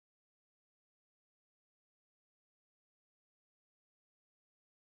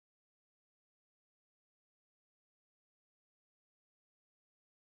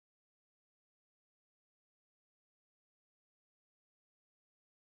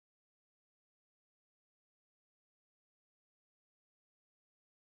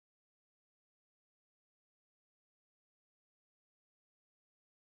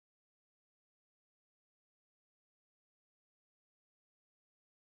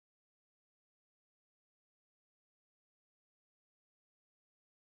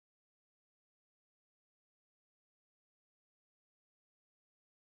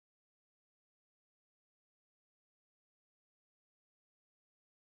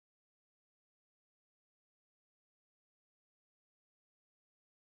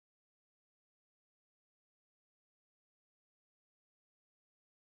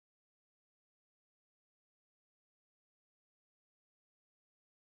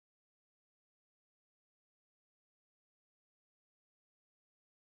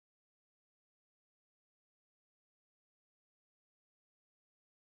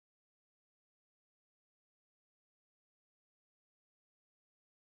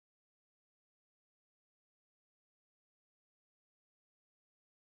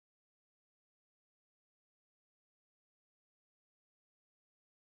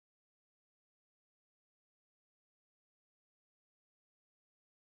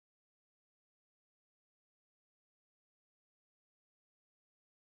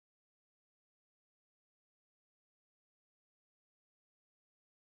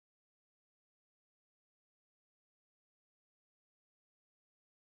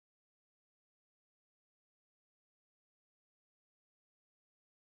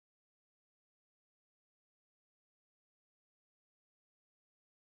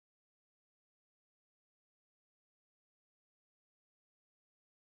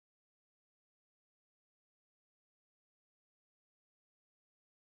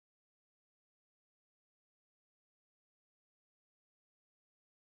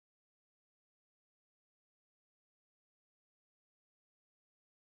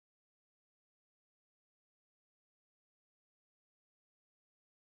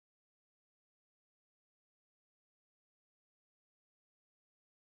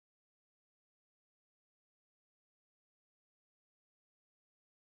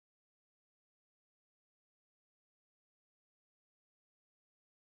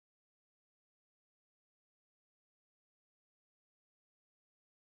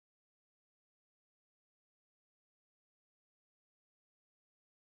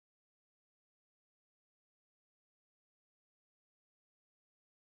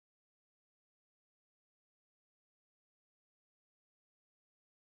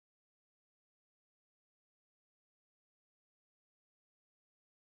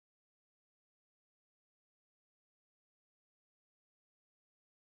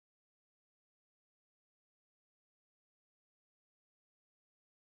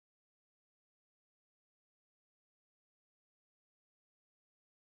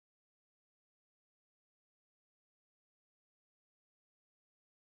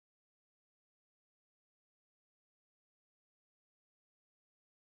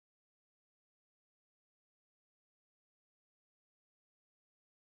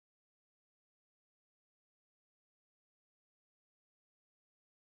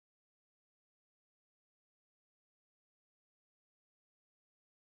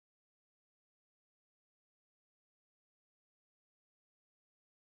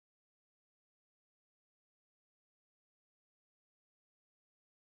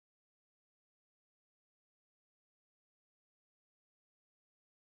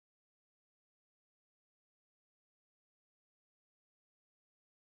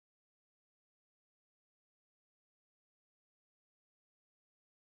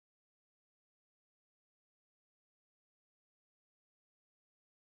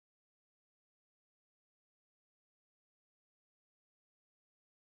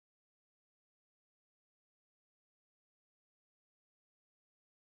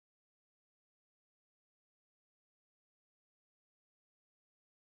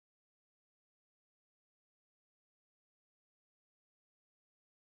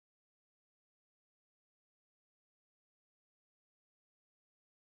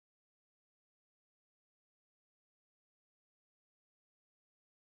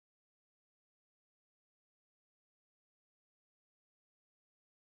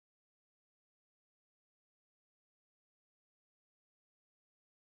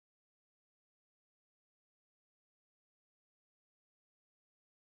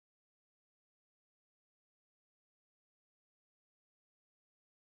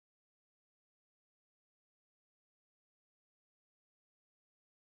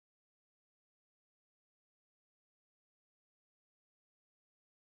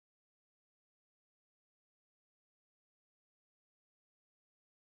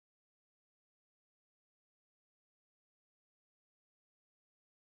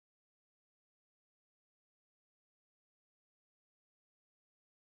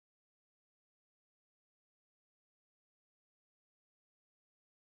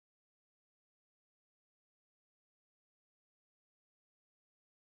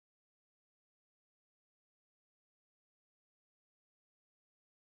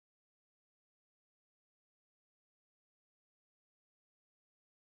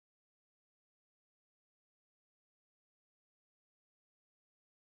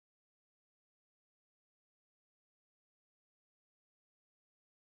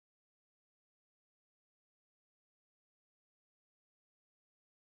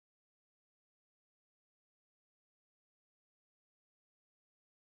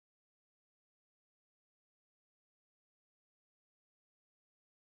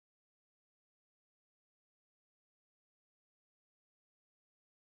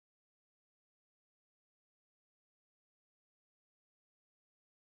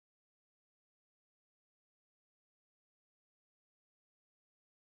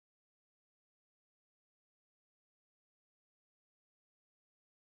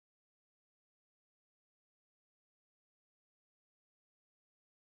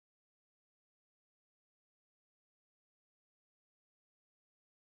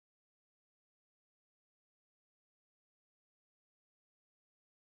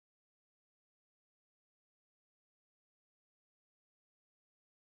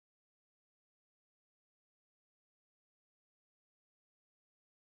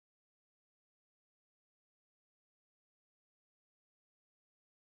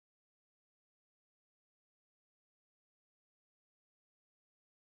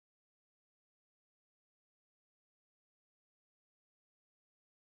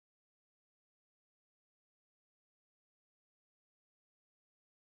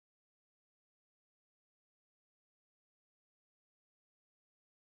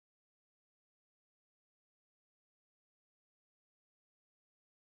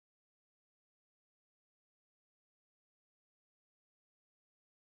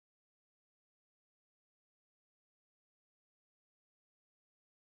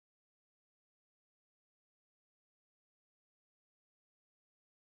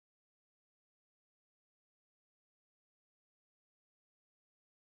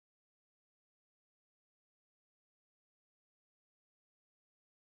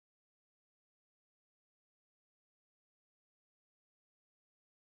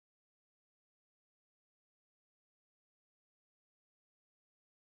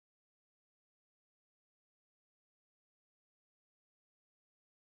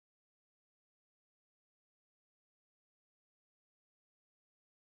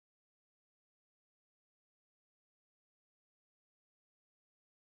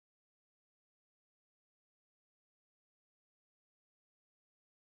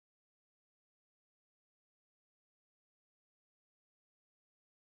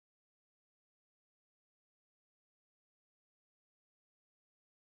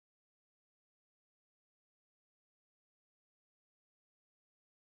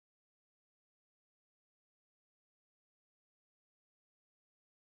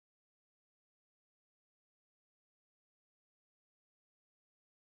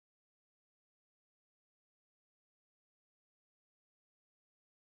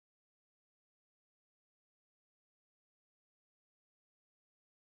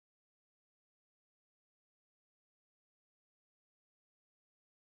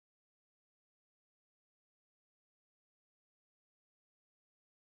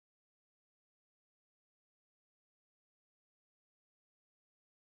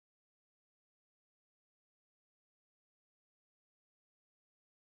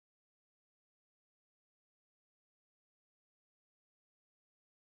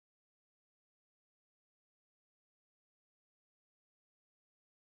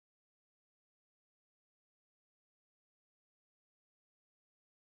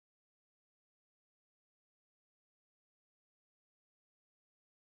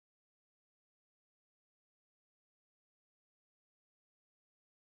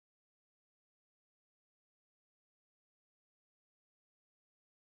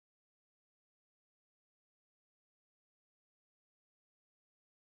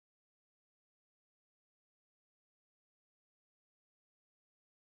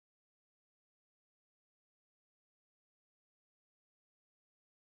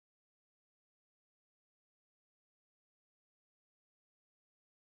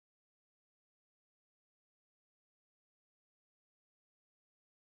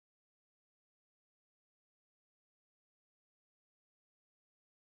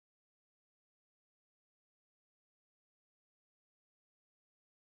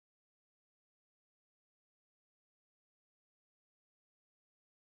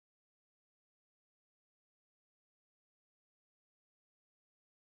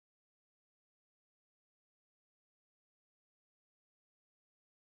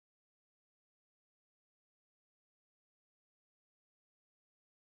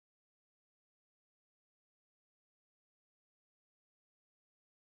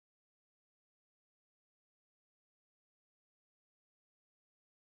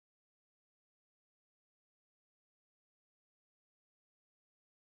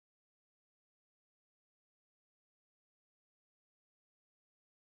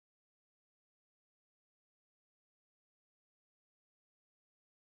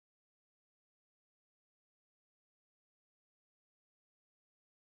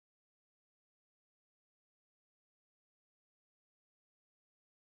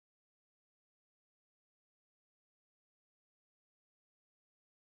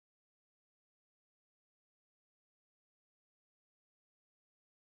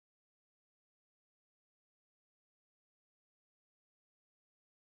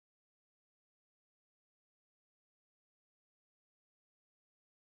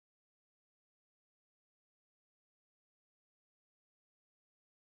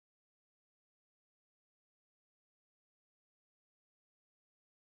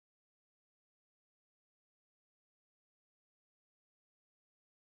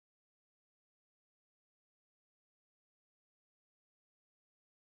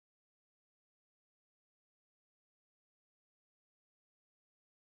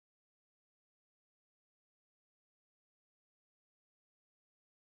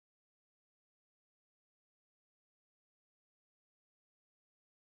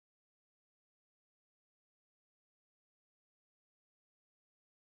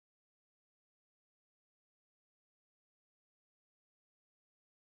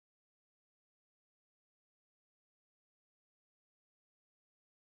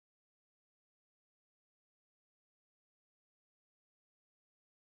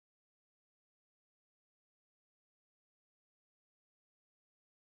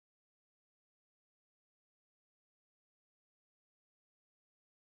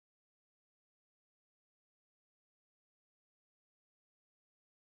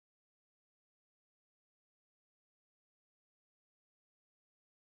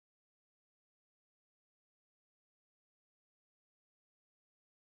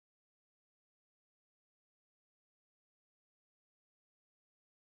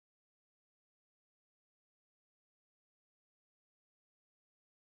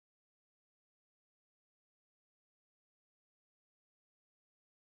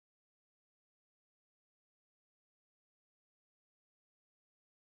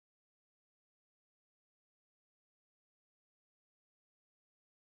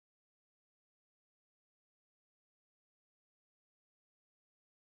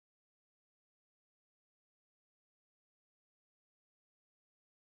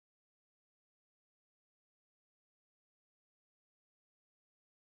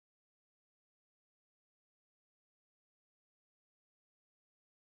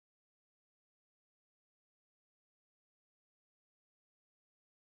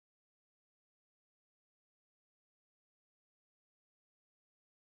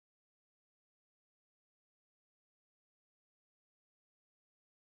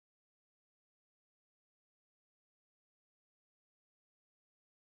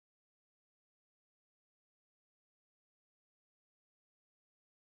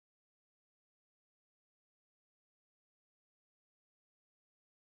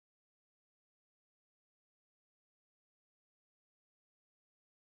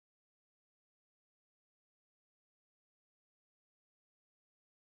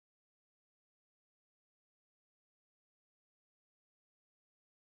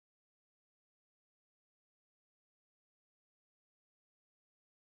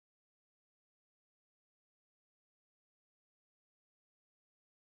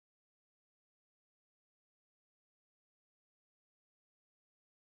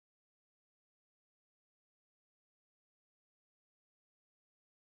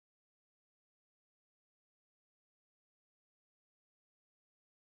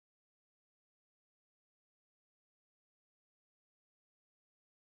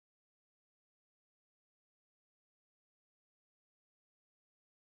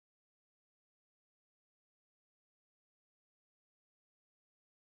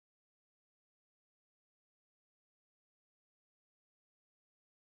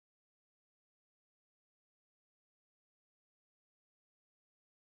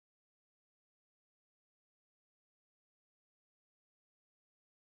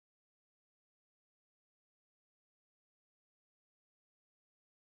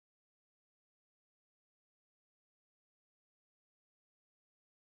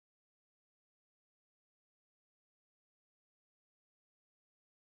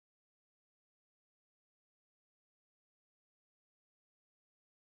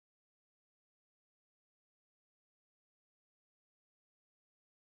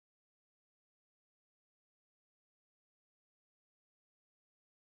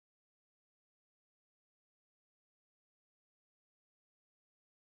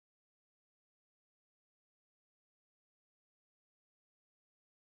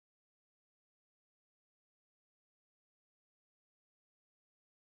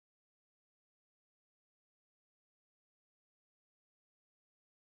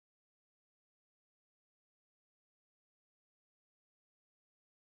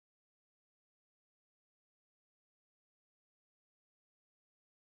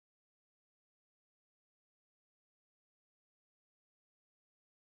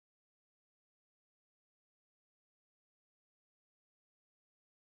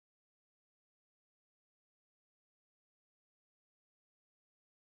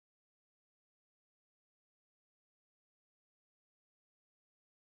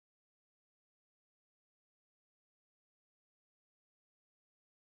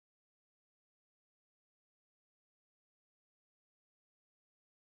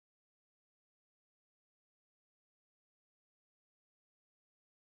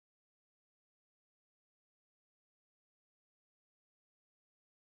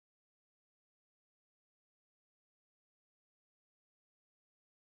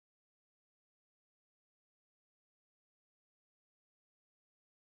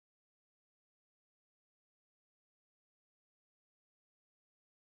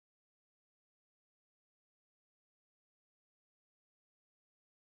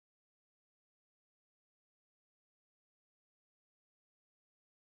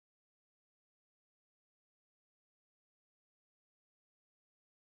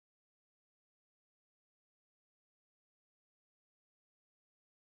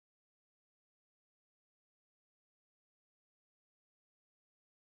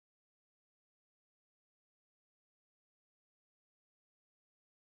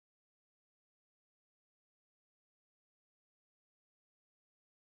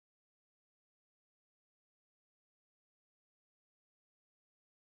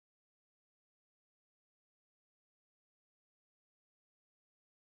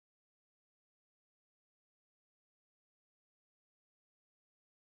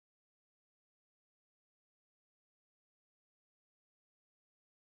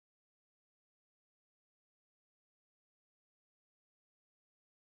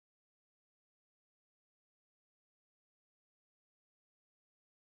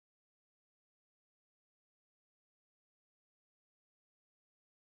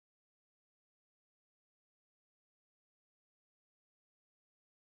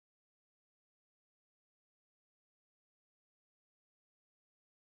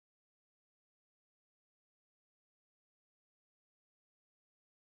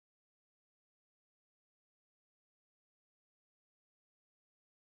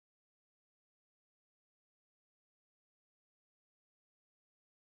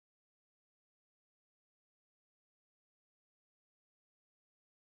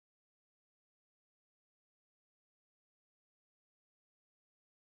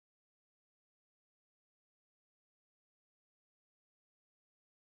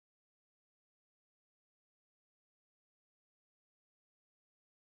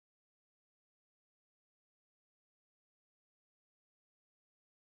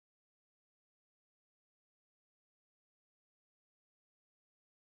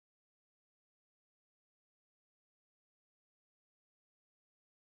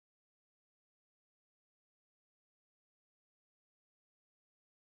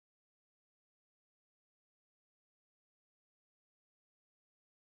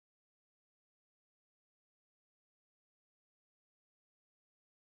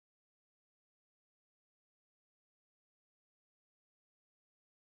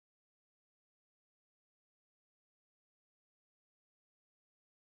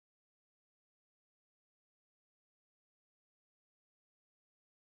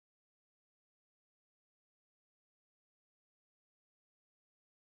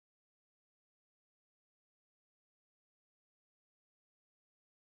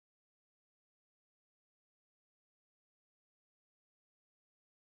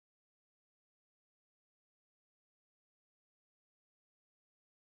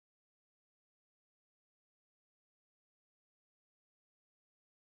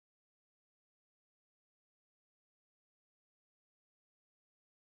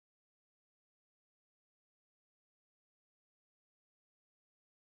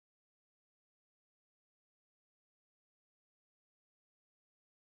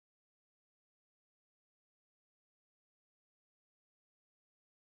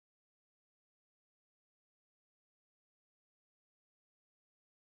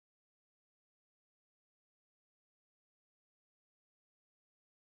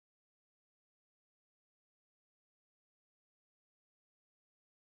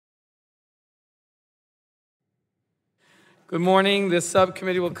Good morning. This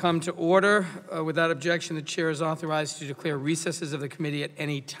subcommittee will come to order. Without objection, the chair is authorized to declare recesses of the committee at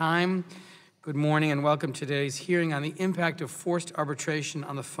any time. Good morning and welcome to today's hearing on the impact of forced arbitration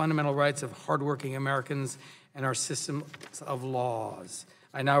on the fundamental rights of hardworking Americans and our system of laws.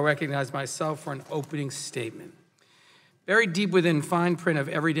 I now recognize myself for an opening statement. Buried deep within fine print of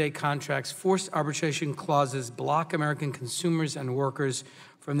everyday contracts, forced arbitration clauses block American consumers and workers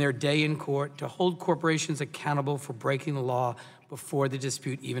from their day in court to hold corporations accountable for breaking the law before the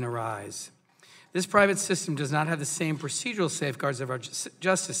dispute even arises. This private system does not have the same procedural safeguards of our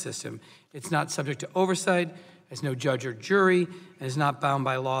justice system. It's not subject to oversight, has no judge or jury, and is not bound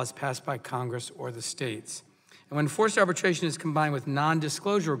by laws passed by Congress or the states. And when forced arbitration is combined with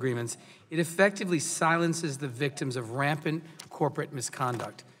non-disclosure agreements, it effectively silences the victims of rampant corporate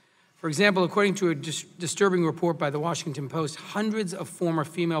misconduct. For example, according to a disturbing report by the Washington Post, hundreds of former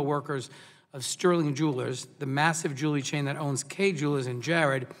female workers of Sterling Jewelers, the massive jewelry chain that owns Kay Jewelers and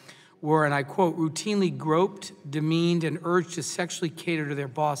Jared, were, and I quote, routinely groped, demeaned, and urged to sexually cater to their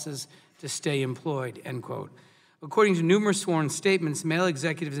bosses to stay employed, end quote. According to numerous sworn statements, male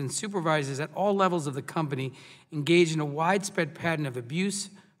executives and supervisors at all levels of the company engaged in a widespread pattern of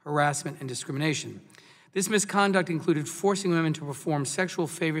abuse, harassment, and discrimination. This misconduct included forcing women to perform sexual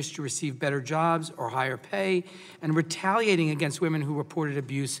favors to receive better jobs or higher pay, and retaliating against women who reported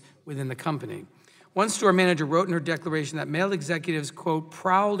abuse within the company. One store manager wrote in her declaration that male executives, quote,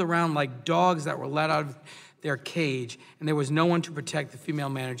 prowled around like dogs that were let out of their cage, and there was no one to protect the female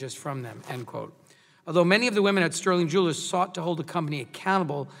managers from them, end quote. Although many of the women at Sterling Jewelers sought to hold the company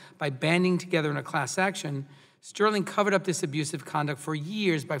accountable by banding together in a class action, Sterling covered up this abusive conduct for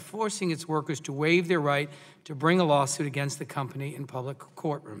years by forcing its workers to waive their right to bring a lawsuit against the company in public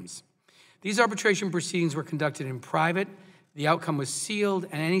courtrooms. These arbitration proceedings were conducted in private, the outcome was sealed,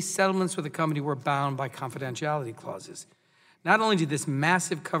 and any settlements with the company were bound by confidentiality clauses. Not only did this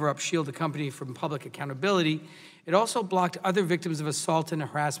massive cover-up shield the company from public accountability, it also blocked other victims of assault and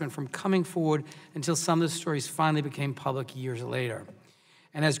harassment from coming forward until some of the stories finally became public years later.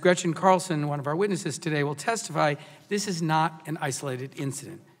 And as Gretchen Carlson, one of our witnesses today, will testify, this is not an isolated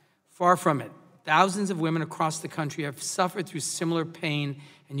incident. Far from it. Thousands of women across the country have suffered through similar pain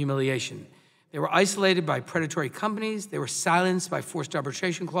and humiliation. They were isolated by predatory companies, they were silenced by forced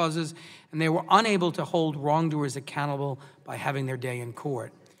arbitration clauses, and they were unable to hold wrongdoers accountable by having their day in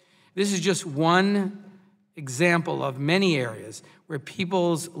court. This is just one example of many areas where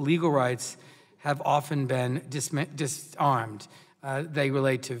people's legal rights have often been disarmed. They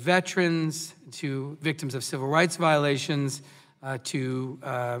relate to veterans, to victims of civil rights violations,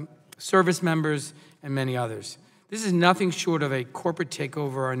 to service members, and many others. This is nothing short of a corporate takeover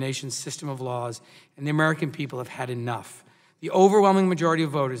of our nation's system of laws, and the American people have had enough. The overwhelming majority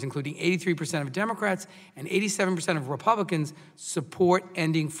of voters, including 83% of Democrats and 87% of Republicans, support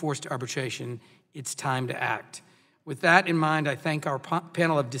ending forced arbitration. It's time to act. With that in mind, I thank our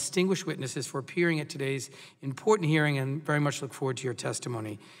panel of distinguished witnesses for appearing at today's important hearing and very much look forward to your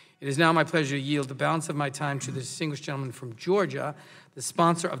testimony. It is now my pleasure to yield the balance of my time to the distinguished gentleman from Georgia, the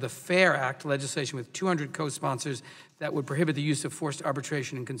sponsor of the FAIR Act, legislation with 200 co-sponsors that would prohibit the use of forced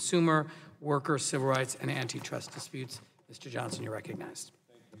arbitration in consumer, worker, civil rights, and antitrust disputes. Mr. Johnson, you're recognized.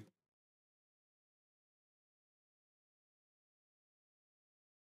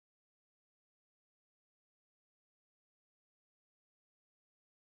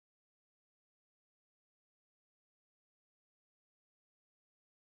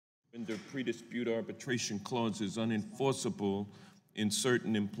 When the pre-dispute arbitration clause is unenforceable in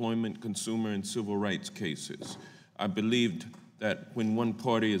certain employment, consumer, and civil rights cases. I believed that when one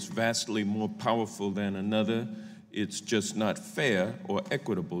party is vastly more powerful than another, it's just not fair or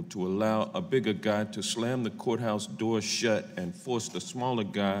equitable to allow a bigger guy to slam the courthouse door shut and force the smaller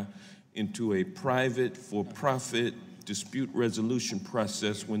guy into a private, for-profit dispute resolution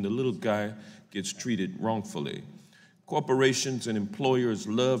process when the little guy gets treated wrongfully. Corporations and employers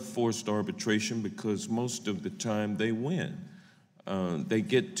love forced arbitration because most of the time they win. They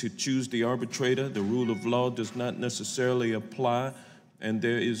get to choose the arbitrator, the rule of law does not necessarily apply, and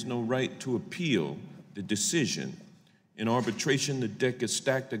there is no right to appeal the decision. In arbitration, the deck is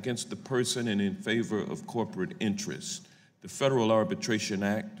stacked against the person and in favor of corporate interests. The Federal Arbitration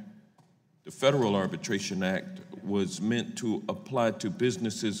Act was meant to apply to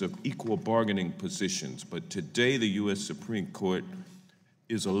businesses of equal bargaining positions, but today the U.S. Supreme Court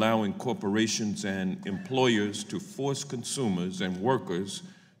is allowing corporations and employers to force consumers and workers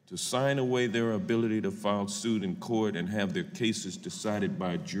to sign away their ability to file suit in court and have their cases decided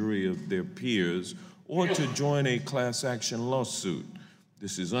by a jury of their peers, or to join a class action lawsuit.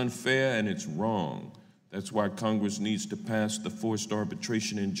 This is unfair and it's wrong. That's why Congress needs to pass the Forced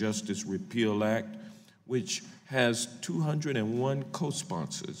Arbitration and Justice Repeal Act, which has 201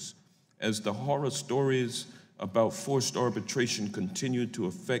 co-sponsors. As the horror stories about forced arbitration continue to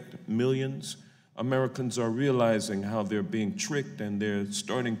affect millions, Americans are realizing how they're being tricked and they're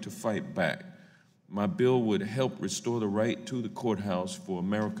starting to fight back. My bill would help restore the right to the courthouse for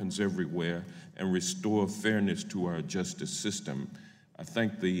Americans everywhere and restore fairness to our justice system. I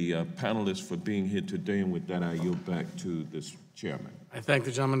thank the panelists for being here today, and with that, I yield back to this chairman. I thank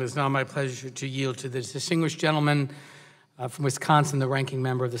the gentleman. It is now my pleasure to yield to the distinguished gentleman from Wisconsin, the ranking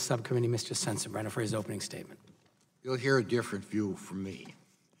member of the subcommittee, Mr. Sensenbrenner, for his opening statement. You'll hear a different view from me.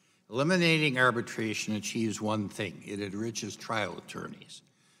 Eliminating arbitration achieves one thing: it enriches trial attorneys.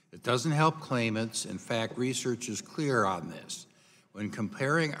 It doesn't help claimants. In fact, research is clear on this. When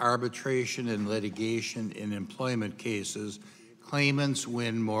comparing arbitration and litigation in employment cases, claimants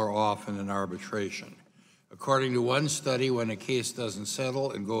win more often in arbitration. According to one study, when a case doesn't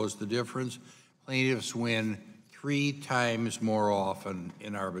settle and goes the difference, plaintiffs win 3 times more often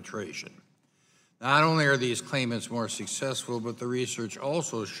in arbitration. Not only are these claimants more successful, but the research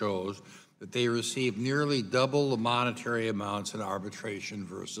also shows that they receive nearly double the monetary amounts in arbitration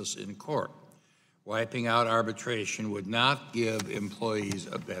versus in court. Wiping out arbitration would not give employees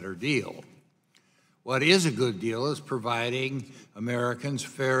a better deal. What is a good deal is providing Americans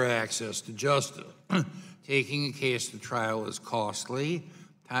fair access to justice. Taking a case to trial is costly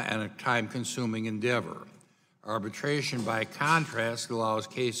and a time-consuming endeavor. Arbitration, by contrast, allows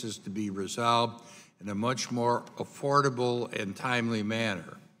cases to be resolved in a much more affordable and timely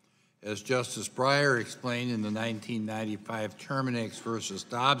manner. As Justice Breyer explained in the 1995 Terminex versus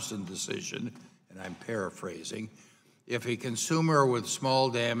Dobson decision, and I'm paraphrasing, if a consumer with small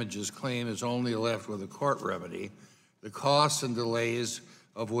damages claim is only left with a court remedy, the costs and delays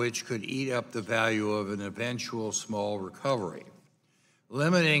of which could eat up the value of an eventual small recovery.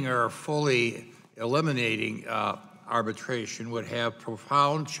 Limiting or fully eliminating arbitration would have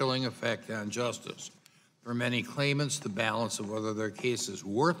profound chilling effect on justice. For many claimants, the balance of whether their case is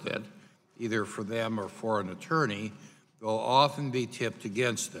worth it, either for them or for an attorney, will often be tipped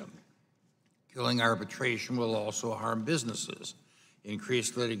against them. Killing arbitration will also harm businesses.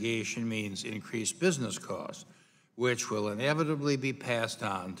 Increased litigation means increased business costs, which will inevitably be passed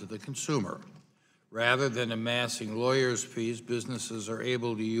on to the consumer. Rather than amassing lawyers' fees, businesses are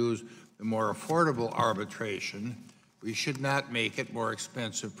able to use the more affordable arbitration. We should not make it more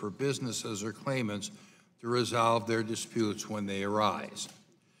expensive for businesses or claimants to resolve their disputes when they arise.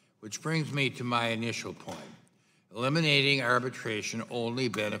 Which brings me to my initial point. Eliminating arbitration only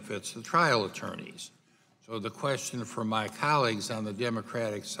benefits the trial attorneys. So the question for my colleagues on the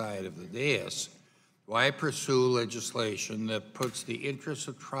Democratic side of the dais: why pursue legislation that puts the interests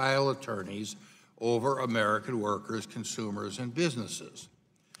of trial attorneys over American workers, consumers, and businesses?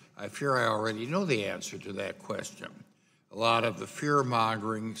 I fear I already know the answer to that question. A lot of the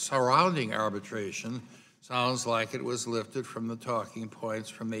fear-mongering surrounding arbitration sounds like it was lifted from the talking points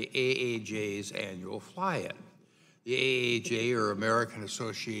from the AAJ's annual fly-in. The AAJ, or American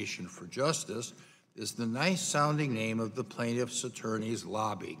Association for Justice, is the nice-sounding name of the plaintiff's attorney's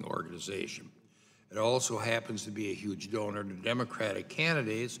lobbying organization. It also happens to be a huge donor to Democratic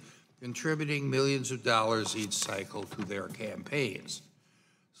candidates, contributing millions of dollars each cycle to their campaigns.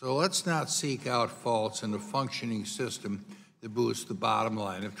 So let's not seek out faults in a functioning system that boosts the bottom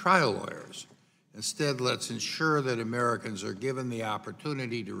line of trial lawyers. Instead, let's ensure that Americans are given the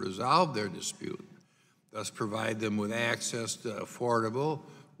opportunity to resolve their dispute, thus provide them with access to affordable,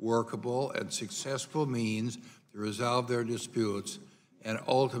 workable, and successful means to resolve their disputes, and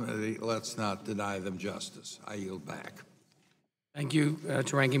ultimately, let's not deny them justice. I yield back. Thank you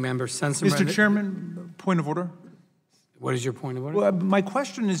to Ranking Member Sensenbrenner. Mr. Chairman, point of order. What is your point of order? Well, my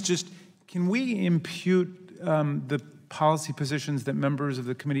question is just, can we impute the policy positions that members of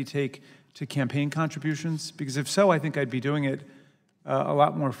the committee take to campaign contributions? Because if so, I think I'd be doing it a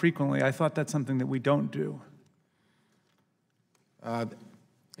lot more frequently. I thought that's something that we don't do.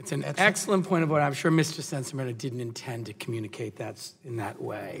 It's an excellent point of order. I'm sure Mr. Sensenbrenner didn't intend to communicate that in that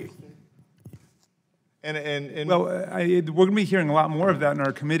way. Well, we're going to be hearing a lot more of that in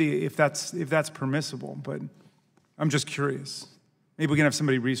our committee if that's permissible. But I'm just curious. Maybe we can have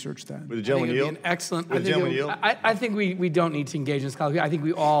somebody research that. Would the gentleman yield? An excellent. Would the gentleman yield? I think we don't need to engage in this colloquy. I think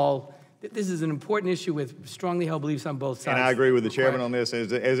we all. This is an important issue with strongly held beliefs on both sides. And I agree with the chairman on this,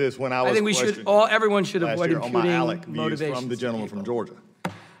 as is when I was I think we should everyone should avoid imputing motivations from the gentleman from Georgia.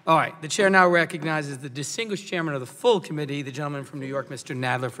 All right. The chair now recognizes the distinguished chairman of the full committee, the gentleman from New York, Mr.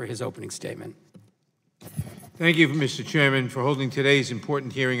 Nadler, for his opening statement. Thank you, Mr. Chairman, for holding today's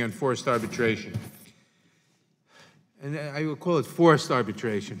important hearing on forced arbitration. and I will call it forced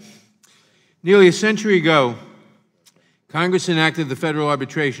arbitration. Nearly a century ago, Congress enacted the Federal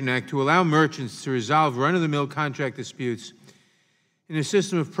Arbitration Act to allow merchants to resolve run-of-the-mill contract disputes in a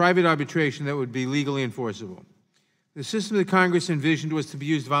system of private arbitration that would be legally enforceable. The system that Congress envisioned was to be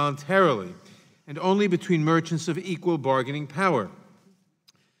used voluntarily and only between merchants of equal bargaining power.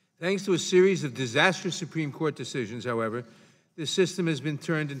 Thanks to a series of disastrous Supreme Court decisions, however, this system has been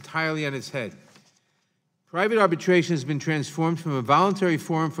turned entirely on its head. Private arbitration has been transformed from a voluntary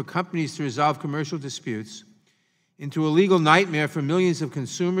forum for companies to resolve commercial disputes into a legal nightmare for millions of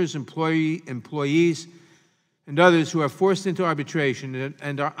consumers, employees, and others who are forced into arbitration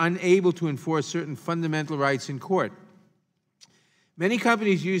and are unable to enforce certain fundamental rights in court. Many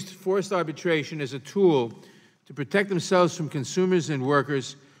companies used forced arbitration as a tool to protect themselves from consumers and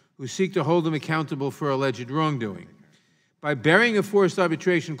workers who seek to hold them accountable for alleged wrongdoing. By burying a forced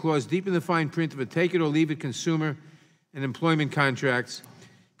arbitration clause deep in the fine print of a take-it-or-leave-it consumer and employment contracts,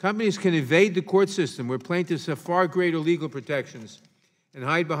 companies can evade the court system where plaintiffs have far greater legal protections and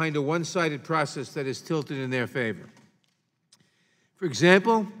hide behind a one-sided process that is tilted in their favor. For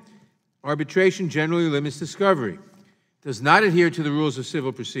example, arbitration generally limits discovery, does not adhere to the rules of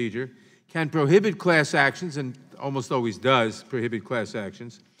civil procedure, can prohibit class actions, and almost always does prohibit class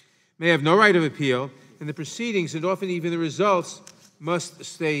actions, may have no right of appeal, and the proceedings, and often even the results, must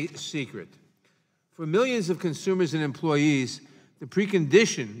stay secret. For millions of consumers and employees, the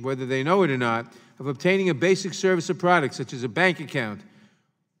precondition, whether they know it or not, of obtaining a basic service or product, such as a bank account,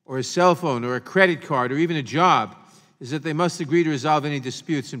 or a cell phone, or a credit card, or even a job, is that they must agree to resolve any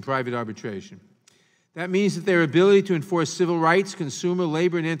disputes in private arbitration. That means that their ability to enforce civil rights, consumer,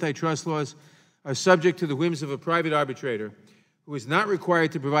 labor, and antitrust laws are subject to the whims of a private arbitrator who is not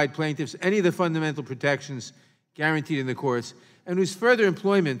required to provide plaintiffs any of the fundamental protections guaranteed in the courts, and whose further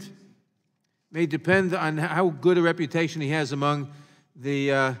employment may depend on how good a reputation he has among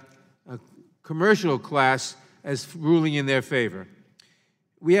the commercial class as ruling in their favor.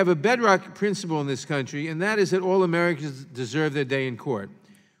 We have a bedrock principle in this country, and that is that all Americans deserve their day in court.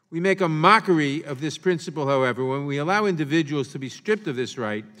 We make a mockery of this principle, however, when we allow individuals to be stripped of this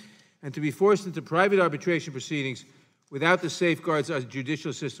right and to be forced into private arbitration proceedings without the safeguards our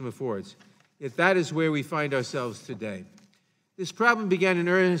judicial system affords. Yet that is where we find ourselves today. This problem began in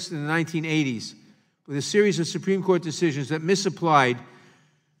earnest in the 1980s with a series of Supreme Court decisions that misapplied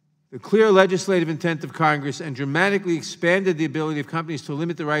the clear legislative intent of Congress and dramatically expanded the ability of companies to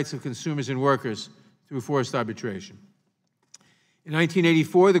limit the rights of consumers and workers through forced arbitration. In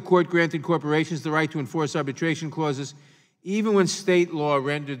 1984, the court granted corporations the right to enforce arbitration clauses even when state law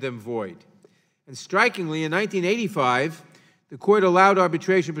rendered them void. And strikingly, in 1985, the court allowed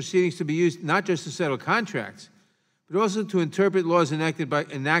arbitration proceedings to be used not just to settle contracts, but also to interpret laws enacted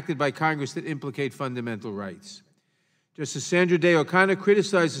by Congress that implicate fundamental rights. Justice Sandra Day O'Connor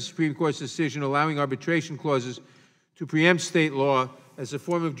criticized the Supreme Court's decision allowing arbitration clauses to preempt state law as a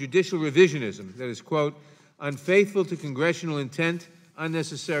form of judicial revisionism that is, quote, unfaithful to congressional intent,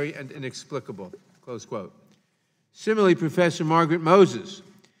 unnecessary, and inexplicable, close quote. Similarly, Professor Margaret Moses,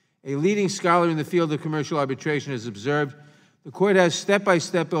 a leading scholar in the field of commercial arbitration, has observed, the court has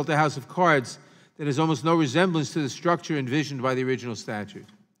step-by-step built a house of cards that has almost no resemblance to the structure envisioned by the original statute.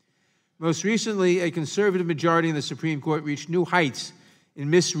 Most recently, a conservative majority in the Supreme Court reached new heights in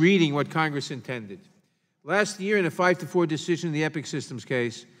misreading what Congress intended. Last year, in a 5-4 decision in the Epic Systems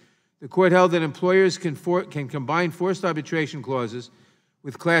case, the court held that employers can combine forced arbitration clauses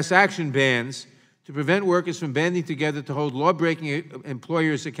with class action bans to prevent workers from banding together to hold law-breaking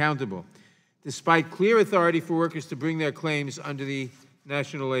employers accountable, despite clear authority for workers to bring their claims under the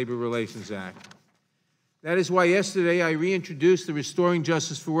National Labor Relations Act. That is why yesterday I reintroduced the Restoring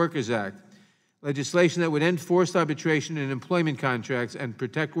Justice for Workers Act, legislation that would end forced arbitration in employment contracts and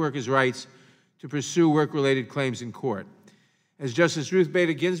protect workers' rights to pursue work-related claims in court. As Justice Ruth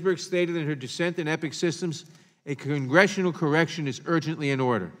Bader Ginsburg stated in her dissent in Epic Systems, a congressional correction is urgently in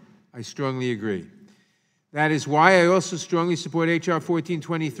order. I strongly agree. That is why I also strongly support H.R.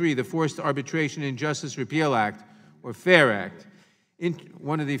 1423, the Forced Arbitration and Justice Repeal Act, or FAIR Act,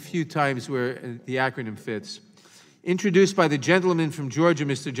 one of the few times where the acronym fits, introduced by the gentleman from Georgia,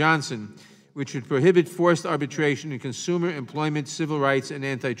 Mr. Johnson, which would prohibit forced arbitration in consumer, employment, civil rights, and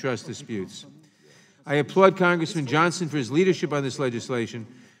antitrust disputes. I applaud Congressman Johnson for his leadership on this legislation,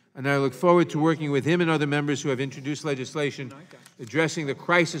 and I look forward to working with him and other members who have introduced legislation addressing the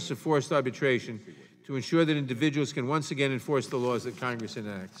crisis of forced arbitration to ensure that individuals can once again enforce the laws that Congress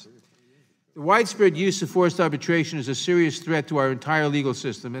enacts. The widespread use of forced arbitration is a serious threat to our entire legal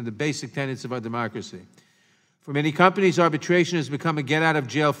system and the basic tenets of our democracy. For many companies, arbitration has become a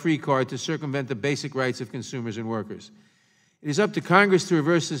get-out-of-jail-free card to circumvent the basic rights of consumers and workers. It is up to Congress to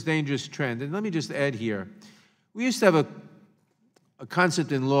reverse this dangerous trend. And let me just add here, we used to have a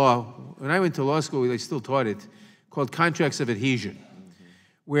concept in law, when I went to law school, they still taught it, called contracts of adhesion,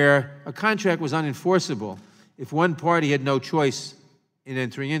 where a contract was unenforceable if one party had no choice in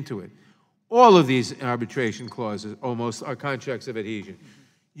entering into it. All of these arbitration clauses almost are contracts of adhesion.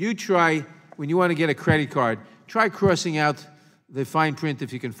 You try, when you want to get a credit card, try crossing out the fine print,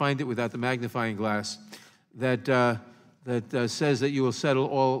 if you can find it without the magnifying glass, that says that you will settle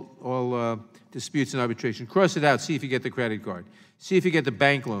all disputes in arbitration. Cross it out, see if you get the credit card. See if you get the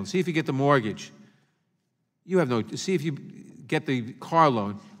bank loan. See if you get the mortgage. You have no, see if you get the car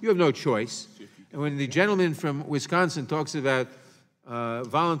loan. You have no choice. And when the gentleman from Wisconsin talks about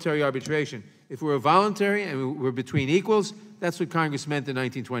voluntary arbitration, if we're voluntary and we're between equals, that's what Congress meant in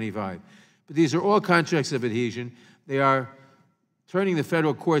 1925. But these are all contracts of adhesion. They are turning the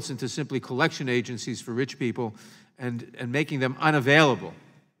federal courts into simply collection agencies for rich people and making them unavailable,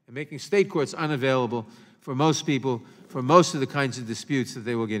 and making state courts unavailable for most people, for most of the kinds of disputes that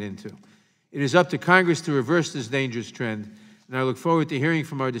they will get into. It is up to Congress to reverse this dangerous trend, and I look forward to hearing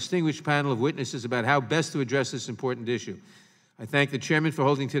from our distinguished panel of witnesses about how best to address this important issue. I thank the chairman for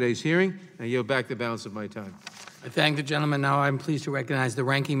holding today's hearing, and I yield back the balance of my time. I thank the gentleman. Now I'm pleased to recognize the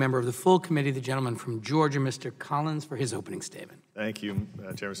ranking member of the full committee, the gentleman from Georgia, Mr. Collins, for his opening statement. Thank you,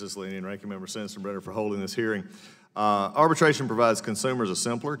 Chairman Cicilline and Ranking Member Sensenbrenner, for holding this hearing. Arbitration provides consumers a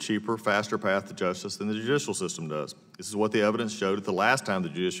simpler, cheaper, faster path to justice than the judicial system does. This is what the evidence showed at the last time the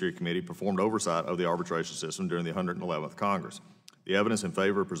Judiciary Committee performed oversight of the arbitration system during the 111th Congress. The evidence in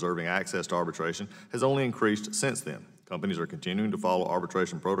favor of preserving access to arbitration has only increased since then. Companies are continuing to follow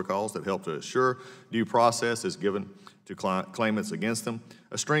arbitration protocols that help to assure due process is given to claimants against them.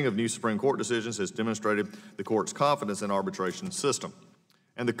 A string of new Supreme Court decisions has demonstrated the court's confidence in the arbitration system.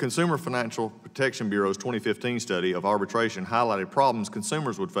 And the Consumer Financial Protection Bureau's 2015 study of arbitration highlighted problems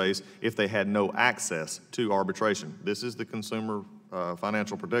consumers would face if they had no access to arbitration. This is the Consumer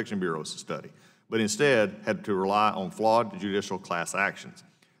Financial Protection Bureau's study, but instead had to rely on flawed judicial class actions.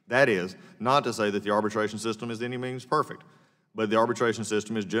 That is, not to say that the arbitration system is any means perfect, but the arbitration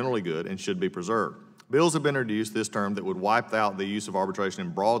system is generally good and should be preserved. Bills have been introduced this term that would wipe out the use of arbitration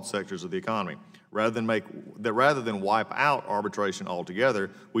in broad sectors of the economy. Rather than wipe out arbitration altogether,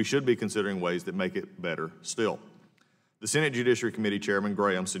 we should be considering ways that make it better still. The Senate Judiciary Committee Chairman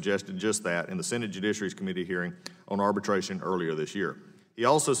Graham suggested just that in the Senate Judiciary Committee hearing on arbitration earlier this year. He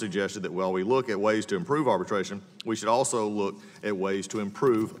also suggested that while we look at ways to improve arbitration, we should also look at ways to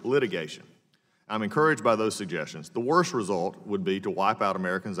improve litigation. I'm encouraged by those suggestions. The worst result would be to wipe out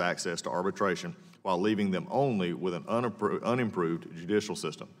Americans' access to arbitration while leaving them only with an unimproved judicial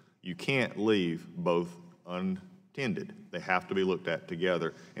system. You can't leave both untended. They have to be looked at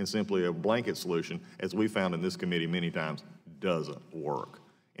together, and simply a blanket solution, as we found in this committee many times, doesn't work.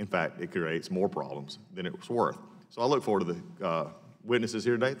 In fact, it creates more problems than it's worth. So I look forward to the witnesses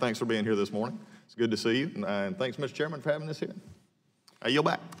here today. Thanks for being here this morning. It's good to see you, and thanks, Mr. Chairman, for having this hearing. I yield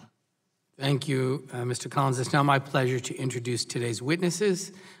back. Thank you, Mr. Collins. It's now my pleasure to introduce today's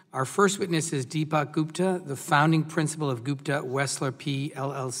witnesses. Our first witness is Deepak Gupta, the founding principal of Gupta Wessler P.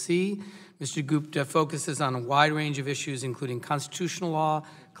 LLC. Mr. Gupta focuses on a wide range of issues, including constitutional law,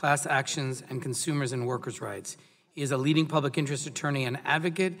 class actions, and consumers and workers' rights. He is a leading public interest attorney and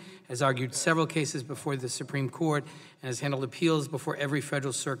advocate, has argued several cases before the Supreme Court, and has handled appeals before every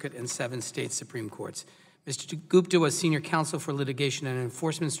federal circuit and 7 state Supreme Courts. Mr. Gupta was senior counsel for litigation and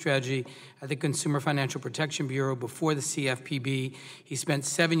enforcement strategy at the Consumer Financial Protection Bureau before the CFPB. He spent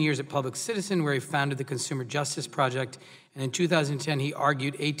 7 years at Public Citizen, where he founded the Consumer Justice Project, and in 2010 he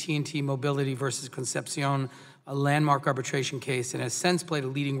argued AT&T Mobility versus Concepcion, a landmark arbitration case, and has since played a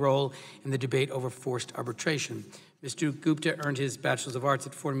leading role in the debate over forced arbitration. Mr. Gupta earned his Bachelor's of Arts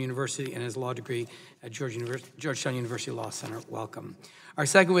at Fordham University and his law degree at Georgetown University Law Center. Welcome. Our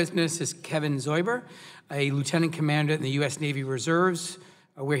second witness is Kevin Zoiber, a lieutenant commander in the U.S. Navy Reserves,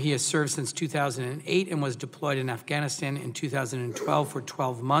 where he has served since 2008 and was deployed in Afghanistan in 2012 for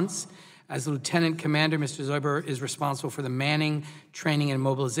 12 months. As the lieutenant commander, Mr. Zoiber is responsible for the manning, training, and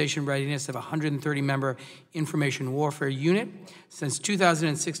mobilization readiness of a 130-member information warfare unit. Since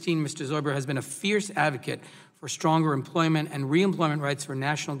 2016, Mr. Zoiber has been a fierce advocate for stronger employment and reemployment rights for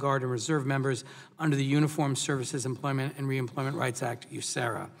National Guard and Reserve members under the Uniformed Services Employment and Reemployment Rights Act,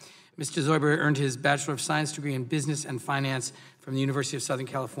 USERRA. Mr. Zoiber earned his Bachelor of Science degree in Business and Finance from the University of Southern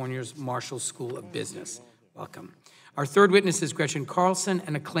California's Marshall School of Business. Welcome. Our third witness is Gretchen Carlson,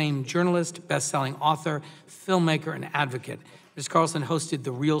 an acclaimed journalist, best-selling author, filmmaker, and advocate. Ms. Carlson hosted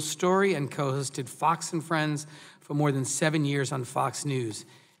The Real Story and co-hosted Fox and Friends for more than 7 years on Fox News.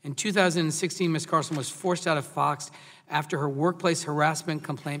 In 2016, Ms. Carlson was forced out of Fox after her workplace harassment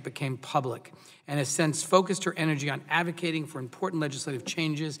complaint became public, and has since focused her energy on advocating for important legislative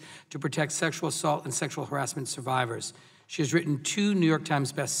changes to protect sexual assault and sexual harassment survivors. She has written 2 New York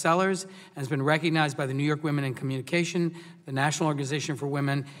Times bestsellers and has been recognized by the New York Women in Communication, the National Organization for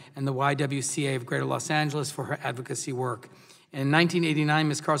Women, and the YWCA of Greater Los Angeles for her advocacy work. In 1989,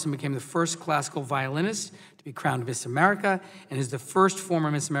 Ms. Carlson became the first classical violinist to be crowned Miss America and is the first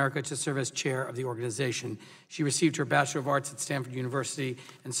former Miss America to serve as chair of the organization. She received her Bachelor of Arts at Stanford University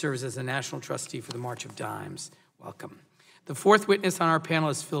and serves as a national trustee for the March of Dimes. Welcome. The fourth witness on our panel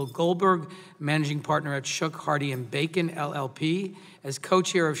is Phil Goldberg, managing partner at Shook, Hardy & Bacon, LLP. As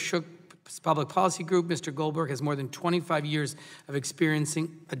co-chair of Shook's Public Policy Group, Mr. Goldberg has more than 25 years of experience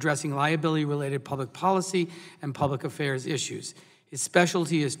addressing liability-related public policy and public affairs issues. His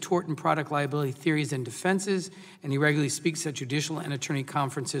specialty is tort and product liability theories and defenses, and he regularly speaks at judicial and attorney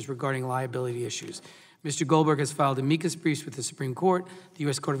conferences regarding liability issues. Mr. Goldberg has filed amicus briefs with the Supreme Court, the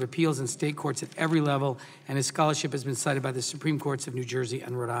U.S. Court of Appeals, and state courts at every level, and his scholarship has been cited by the Supreme Courts of New Jersey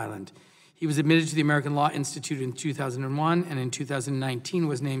and Rhode Island. He was admitted to the American Law Institute in 2001, and in 2019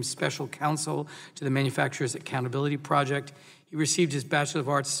 was named special counsel to the Manufacturers Accountability Project. He received his Bachelor of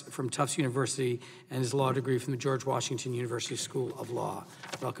Arts from Tufts University and his law degree from the George Washington University School of Law.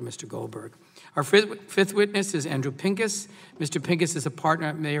 Welcome, Mr. Goldberg. Our fifth witness is Andrew Pincus. Mr. Pincus is a partner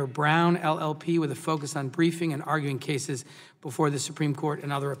at Mayer Brown, LLP, with a focus on briefing and arguing cases before the Supreme Court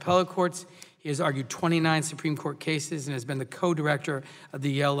and other appellate courts. He has argued 29 Supreme Court cases and has been the co-director of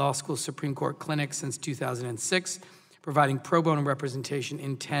the Yale Law School Supreme Court Clinic since 2006, providing pro bono representation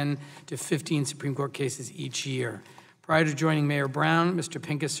in 10 to 15 Supreme Court cases each year. Prior to joining Mayer Brown, Mr.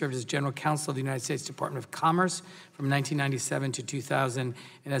 Pincus served as General Counsel of the United States Department of Commerce from 1997 to 2000,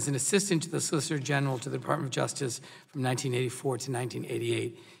 and as an assistant to the Solicitor General to the Department of Justice from 1984 to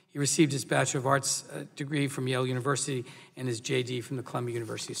 1988. He received his Bachelor of Arts degree from Yale University and his JD from the Columbia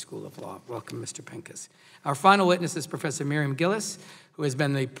University School of Law. Welcome, Mr. Pincus. Our final witness is Professor Miriam Gillis, who has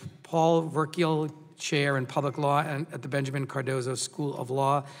been the Paul Verkiel Chair in Public Law at the Benjamin Cardozo School of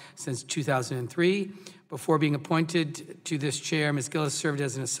Law since 2003. Before being appointed to this chair, Ms. Gillis served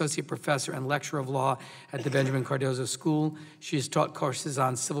as an associate professor and lecturer of law at the Benjamin Cardozo School. She has taught courses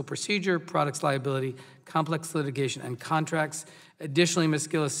on civil procedure, products liability, complex litigation, and contracts. Additionally, Ms.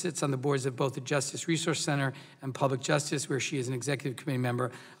 Gillis sits on the boards of both the Justice Resource Center and Public Justice, where she is an executive committee member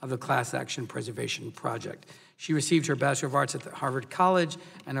of the Class Action Preservation Project. She received her Bachelor of Arts at Harvard College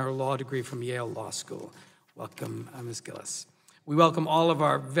and her law degree from Yale Law School. Welcome, Ms. Gillis. We welcome all of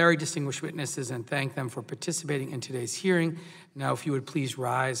our very distinguished witnesses and thank them for participating in today's hearing. Now, if you would please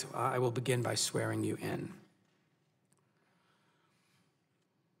rise, I will begin by swearing you in.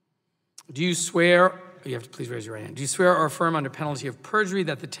 Do you swear, you have to please raise your right hand. Do you swear or affirm under penalty of perjury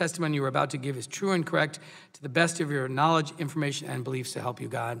that the testimony you are about to give is true and correct to the best of your knowledge, information, and beliefs to help you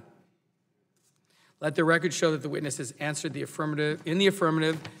God? Let the record show that the witness has answered in the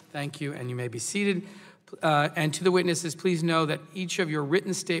affirmative. Thank you, and you may be seated. And to the witnesses, please know that each of your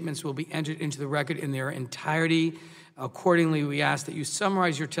written statements will be entered into the record in their entirety. Accordingly, we ask that you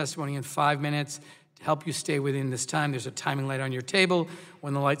summarize your testimony in 5 minutes. To help you stay within this time, there's a timing light on your table.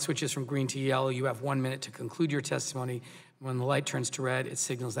 When the light switches from green to yellow, you have 1 minute to conclude your testimony. When the light turns to red, it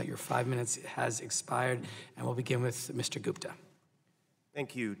signals that your 5 minutes has expired. And we'll begin with Mr. Gupta.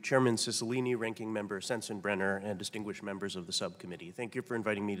 Thank you, Chairman Cicilline, Ranking Member Sensenbrenner, and distinguished members of the subcommittee. Thank you for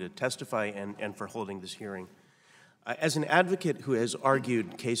inviting me to testify and for holding this hearing. As an advocate who has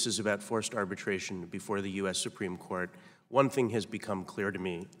argued cases about forced arbitration before the U.S. Supreme Court, one thing has become clear to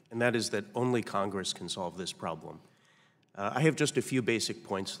me, and that is that only Congress can solve this problem. I have just a few basic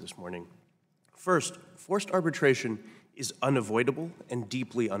points this morning. First, forced arbitration is unavoidable and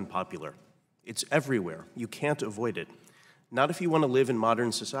deeply unpopular. It's everywhere. You can't avoid it. Not if you want to live in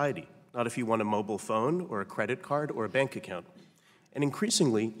modern society, not if you want a mobile phone or a credit card or a bank account. And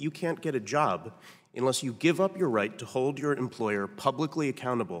increasingly, you can't get a job unless you give up your right to hold your employer publicly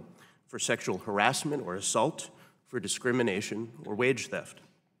accountable for sexual harassment or assault, for discrimination or wage theft.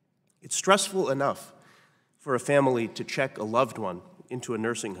 It's stressful enough for a family to check a loved one into a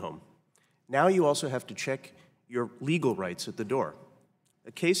nursing home. Now you also have to check your legal rights at the door.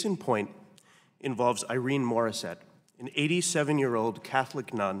 A case in point involves Irene Morissette, an 87-year-old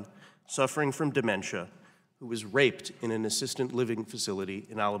Catholic nun suffering from dementia who was raped in an assisted living facility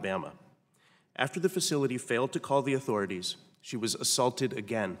in Alabama. After the facility failed to call the authorities, she was assaulted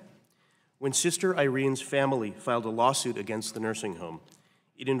again. When Sister Irene's family filed a lawsuit against the nursing home,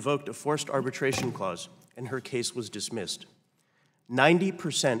 it invoked a forced arbitration clause, and her case was dismissed.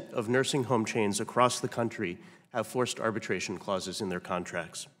 90% of nursing home chains across the country have forced arbitration clauses in their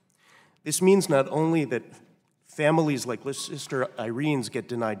contracts. This means not only that families like Sister Irene's get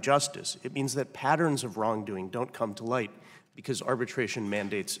denied justice, it means that patterns of wrongdoing don't come to light because arbitration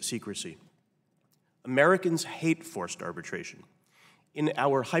mandates secrecy. Americans hate forced arbitration. In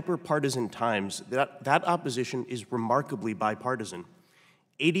our hyper-partisan times, that opposition is remarkably bipartisan.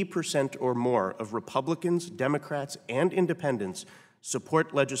 80% or more of Republicans, Democrats, and independents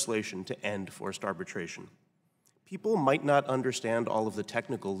support legislation to end forced arbitration. People might not understand all of the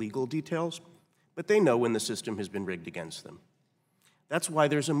technical legal details, but they know when the system has been rigged against them. That's why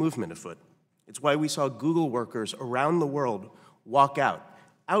there's a movement afoot. It's why we saw Google workers around the world walk out,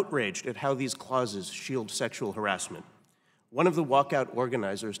 outraged at how these clauses shield sexual harassment. One of the walkout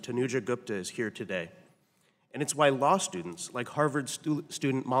organizers, Tanuja Gupta, is here today. And it's why law students, like Harvard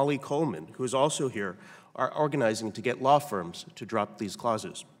student Molly Coleman, who is also here, are organizing to get law firms to drop these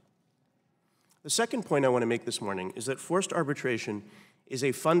clauses. The second point I want to make this morning is that forced arbitration is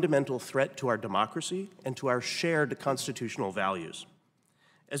a fundamental threat to our democracy and to our shared constitutional values.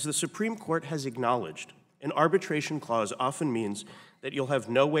 As the Supreme Court has acknowledged, an arbitration clause often means that you'll have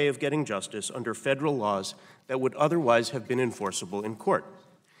no way of getting justice under federal laws that would otherwise have been enforceable in court.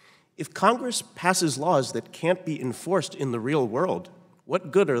 If Congress passes laws that can't be enforced in the real world,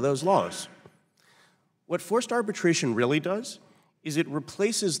 what good are those laws? What forced arbitration really does is it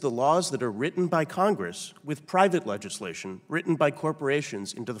replaces the laws that are written by Congress with private legislation written by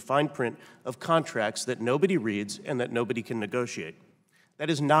corporations into the fine print of contracts that nobody reads and that nobody can negotiate. That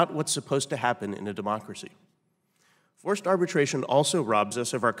is not what's supposed to happen in a democracy. Forced arbitration also robs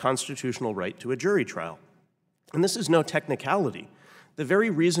us of our constitutional right to a jury trial. And this is no technicality. The very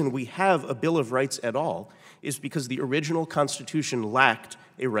reason we have a Bill of Rights at all is because the original Constitution lacked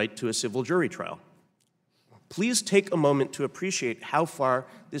a right to a civil jury trial. Please take a moment to appreciate how far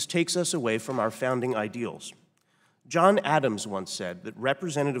this takes us away from our founding ideals. John Adams once said that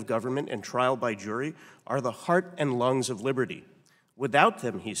representative government and trial by jury are the heart and lungs of liberty. Without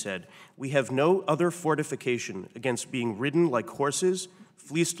them, he said, we have no other fortification against being ridden like horses,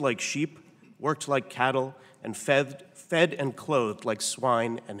 fleeced like sheep, worked like cattle, and fed and clothed like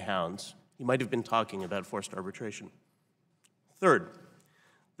swine and hounds. He might have been talking about forced arbitration. Third,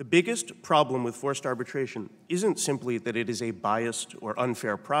 the biggest problem with forced arbitration isn't simply that it is a biased or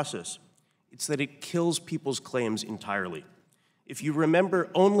unfair process. It's that it kills people's claims entirely. If you remember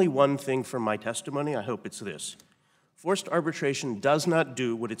only one thing from my testimony, I hope it's this. Forced arbitration does not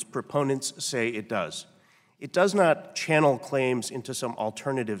do what its proponents say it does. It does not channel claims into some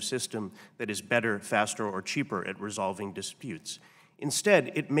alternative system that is better, faster, or cheaper at resolving disputes.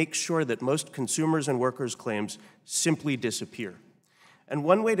 Instead, it makes sure that most consumers' and workers' claims simply disappear. And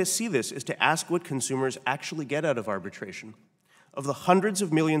one way to see this is to ask what consumers actually get out of arbitration. Of the hundreds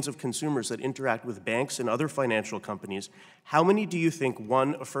of millions of consumers that interact with banks and other financial companies, how many do you think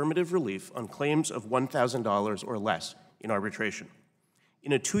won affirmative relief on claims of $1,000 or less in arbitration?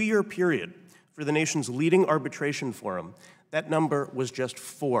 In a 2-year period, for the nation's leading arbitration forum, that number was just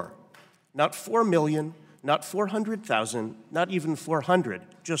 4. Not 4 million, not 400,000, not even 400,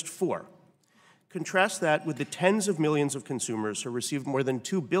 just 4. Contrast that with the tens of millions of consumers who received more than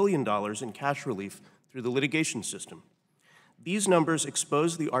 $2 billion in cash relief through the litigation system. These numbers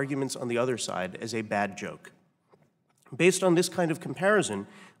expose the arguments on the other side as a bad joke. Based on this kind of comparison,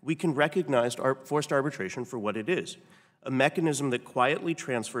 we can recognize forced arbitration for what it is, a mechanism that quietly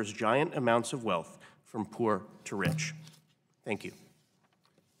transfers giant amounts of wealth from poor to rich. Thank you.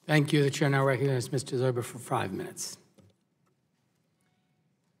 Thank you. The chair now recognizes Mr. Zerber for 5 minutes.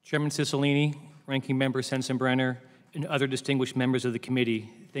 Chairman Cicilline, Ranking Member Sensenbrenner, and other distinguished members of the committee,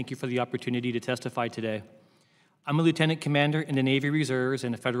 thank you for the opportunity to testify today. I'm a lieutenant commander in the Navy Reserves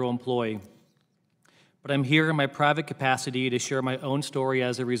and a federal employee, but I'm here in my private capacity to share my own story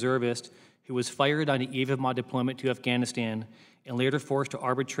as a reservist who was fired on the eve of my deployment to Afghanistan and later forced to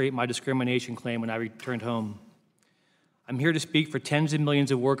arbitrate my discrimination claim when I returned home. I'm here to speak for tens of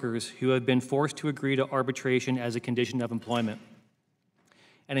millions of workers who have been forced to agree to arbitration as a condition of employment.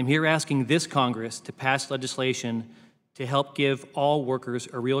 And I'm here asking this Congress to pass legislation to help give all workers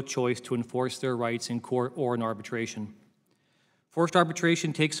a real choice to enforce their rights in court or in arbitration. Forced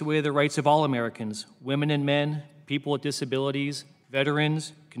arbitration takes away the rights of all Americans, women and men, people with disabilities,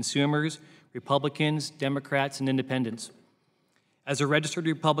 veterans, consumers, Republicans, Democrats, and independents. As a registered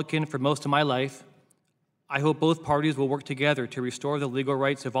Republican for most of my life, I hope both parties will work together to restore the legal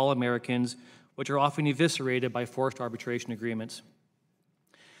rights of all Americans, which are often eviscerated by forced arbitration agreements.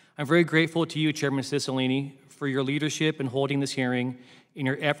 I'm very grateful to you, Chairman Cicilline, for your leadership in holding this hearing and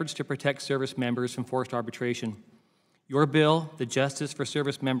your efforts to protect service members from forced arbitration. Your bill, the Justice for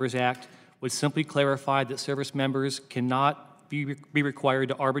Service Members Act, would simply clarify that service members cannot be required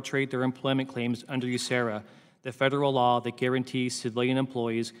to arbitrate their employment claims under USERRA, the federal law that guarantees civilian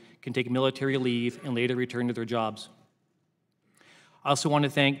employees can take military leave and later return to their jobs. I also want to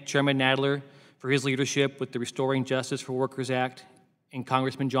thank Chairman Nadler for his leadership with the Restoring Justice for Workers Act, and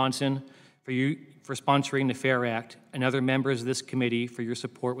Congressman Johnson for sponsoring the FAIR Act, and other members of this committee for your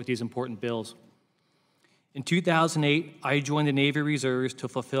support with these important bills. In 2008, I joined the Navy Reserves to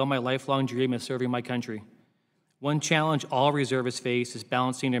fulfill my lifelong dream of serving my country. One challenge all reservists face is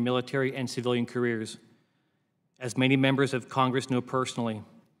balancing their military and civilian careers, as many members of Congress know personally.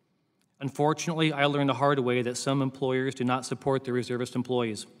 Unfortunately, I learned the hard way that some employers do not support their reservist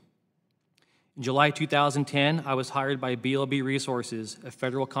employees. In July 2010, I was hired by BLB Resources, a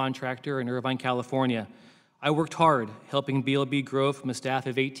federal contractor in Irvine, California. I worked hard, helping BLB grow from a staff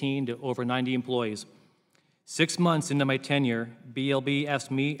of 18 to over 90 employees. 6 months into my tenure, BLB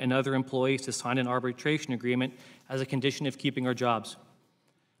asked me and other employees to sign an arbitration agreement as a condition of keeping our jobs.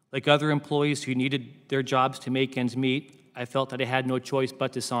 Like other employees who needed their jobs to make ends meet, I felt that I had no choice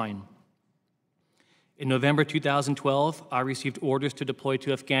but to sign. In November 2012, I received orders to deploy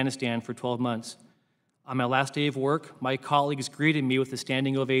to Afghanistan for 12 months. On my last day of work, my colleagues greeted me with a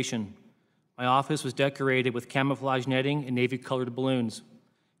standing ovation. My office was decorated with camouflage netting and navy-colored balloons.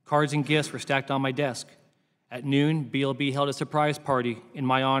 Cards and gifts were stacked on my desk. At noon, BLB held a surprise party in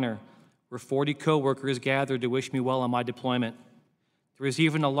my honor, where 40 coworkers gathered to wish me well on my deployment. There was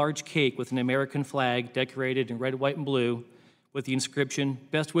even a large cake with an American flag decorated in red, white, and blue with the inscription,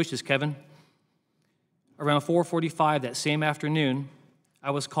 "Best wishes, Kevin." Around 4:45 that same afternoon,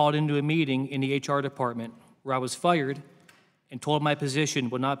 I was called into a meeting in the HR department where I was fired and told my position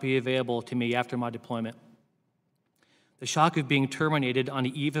would not be available to me after my deployment. The shock of being terminated on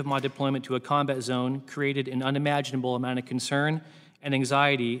the eve of my deployment to a combat zone created an unimaginable amount of concern and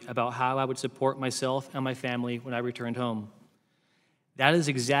anxiety about how I would support myself and my family when I returned home. That is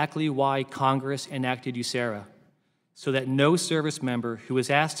exactly why Congress enacted USERRA, so that no service member who was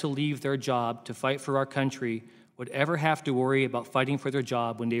asked to leave their job to fight for our country would ever have to worry about fighting for their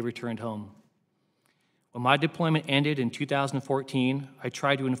job when they returned home. When my deployment ended in 2014, I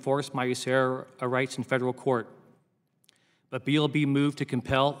tried to enforce my USERRA rights in federal court. But BLB moved to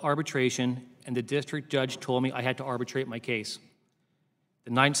compel arbitration, and the district judge told me I had to arbitrate my case.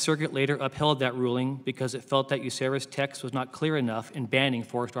 The Ninth Circuit later upheld that ruling because it felt that USERRA's text was not clear enough in banning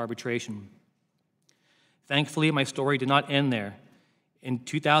forced arbitration. Thankfully, my story did not end there. In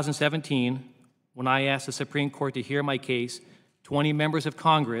 2017, when I asked the Supreme Court to hear my case, 20 members of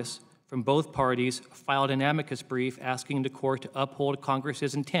Congress from both parties filed an amicus brief asking the court to uphold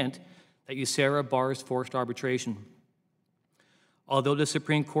Congress's intent that USERRA bars forced arbitration. Although the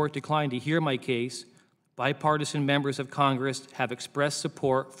Supreme Court declined to hear my case, bipartisan members of Congress have expressed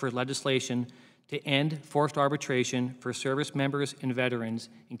support for legislation to end forced arbitration for service members and veterans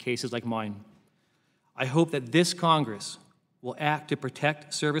in cases like mine. I hope that this Congress will act to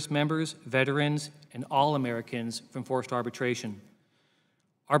protect service members, veterans, and all Americans from forced arbitration.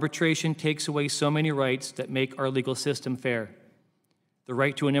 Arbitration takes away so many rights that make our legal system fair. The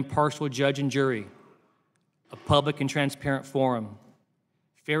right to an impartial judge and jury, a public and transparent forum,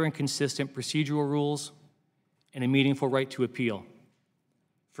 fair and consistent procedural rules, and a meaningful right to appeal.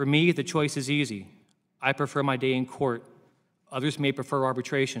 For me, the choice is easy. I prefer my day in court. Others may prefer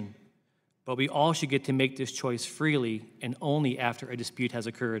arbitration. But we all should get to make this choice freely and only after a dispute has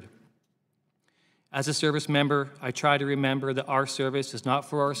occurred. As a service member, I try to remember that our service is not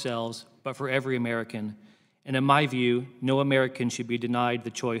for ourselves, but for every American. And in my view, no American should be denied the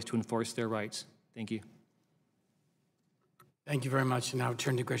choice to enforce their rights. Thank you. Thank you very much. And now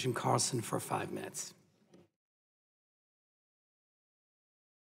turn to Gretchen Carlson for 5 minutes.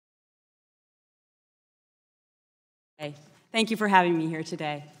 Thank you for having me here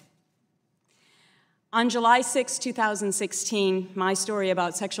today. On July 6, 2016, my story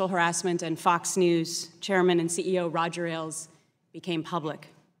about sexual harassment and Fox News Chairman and CEO Roger Ailes became public.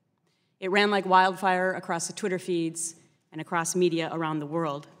 It ran like wildfire across the Twitter feeds and across media around the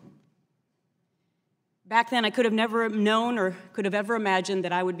world. Back then, I could have never known or could have ever imagined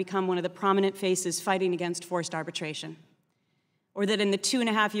that I would become one of the prominent faces fighting against forced arbitration, or that in the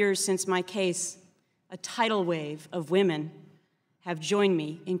 2.5 years since my case, a tidal wave of women have joined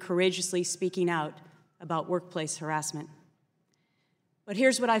me in courageously speaking out about workplace harassment. But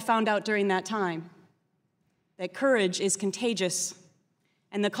here's what I found out during that time, that courage is contagious,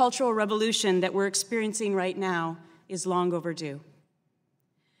 and the cultural revolution that we're experiencing right now is long overdue.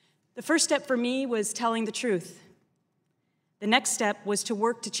 The first step for me was telling the truth. The next step was to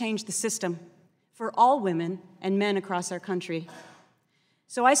work to change the system for all women and men across our country.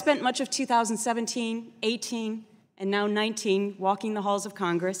 So I spent much of 2017, 18, and now 19 walking the halls of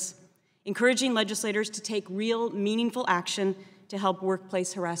Congress, encouraging legislators to take real, meaningful action to help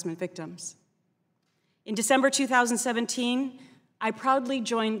workplace harassment victims. In December 2017, I proudly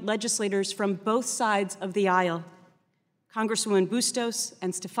joined legislators from both sides of the aisle, Congresswoman Bustos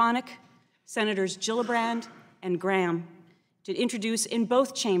and Stefanik, Senators Gillibrand and Graham, to introduce in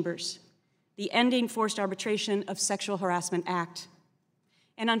both chambers the Ending Forced Arbitration of Sexual Harassment Act.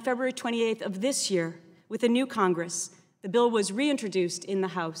 And on February 28th of this year, with a new Congress, the bill was reintroduced in the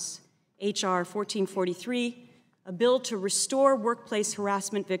House, H.R. 1443, a bill to restore workplace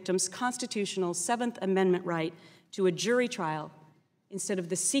harassment victims' constitutional Seventh Amendment right to a jury trial instead of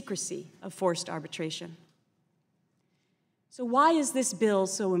the secrecy of forced arbitration. So why is this bill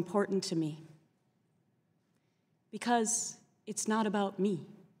so important to me? Because it's not about me.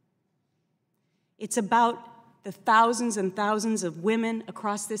 It's about the thousands and thousands of women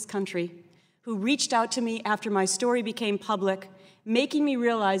across this country who reached out to me after my story became public, making me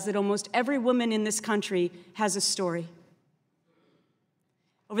realize that almost every woman in this country has a story.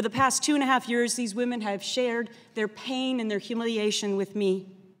 Over the past 2.5 years, these women have shared their pain and their humiliation with me.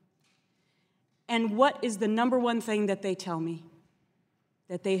 And what is the number one thing that they tell me?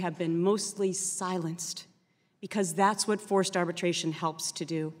 That they have been mostly silenced, because that's what forced arbitration helps to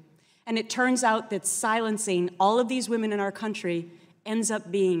do. And it turns out that silencing all of these women in our country ends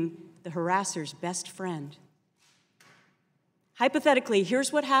up being the harasser's best friend. Hypothetically,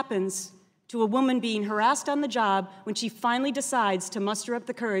 here's what happens to a woman being harassed on the job when she finally decides to muster up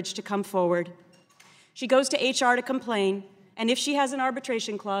the courage to come forward. She goes to HR to complain, and if she has an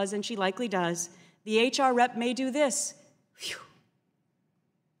arbitration clause, and she likely does, the HR rep may do this. Phew.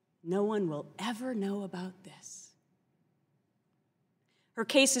 No one will ever know about this. Her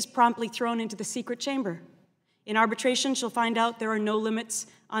case is promptly thrown into the secret chamber. In arbitration, she'll find out there are limits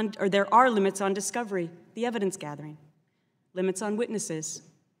on discovery, the evidence gathering, limits on witnesses.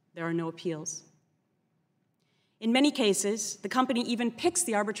 There are no appeals. In many cases, the company even picks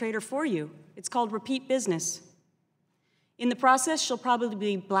the arbitrator for you. It's called repeat business. In the process, she'll probably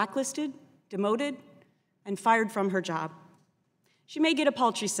be blacklisted, demoted, and fired from her job. She may get a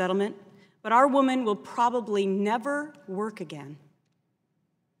paltry settlement, but our woman will probably never work again.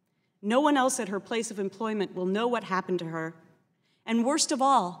 No one else at her place of employment will know what happened to her. And worst of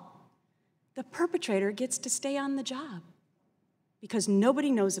all, the perpetrator gets to stay on the job because nobody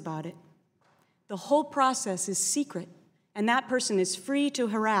knows about it. The whole process is secret, and that person is free to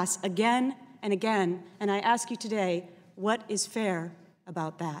harass again and again. And I ask you today, what is fair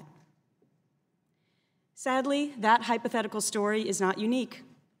about that? Sadly, that hypothetical story is not unique.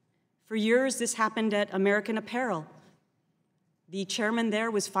 For years, this happened at American Apparel. The chairman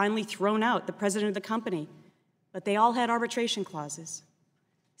there was finally thrown out, the president of the company, but they all had arbitration clauses.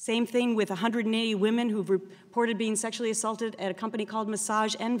 Same thing with 180 women who've reported being sexually assaulted at a company called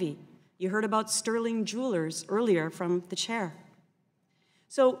Massage Envy. You heard about Sterling Jewelers earlier from the chair.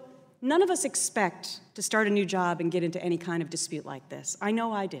 So none of us expect to start a new job and get into any kind of dispute like this. I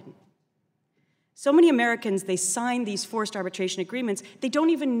know I didn't. So many Americans, they sign these forced arbitration agreements, they don't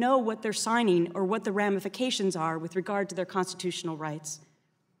even know what they're signing or what the ramifications are with regard to their constitutional rights.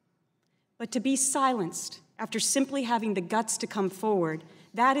 But to be silenced after simply having the guts to come forward,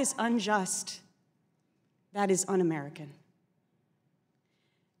 that is unjust. That is un-American.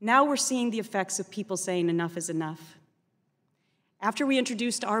 Now we're seeing the effects of people saying enough is enough. After we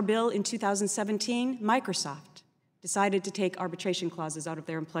introduced our bill in 2017, Microsoft decided to take arbitration clauses out of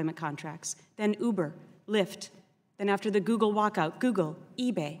their employment contracts. Then Uber, Lyft. Then after the Google walkout, Google,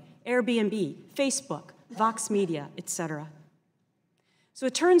 eBay, Airbnb, Facebook, Vox Media, etc. So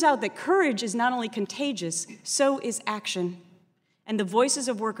it turns out that courage is not only contagious, so is action, and the voices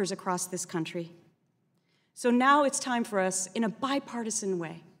of workers across this country. So now it's time for us, in a bipartisan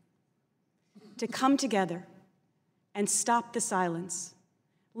way, to come together and stop the silence.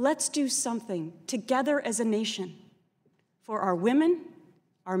 Let's do something together as a nation for our women,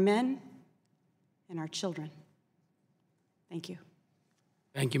 our men, and our children. Thank you.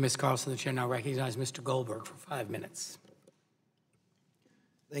 Thank you, Ms. Carlson. The chair now recognizes Mr. Goldberg for 5 minutes.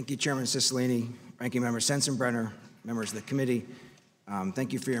 Thank you, Chairman Cicilline, Ranking Member Sensenbrenner, members of the committee.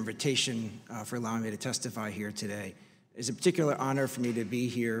 Thank you for your invitation, for allowing me to testify here today. It's a particular honor for me to be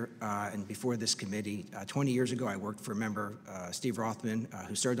here and before this committee. 20 years ago, I worked for Member Steve Rothman,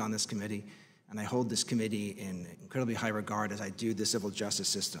 who served on this committee, and I hold this committee in incredibly high regard as I do the civil justice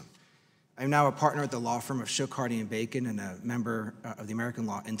system. I'm now a partner at the law firm of Shook, Hardy & Bacon and a member of the American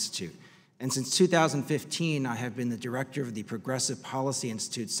Law Institute. And since 2015, I have been the director of the Progressive Policy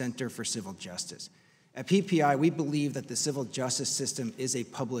Institute Center for Civil Justice. At PPI, we believe that the civil justice system is a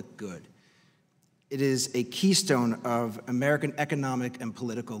public good. It is a keystone of American economic and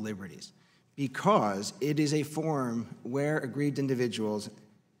political liberties because it is a forum where aggrieved individuals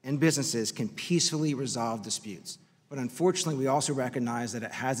and businesses can peacefully resolve disputes. But unfortunately, we also recognize that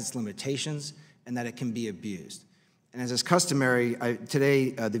it has its limitations and that it can be abused. And as is customary,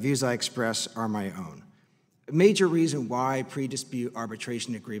 today the views I express are my own. A major reason why pre-dispute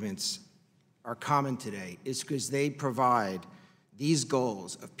arbitration agreements are common today is because they provide these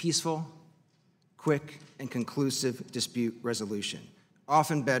goals of peaceful, quick, and conclusive dispute resolution,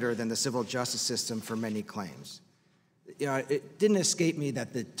 often better than the civil justice system for many claims. It didn't escape me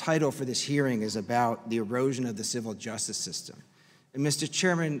that the title for this hearing is about the erosion of the civil justice system. And Mr.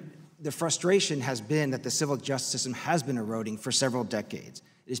 Chairman, the frustration has been that the civil justice system has been eroding for several decades.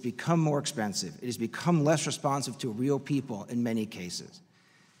 It has become more expensive. It has become less responsive to real people in many cases.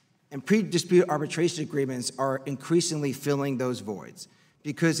 And pre-dispute arbitration agreements are increasingly filling those voids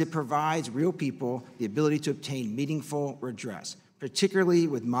because it provides real people the ability to obtain meaningful redress, particularly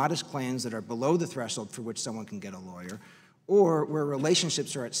with modest claims that are below the threshold for which someone can get a lawyer, or where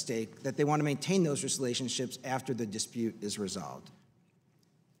relationships are at stake, that they want to maintain those relationships after the dispute is resolved.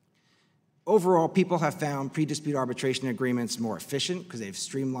 Overall, people have found pre-dispute arbitration agreements more efficient because they have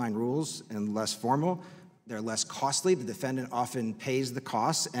streamlined rules and less formal. They're less costly. The defendant often pays the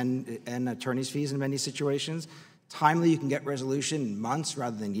costs and attorney's fees in many situations. Timely, you can get resolution in months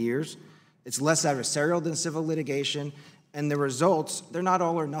rather than years. It's less adversarial than civil litigation. And the results, they're not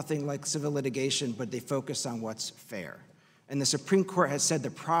all or nothing like civil litigation, but they focus on what's fair. And the Supreme Court has said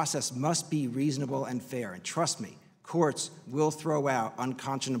the process must be reasonable and fair. And trust me, courts will throw out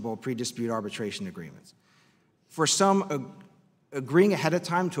unconscionable pre-dispute arbitration agreements. For some, agreeing ahead of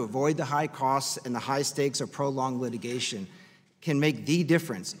time to avoid the high costs and the high stakes of prolonged litigation can make the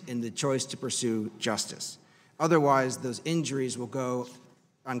difference in the choice to pursue justice. Otherwise, those injuries will go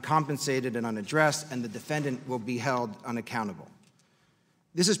uncompensated and unaddressed, and the defendant will be held unaccountable.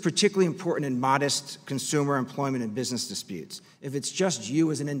 This is particularly important in modest consumer, employment, and business disputes. If it's just you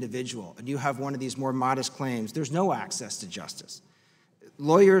as an individual and you have one of these more modest claims, there's no access to justice.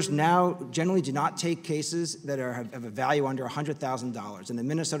 Lawyers now generally do not take cases that have a value under $100,000, and the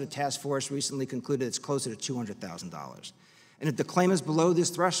Minnesota Task Force recently concluded it's closer to $200,000. And if the claim is below this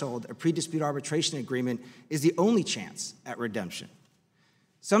threshold, a pre-dispute arbitration agreement is the only chance at redemption.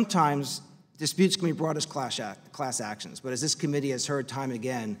 Sometimes disputes can be brought as class actions, but as this committee has heard time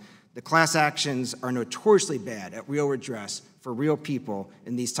again, the class actions are notoriously bad at real redress for real people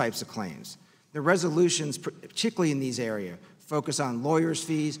in these types of claims. The resolutions, particularly in these areas, focus on lawyers'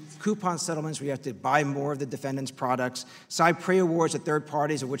 fees, coupon settlements where you have to buy more of the defendant's products, side prey awards to third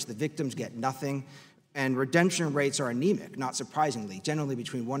parties of which the victims get nothing, and redemption rates are anemic, not surprisingly. Generally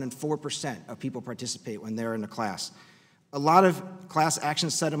between 1% and 4% of people participate when they're in a class. A lot of class action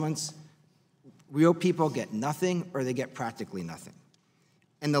settlements, real people get nothing or they get practically nothing.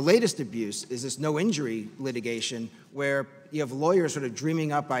 And the latest abuse is this no-injury litigation where you have lawyers sort of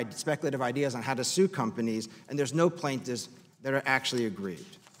dreaming up speculative ideas on how to sue companies, and there's no plaintiffs that are actually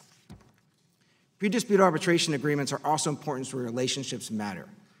aggrieved. Pre-dispute arbitration agreements are also important where relationships matter.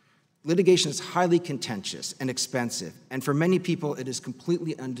 Litigation is highly contentious and expensive, and for many people, it is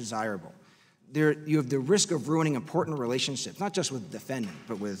completely undesirable. You have the risk of ruining important relationships, not just with the defendant,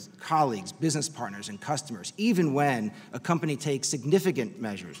 but with colleagues, business partners, and customers, even when a company takes significant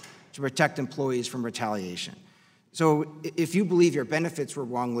measures to protect employees from retaliation. So if you believe your benefits were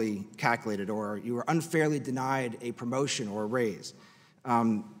wrongly calculated or you were unfairly denied a promotion or a raise,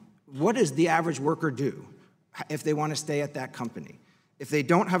 what does the average worker do if they want to stay at that company? If they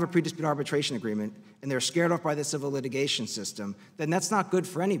don't have a pre-dispute arbitration agreement and they're scared off by the civil litigation system, then that's not good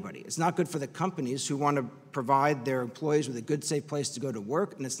for anybody. It's not good for the companies who want to provide their employees with a good, safe place to go to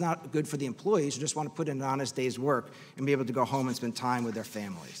work, and it's not good for the employees who just want to put in an honest day's work and be able to go home and spend time with their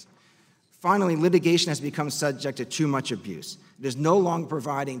families. Finally, litigation has become subject to too much abuse. It is no longer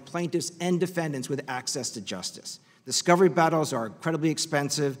providing plaintiffs and defendants with access to justice. Discovery battles are incredibly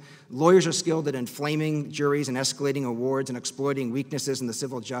expensive. Lawyers are skilled at inflaming juries and escalating awards and exploiting weaknesses in the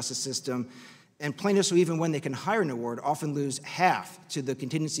civil justice system. And plaintiffs who, even when they can hire an award, often lose half to the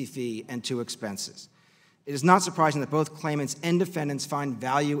contingency fee and to expenses. It is not surprising that both claimants and defendants find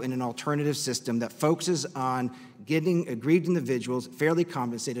value in an alternative system that focuses on getting aggrieved individuals fairly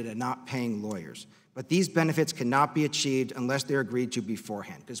compensated and not paying lawyers. But these benefits cannot be achieved unless they're agreed to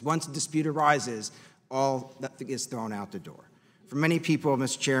beforehand, because once a dispute arises, all that gets thrown out the door. For many people,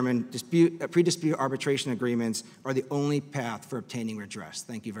 Mr. Chairman, pre-dispute arbitration agreements are the only path for obtaining redress.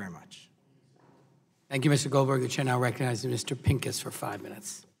 Thank you very much. Thank you, Mr. Goldberg. The chair now recognizes Mr. Pincus for 5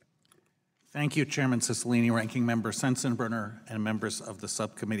 minutes. Thank you, Chairman Cicilline, Ranking Member Sensenbrenner, and members of the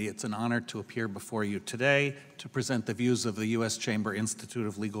subcommittee. It's an honor to appear before you today to present the views of the U.S. Chamber Institute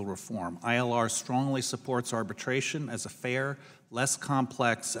of Legal Reform. ILR strongly supports arbitration as a fair, less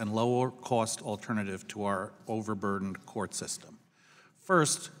complex, and lower-cost alternative to our overburdened court system.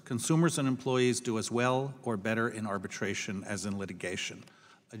 First, consumers and employees do as well or better in arbitration as in litigation.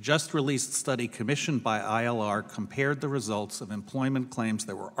 A just-released study commissioned by ILR compared the results of employment claims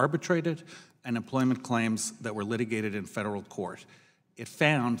that were arbitrated and employment claims that were litigated in federal court. It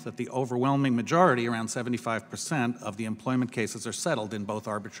found that the overwhelming majority, around 75%, of the employment cases are settled in both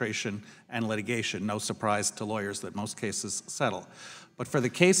arbitration and litigation. No surprise to lawyers that most cases settle. But for the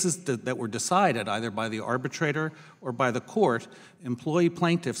cases that were decided either by the arbitrator or by the court, employee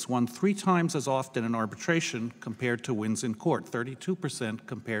plaintiffs won 3 times as often in arbitration compared to wins in court, 32%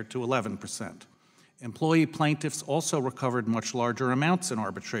 compared to 11%. Employee plaintiffs also recovered much larger amounts in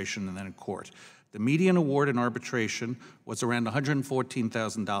arbitration than in court. The median award in arbitration was around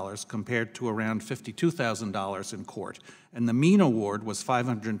 $114,000 compared to around $52,000 in court, and the mean award was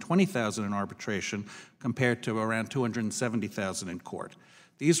 $520,000 in arbitration compared to around $270,000 in court.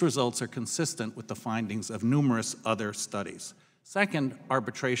 These results are consistent with the findings of numerous other studies. Second,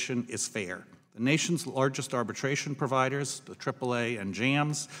 arbitration is fair. The nation's largest arbitration providers, the AAA and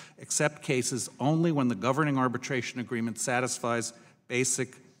JAMS, accept cases only when the governing arbitration agreement satisfies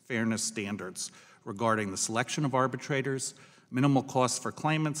basic fairness standards regarding the selection of arbitrators, minimal costs for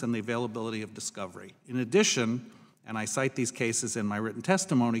claimants, and the availability of discovery. In addition, and I cite these cases in my written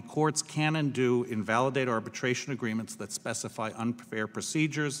testimony, courts can and do invalidate arbitration agreements that specify unfair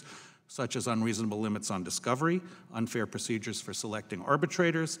procedures, such as unreasonable limits on discovery, unfair procedures for selecting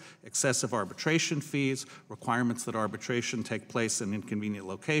arbitrators, excessive arbitration fees, requirements that arbitration take place in inconvenient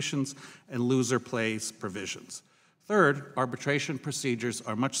locations, and loser pays provisions. Third, arbitration procedures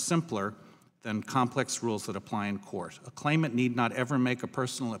are much simpler than complex rules that apply in court. A claimant need not ever make a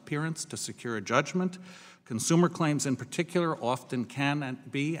personal appearance to secure a judgment. Consumer claims in particular often can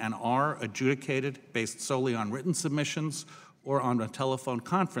be and are adjudicated based solely on written submissions or on a telephone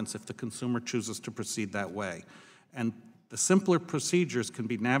conference if the consumer chooses to proceed that way. And the simpler procedures can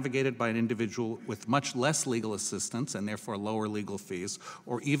be navigated by an individual with much less legal assistance and therefore lower legal fees,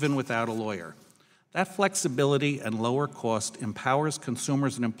 or even without a lawyer. That flexibility and lower cost empowers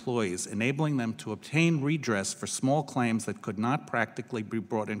consumers and employees, enabling them to obtain redress for small claims that could not practically be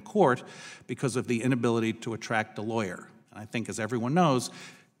brought in court because of the inability to attract a lawyer. And I think, as everyone knows,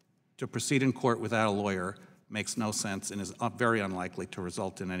 to proceed in court without a lawyer makes no sense and is very unlikely to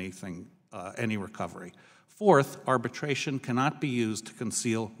result in any recovery. Fourth, arbitration cannot be used to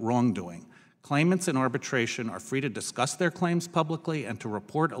conceal wrongdoing. Claimants in arbitration are free to discuss their claims publicly and to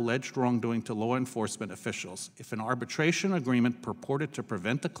report alleged wrongdoing to law enforcement officials. If an arbitration agreement purported to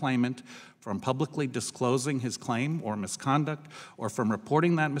prevent a claimant from publicly disclosing his claim or misconduct, or from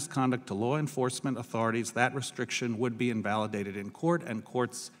reporting that misconduct to law enforcement authorities, that restriction would be invalidated in court, and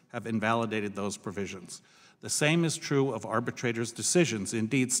courts have invalidated those provisions. The same is true of arbitrators' decisions.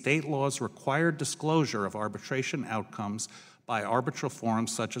 Indeed, state laws require disclosure of arbitration outcomes by arbitral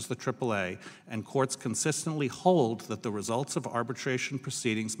forums such as the AAA, and courts consistently hold that the results of arbitration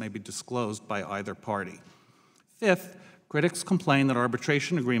proceedings may be disclosed by either party. Fifth, critics complain that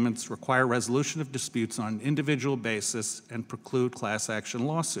arbitration agreements require resolution of disputes on an individual basis and preclude class action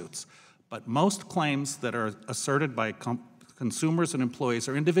lawsuits. But most claims that are asserted by consumers and employees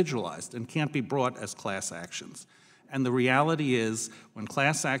are individualized and can't be brought as class actions. And the reality is, when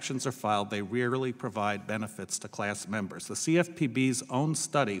class actions are filed, they rarely provide benefits to class members. The CFPB's own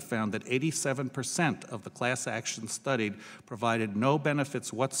study found that 87% of the class actions studied provided no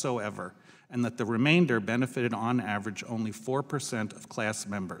benefits whatsoever, and that the remainder benefited on average only 4% of class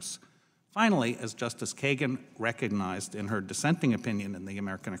members. Finally, as Justice Kagan recognized in her dissenting opinion in the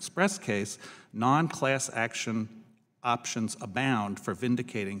American Express case, non-class action options abound for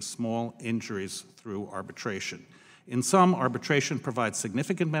vindicating small injuries through arbitration. In sum, arbitration provides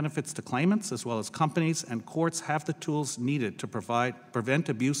significant benefits to claimants as well as companies, and courts have the tools needed to prevent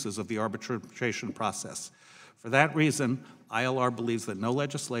abuses of the arbitration process. For that reason, ILR believes that no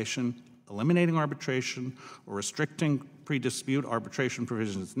legislation eliminating arbitration or restricting pre-dispute arbitration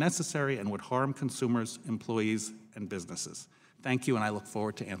provisions is necessary and would harm consumers, employees, and businesses. Thank you, and I look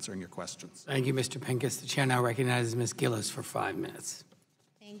forward to answering your questions. Thank you, Mr. Pincus. The chair now recognizes Ms. Gillis for 5 minutes.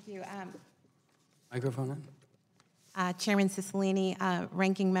 Thank you. Microphone on. Chairman Cicilline,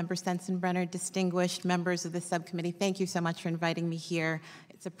 Ranking Member Sensenbrenner, distinguished members of the subcommittee, thank you so much for inviting me here.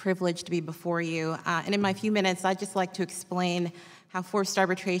 It's a privilege to be before you. And in my few minutes, I'd just like to explain how forced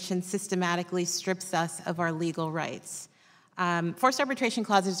arbitration systematically strips us of our legal rights. Forced arbitration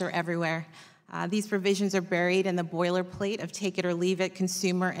clauses are everywhere. These provisions are buried in the boilerplate of take it or leave it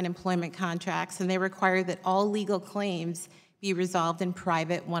consumer and employment contracts, and they require that all legal claims be resolved in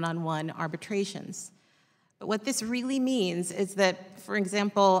private one-on-one arbitrations. But what this really means is that, for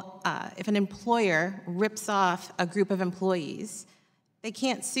example, if an employer rips off a group of employees, they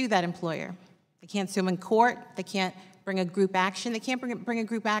can't sue that employer. They can't sue them in court. They can't bring a group action. They can't bring a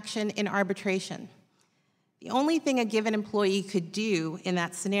group action in arbitration. The only thing a given employee could do in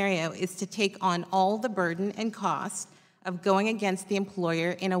that scenario is to take on all the burden and cost of going against the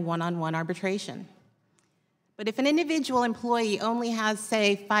employer in a one-on-one arbitration. But if an individual employee only has,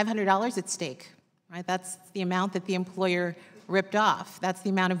 say, $500 at stake, right, that's the amount that the employer ripped off, that's the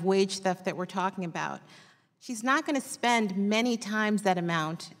amount of wage theft that we're talking about, she's not going to spend many times that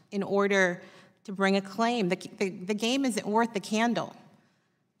amount in order to bring a claim. The game isn't worth the candle.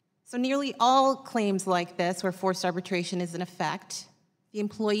 So nearly all claims like this, where forced arbitration is in effect, the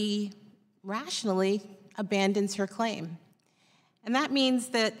employee rationally abandons her claim. And that means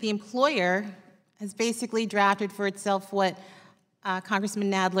that the employer has basically drafted for itself what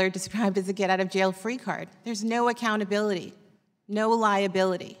Congressman Nadler described as a get-out-of-jail-free card. There's no accountability, no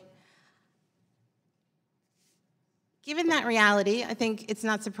liability. Given that reality, I think it's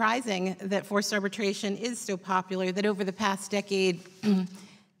not surprising that forced arbitration is so popular that over the past decade,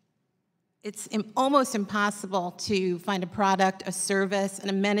 it's almost impossible to find a product, a service, an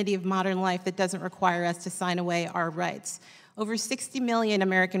amenity of modern life that doesn't require us to sign away our rights. Over 60 million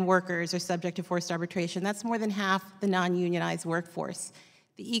American workers are subject to forced arbitration. That's more than half the non-unionized workforce.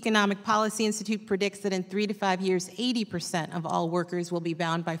 The Economic Policy Institute predicts that in 3 to 5 years, 80% of all workers will be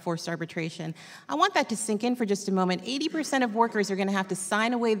bound by forced arbitration. I want that to sink in for just a moment. 80% of workers are going to have to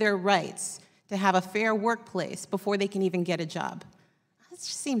sign away their rights to have a fair workplace before they can even get a job. That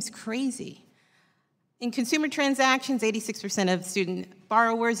just seems crazy. In consumer transactions, 86% of student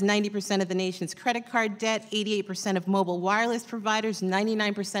borrowers, 90% of the nation's credit card debt, 88% of mobile wireless providers,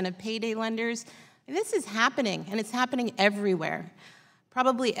 99% of payday lenders. And this is happening, and it's happening everywhere.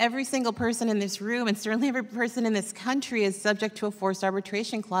 Probably every single person in this room, and certainly every person in this country, is subject to a forced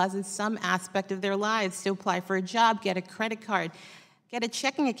arbitration clause in some aspect of their lives to apply for a job, get a credit card, get a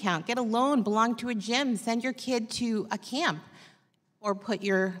checking account, get a loan, belong to a gym, send your kid to a camp, or put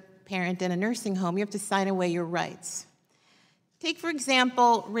your parent in a nursing home. You have to sign away your rights. Take, for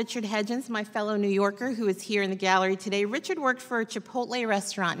example, Richard Hedgens, my fellow New Yorker who is here in the gallery today. Richard worked for a Chipotle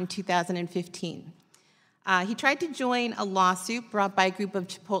restaurant in 2015. He tried to join a lawsuit brought by a group of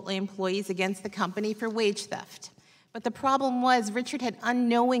Chipotle employees against the company for wage theft. But the problem was Richard had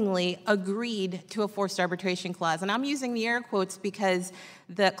unknowingly agreed to a forced arbitration clause. And I'm using the air quotes because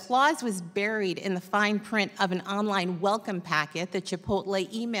the clause was buried in the fine print of an online welcome packet that Chipotle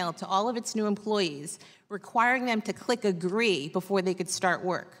emailed to all of its new employees, requiring them to click agree before they could start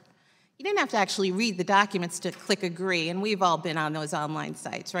work. You didn't have to actually read the documents to click agree, and we've all been on those online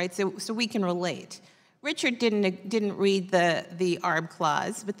sites, right? So we can relate. Richard didn't read the ARB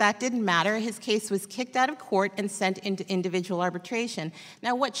clause, but that didn't matter. His case was kicked out of court and sent into individual arbitration.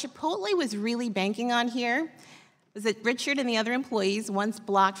 Now, what Chipotle was really banking on here was that Richard and the other employees, once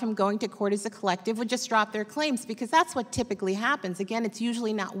blocked from going to court as a collective, would just drop their claims, because that's what typically happens. Again, it's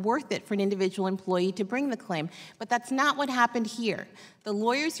usually not worth it for an individual employee to bring the claim, but that's not what happened here. The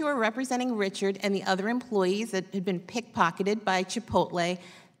lawyers who were representing Richard and the other employees that had been pickpocketed by Chipotle,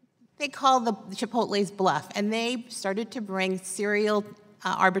 they called the Chipotle's bluff, and they started to bring serial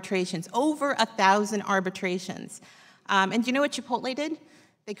arbitrations, over 1,000 arbitrations. And do you know what Chipotle did?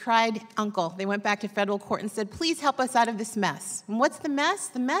 They cried uncle. They went back to federal court and said, please help us out of this mess. And what's the mess?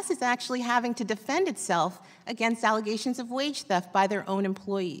 The mess is actually having to defend itself against allegations of wage theft by their own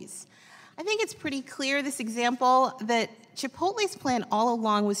employees. I think it's pretty clear, this example, that Chipotle's plan all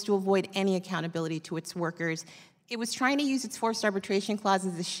along was to avoid any accountability to its workers. It was trying to use its forced arbitration clause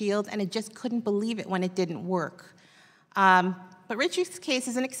as a shield, and it just couldn't believe it when it didn't work. But Richard's case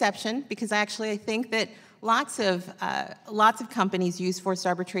is an exception, because I think that lots of companies use forced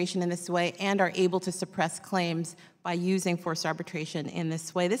arbitration in this way and are able to suppress claims by using forced arbitration in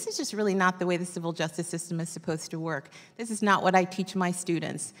this way. This is just really not the way the civil justice system is supposed to work. This is not what I teach my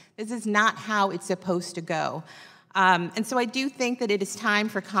students. This is not how it's supposed to go. And so I do think that it is time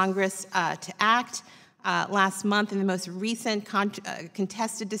for Congress to act. Last month, in the most recent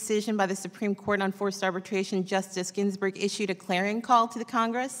contested decision by the Supreme Court on forced arbitration, Justice Ginsburg issued a clarion call to the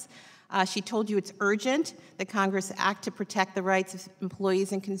Congress. She told you it's urgent that Congress act to protect the rights of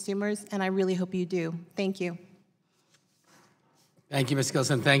employees and consumers, and I really hope you do. Thank you. Thank you, Ms.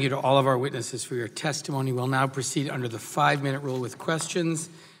 Gilson. Thank you to all of our witnesses for your testimony. We'll now proceed under the 5-minute rule with questions.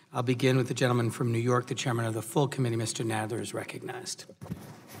 I'll begin with the gentleman from New York, the chairman of the full committee. Mr. Nadler is recognized.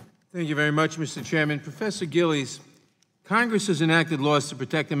 Thank you very much, Mr. Chairman. Professor Gillies, Congress has enacted laws to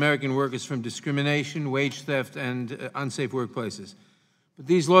protect American workers from discrimination, wage theft, and unsafe workplaces. But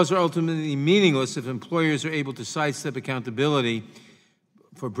these laws are ultimately meaningless if employers are able to sidestep accountability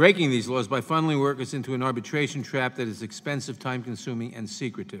for breaking these laws by funneling workers into an arbitration trap that is expensive, time-consuming, and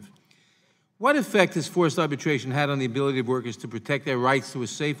secretive. What effect has forced arbitration had on the ability of workers to protect their rights to a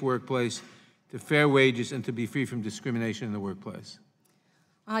safe workplace, to fair wages, and to be free from discrimination in the workplace?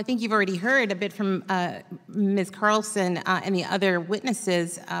 I think you've already heard a bit from Ms. Carlson and the other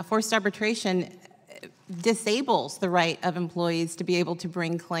witnesses. Forced arbitration disables the right of employees to be able to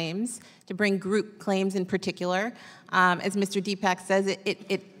bring claims, to bring group claims in particular. As Mr. Deepak says,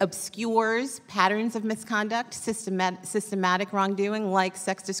 it obscures patterns of misconduct, systematic wrongdoing like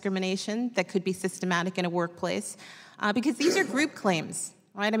sex discrimination that could be systematic in a workplace, because these are group claims,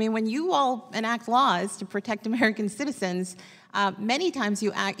 right? I mean, when you all enact laws to protect American citizens, many times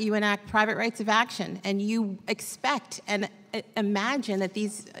you enact private rights of action, and you expect and imagine that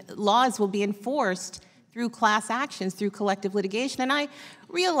these laws will be enforced through class actions, through collective litigation. And I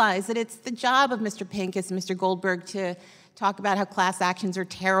realize that it's the job of Mr. Pincus and Mr. Goldberg to talk about how class actions are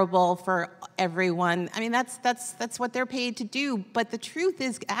terrible for everyone. I mean, that's what they're paid to do. But the truth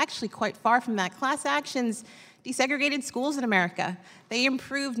is actually quite far from that. Class actions desegregated schools in America. They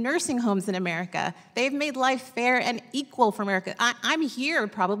improved nursing homes in America. They've made life fair and equal for America. I'm here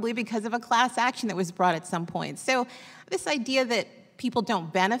probably because of a class action that was brought at some point. So this idea that people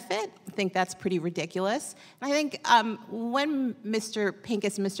don't benefit, I think that's pretty ridiculous. And I think when Mr.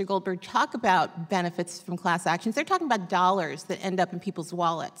 Pincus and Mr. Goldberg talk about benefits from class actions, they're talking about dollars that end up in people's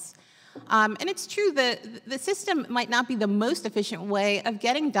wallets. And it's true that the system might not be the most efficient way of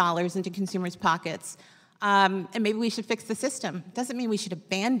getting dollars into consumers' pockets. And maybe we should fix the system. Doesn't mean we should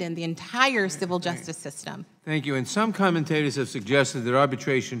abandon the entire civil justice system. Thank you. And some commentators have suggested that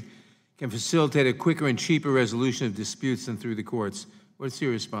arbitration can facilitate a quicker and cheaper resolution of disputes than through the courts. What's your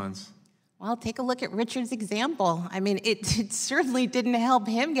response? Well, take a look at Richard's example. I mean, it certainly didn't help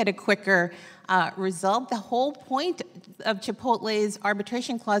him get a quicker result. The whole point of Chipotle's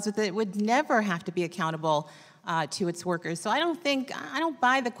arbitration clause was that it would never have to be accountable to its workers. So I don't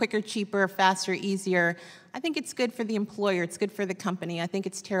buy the quicker, cheaper, faster, easier. I think it's good for the employer. It's good for the company. I think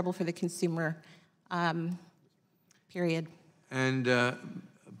it's terrible for the consumer, period. And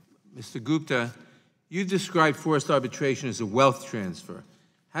Mr. Gupta, you described forced arbitration as a wealth transfer.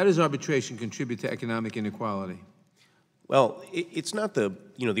 How does arbitration contribute to economic inequality? Well, it's not the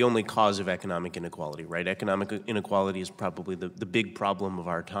only cause of economic inequality, right? Economic inequality is probably the big problem of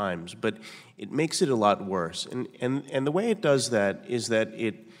our times, but it makes it a lot worse. And the way it does that is that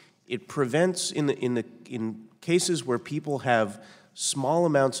it prevents in cases where people have small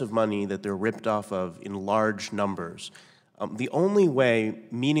amounts of money that they're ripped off of in large numbers. The only way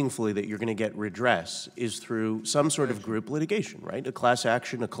meaningfully that you're going to get redress is through some sort of group litigation, right? A class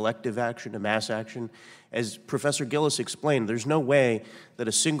action, a collective action, a mass action. As Professor Gillis explained, there's no way that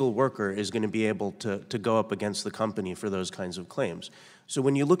a single worker is going to be able to go up against the company for those kinds of claims. So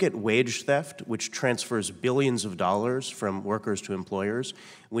when you look at wage theft, which transfers billions of dollars from workers to employers,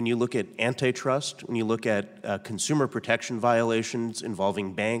 when you look at antitrust, when you look at consumer protection violations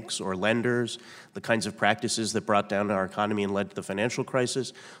involving banks or lenders, the kinds of practices that brought down our economy and led to the financial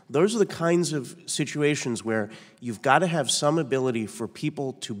crisis, those are the kinds of situations where you've got to have some ability for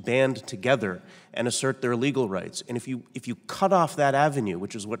people to band together and assert their legal rights. And if you cut off that avenue,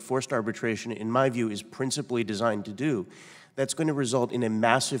 which is what forced arbitration, in my view, is principally designed to do, that's going to result in a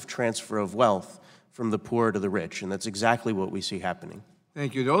massive transfer of wealth from the poor to the rich, and that's exactly what we see happening.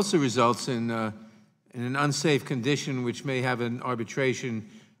 Thank you. It also results in an unsafe condition which may have an arbitration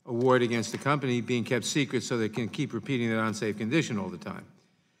award against the company being kept secret so they can keep repeating that unsafe condition all the time.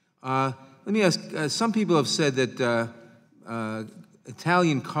 Let me ask, some people have said that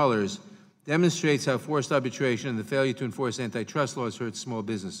Italian colors demonstrates how forced arbitration and the failure to enforce antitrust laws hurts small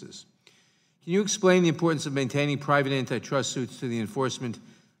businesses. Can you explain the importance of maintaining private antitrust suits to the enforcement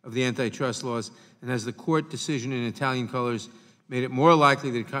of the antitrust laws? And has the court decision in Italian colors made it more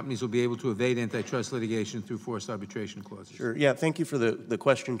likely that companies will be able to evade antitrust litigation through forced arbitration clauses? Sure. Yeah, thank you for the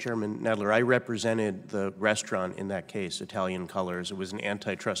question, Chairman Nadler. I represented the restaurant in that case, Italian Colors. It was an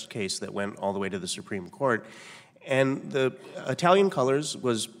antitrust case that went all the way to the Supreme Court. And the Italian Colors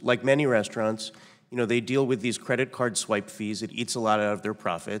was, like many restaurants, You know, they deal with these credit card swipe fees. It eats a lot out of their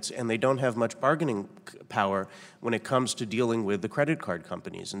profits, and they don't have much bargaining power when it comes to dealing with the credit card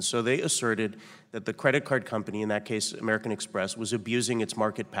companies. And so they asserted that the credit card company, in that case American Express, was abusing its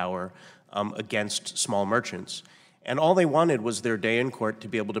market power against small merchants. And all they wanted was their day in court to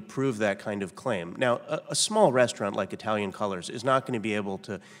be able to prove that kind of claim. Now, a small restaurant like Italian Colors is not going to be able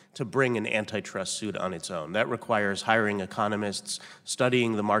to bring an antitrust suit on its own. That requires hiring economists,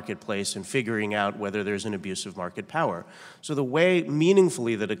 studying the marketplace, and figuring out whether there's an abuse of market power. So the way,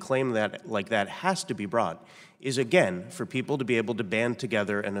 meaningfully, that a claim like that has to be brought is, again, for people to be able to band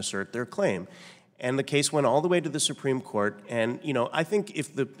together and assert their claim. And the case went all the way to the Supreme Court. And, you know, I think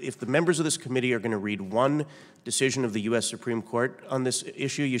if the members of this committee are going to read one decision of the U.S. Supreme Court on this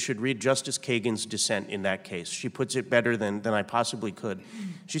issue, you should read Justice Kagan's dissent in that case. She puts it better than I possibly could.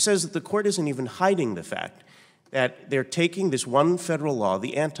 She says that the court isn't even hiding the fact that they're taking this one federal law,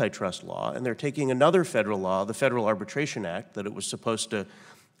 the antitrust law, and they're taking another federal law, the Federal Arbitration Act, that it was supposed to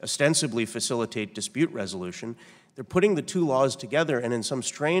ostensibly facilitate dispute resolution. They're putting the two laws together, and in some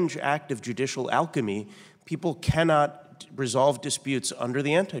strange act of judicial alchemy, people cannot resolve disputes under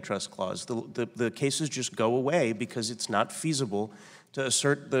the antitrust clause. The cases just go away because it's not feasible to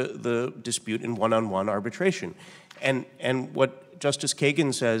assert the dispute in one-on-one arbitration. And what Justice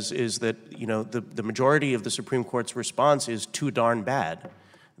Kagan says is that, you know, the majority of the Supreme Court's response is too darn bad.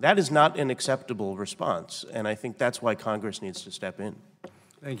 That is not an acceptable response, and I think that's why Congress needs to step in.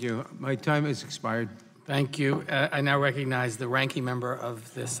 Thank you. My time has expired. Thank you. I now recognize the ranking member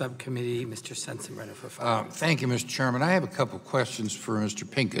of the subcommittee, Mr. Sensenbrenner, for 5 minutes. Thank you, Mr. Chairman. I have a couple of questions for Mr.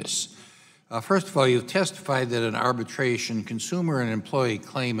 Pincus. First of all, you've testified that in arbitration, consumer and employee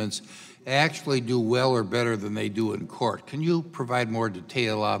claimants actually do well or better than they do in court. Can you provide more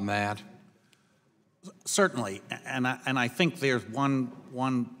detail on that? Certainly, and I think there's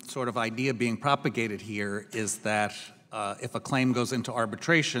one sort of idea being propagated here is that if a claim goes into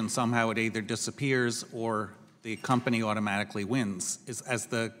arbitration, somehow it either disappears or the company automatically wins. As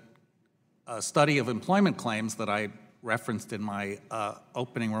the study of employment claims that I referenced in my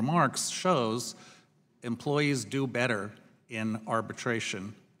opening remarks shows, employees do better in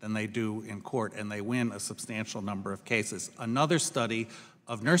arbitration than they do in court, and they win a substantial number of cases. Another study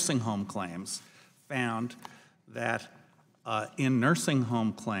of nursing home claims found that in nursing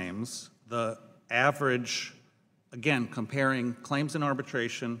home claims, the average, again, comparing claims in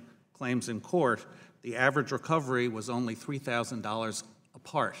arbitration, claims in court, the average recovery was only $3,000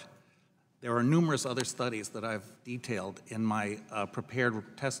 apart. There are numerous other studies that I've detailed in my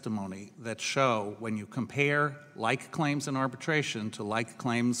prepared testimony that show when you compare like claims in arbitration to like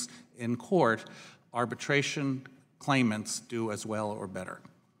claims in court, arbitration claimants do as well or better.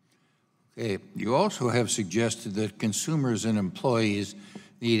 Okay. You also have suggested that consumers and employees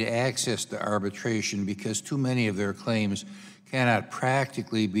need access to arbitration because too many of their claims cannot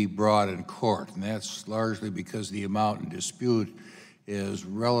practically be brought in court, and that's largely because the amount in dispute is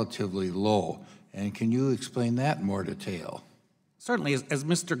relatively low. And can you explain that in more detail? Certainly. As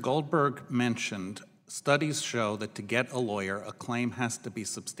Mr. Goldberg mentioned, studies show that to get a lawyer, a claim has to be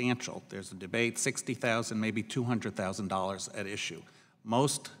substantial. There's a debate, $60,000, maybe $200,000 at issue.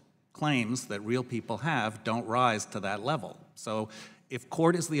 Most claims that real people have don't rise to that level. So if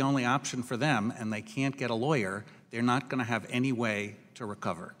court is the only option for them and they can't get a lawyer, they're not going to have any way to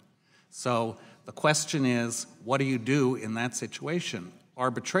recover. So the question is, what do you do in that situation?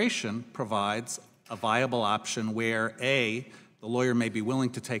 Arbitration provides a viable option where, A, the lawyer may be willing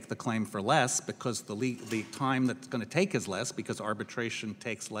to take the claim for less because the time that's going to take is less because arbitration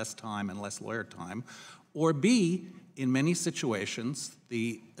takes less time and less lawyer time, or B, in many situations,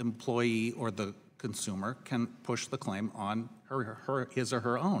 the employee or the consumer can push the claim on his or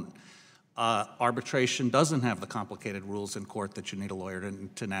her own. Arbitration doesn't have the complicated rules in court that you need a lawyer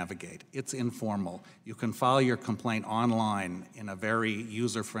to navigate. It's informal. You can file your complaint online in a very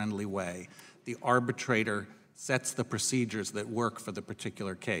user-friendly way. The arbitrator sets the procedures that work for the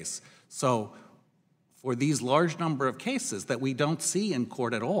particular case. So for these large number of cases that we don't see in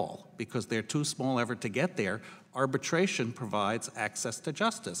court at all because they're too small ever to get there, arbitration provides access to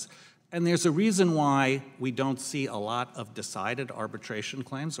justice. And there's a reason why we don't see a lot of decided arbitration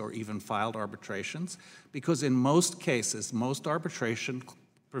claims or even filed arbitrations, because in most cases, most arbitration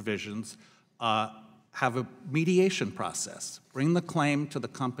provisions have a mediation process. Bring the claim to the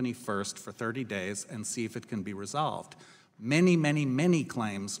company first for 30 days and see if it can be resolved. Many, many, many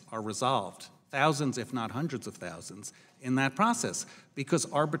claims are resolved, thousands, if not hundreds of thousands, in that process, because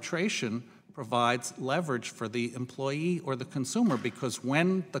arbitration provides leverage for the employee or the consumer, because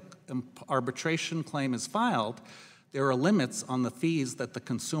when the arbitration claim is filed, there are limits on the fees that the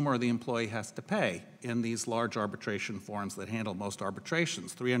consumer or the employee has to pay in these large arbitration forums that handle most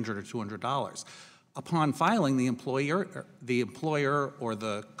arbitrations, $300 or $200. Upon filing, the employer or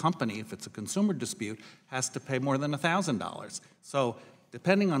the company, if it's a consumer dispute, has to pay more than $1,000. So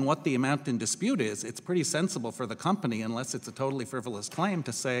depending on what the amount in dispute is, it's pretty sensible for the company, unless it's a totally frivolous claim,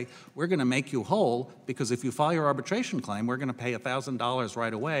 to say, we're going to make you whole, because if you file your arbitration claim, we're going to pay $1,000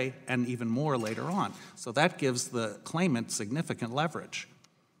 right away and even more later on. So that gives the claimant significant leverage.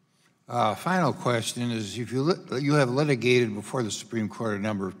 Final question is, if you have litigated before the Supreme Court a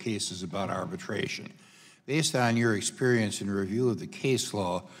number of cases about arbitration. Based on your experience and review of the case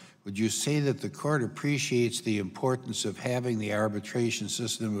law, would you say that the court appreciates the importance of having the arbitration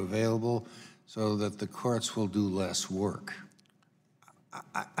system available so that the courts will do less work?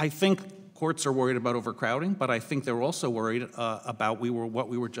 I think courts are worried about overcrowding, but I think they're also worried about what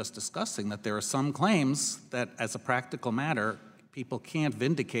we were just discussing, that there are some claims that, as a practical matter, people can't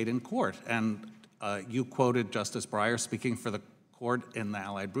vindicate in court. And you quoted Justice Breyer speaking for the court in the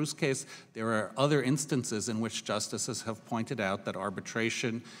Allied Bruce case. There are other instances in which justices have pointed out that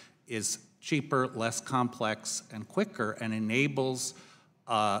arbitration is cheaper, less complex, and quicker, and enables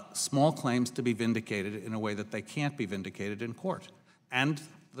small claims to be vindicated in a way that they can't be vindicated in court. And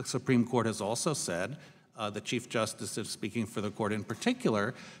the Supreme Court has also said, the Chief Justice is speaking for the court in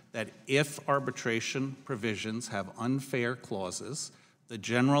particular, that if arbitration provisions have unfair clauses, the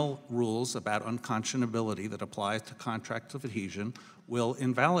general rules about unconscionability that apply to contracts of adhesion will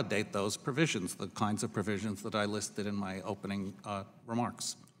invalidate those provisions, the kinds of provisions that I listed in my opening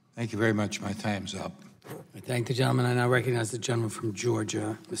remarks. Thank you very much. My time's up. I thank the gentleman. I now recognize the gentleman from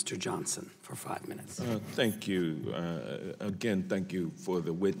Georgia, Mr. Johnson, for 5 minutes. Thank you. Again, thank you for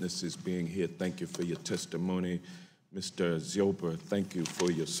the witnesses being here. Thank you for your testimony. Mr. Ziober, thank you for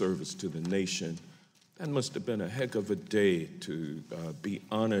your service to the nation. That must have been a heck of a day to be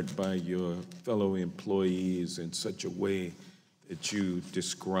honored by your fellow employees in such a way that you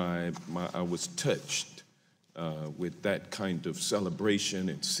described. I was touched with that kind of celebration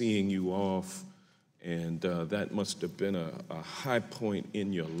and seeing you off. And that must have been a high point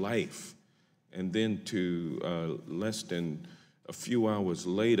in your life. And then to less than a few hours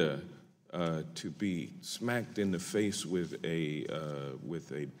later, to be smacked in the face with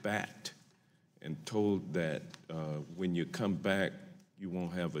a bat and told that when you come back, you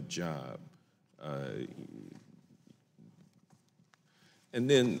won't have a job. And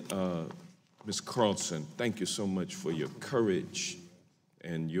then, Ms. Carlson, thank you so much for your courage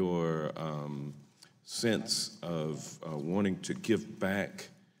and your sense of wanting to give back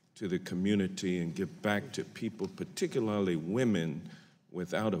to the community and give back to people, particularly women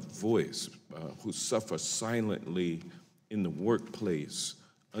without a voice, who suffer silently in the workplace,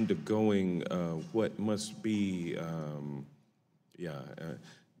 undergoing what must be,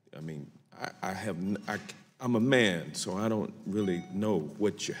 I'm a man, so I don't really know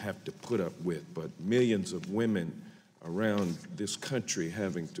what you have to put up with, but millions of women around this country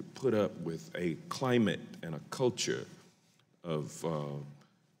having to put up with a climate and a culture of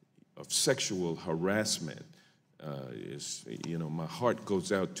sexual harassment. My heart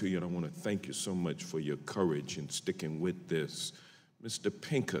goes out to you, and I want to thank you so much for your courage in sticking with this. Mr.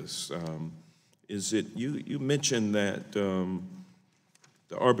 Pincus, you mentioned that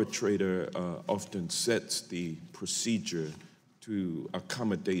the arbitrator often sets the procedure to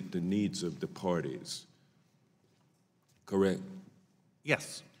accommodate the needs of the parties. Correct?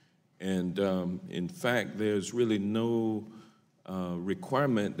 Yes. And in fact, there's really no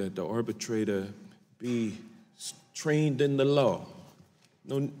requirement that the arbitrator be trained in the law.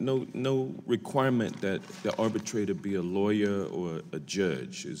 No requirement that the arbitrator be a lawyer or a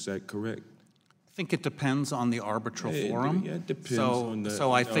judge. Is that correct? I think it depends on the arbitral forum. Yeah, it depends on the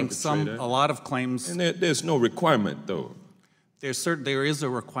So I think a lot of claims. And there's no requirement, though. There is a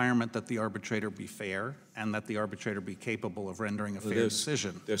requirement that the arbitrator be fair and that the arbitrator be capable of rendering a fair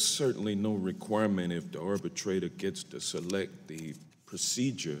decision. There's certainly no requirement if the arbitrator gets to select the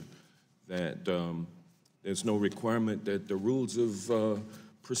procedure that there's no requirement that the rules of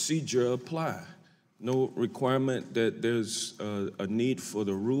procedure apply. No requirement that there's a need for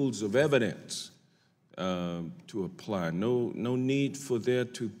the rules of evidence to apply. No need for there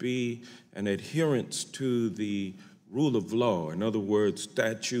to be an adherence to the rule of law, in other words,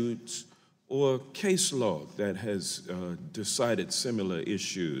 statutes or case law that has decided similar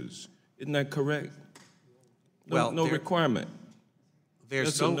issues. Isn't that correct? No requirement.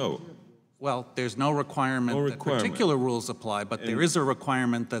 There's no. Well, there's no requirement that particular rules apply, but there is a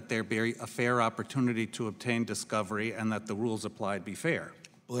requirement that there be a fair opportunity to obtain discovery and that the rules applied be fair.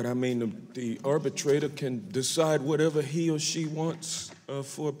 But I mean, the arbitrator can decide whatever he or she wants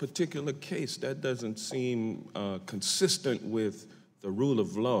for a particular case. That doesn't seem consistent with the rule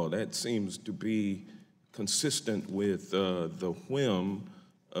of law. That seems to be consistent with the whim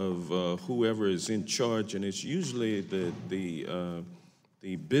of whoever is in charge, and it's usually the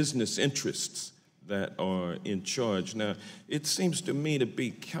business interests that are in charge. Now, it seems to me to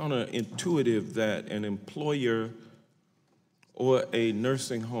be counterintuitive that an employer or a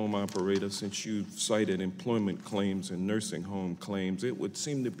nursing home operator, since you've cited employment claims and nursing home claims, it would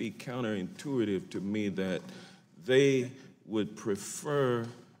seem to be counterintuitive to me that they would prefer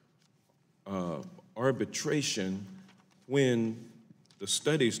arbitration when the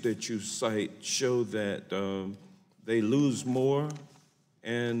studies that you cite show that they lose more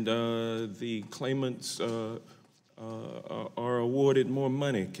and the claimants are awarded more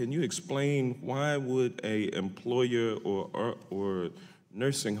money. Can you explain why would a employer or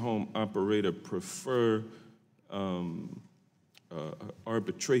nursing home operator prefer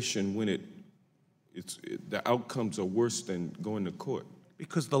arbitration when the outcomes are worse than going to court?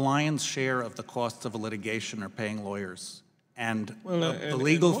 Because the lion's share of the costs of a litigation are paying lawyers. And well, the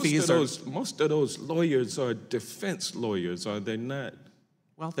legal fees are... Most of those lawyers are defense lawyers, are they not?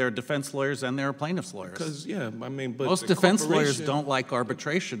 Well, there are defense lawyers and there are plaintiffs' lawyers. Because, yeah, I mean, but most defense lawyers don't like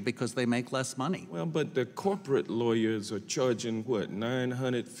arbitration because they make less money. Well, but the corporate lawyers are charging, what,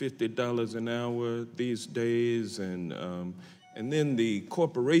 $950 an hour these days, and then the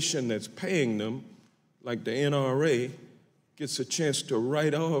corporation that's paying them, like the NRA, gets a chance to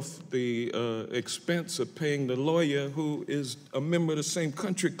write off the expense of paying the lawyer who is a member of the same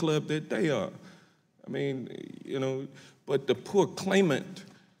country club that they are. I mean, you know, but the poor claimant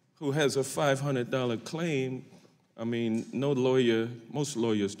who has a $500 claim, I mean, most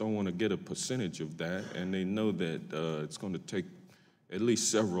lawyers don't want to get a percentage of that, and they know that it's going to take at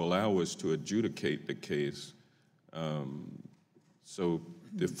least several hours to adjudicate the case. So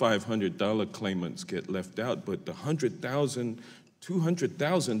the $500 claimants get left out, but the $100,000,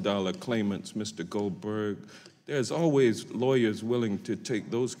 $200,000 claimants, Mr. Goldberg, there's always lawyers willing to take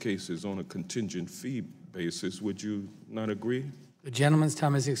those cases on a contingent fee basis. Would you not agree? The gentleman's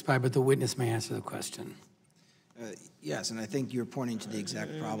time has expired, but the witness may answer the question. Yes, and I think you're pointing to the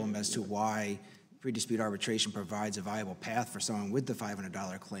exact problem as to why pre-dispute arbitration provides a viable path for someone with the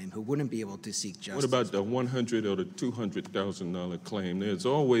 $500 claim who wouldn't be able to seek justice. What about the $100,000 or the $200,000 claim? There's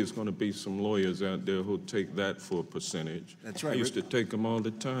always going to be some lawyers out there who'll take that for a percentage. That's right. I used to take them all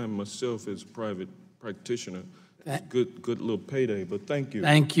the time myself as a private practitioner. Good little payday, but thank you.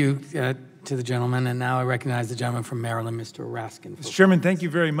 Thank you to the gentleman, and now I recognize the gentleman from Maryland, Mr. Raskin. Mr. Chairman, thank you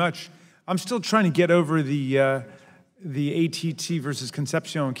very much. I'm still trying to get over the ATT versus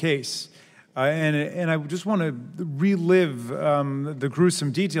Concepcion case, and I just want to relive the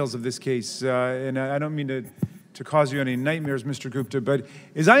gruesome details of this case, and I don't mean to cause you any nightmares, Mr. Gupta, but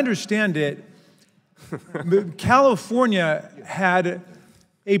as I understand it, California had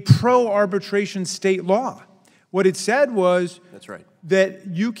a pro-arbitration state law. What it said was that's right, that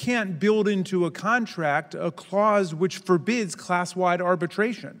you can't build into a contract a clause which forbids class-wide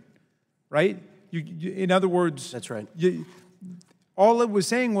arbitration, right? In other words, that's right. All it was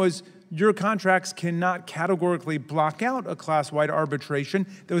saying was your contracts cannot categorically block out a class-wide arbitration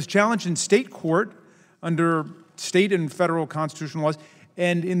that was challenged in state court under state and federal constitutional laws.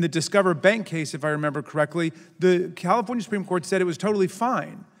 And in the Discover Bank case, if I remember correctly, the California Supreme Court said it was totally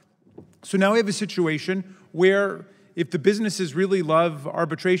fine. So now we have a situation where if the businesses really love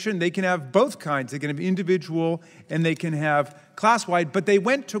arbitration, they can have both kinds. They can have individual and they can have class-wide, but they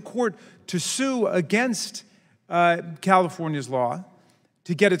went to court to sue against California's law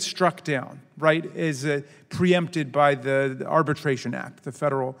to get it struck down, right, as preempted by the Arbitration Act, the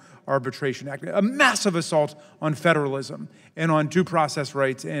Federal Arbitration Act, a massive assault on federalism and on due process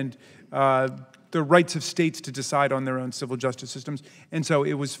rights and the rights of states to decide on their own civil justice systems. And so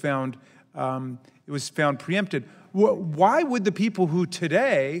it was found preempted. Why would the people who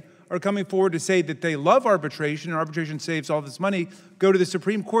today are coming forward to say that they love arbitration and arbitration saves all this money go to the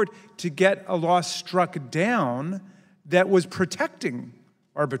Supreme Court to get a law struck down that was protecting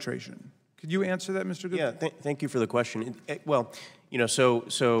arbitration? Could you answer that, Mr. Gupta? Yeah, thank you for the question. Well, you know,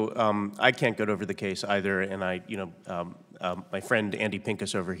 so I can't get over the case either, and my friend Andy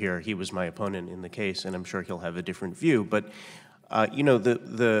Pincus over here, he was my opponent in the case, and I'm sure he'll have a different view. But you know,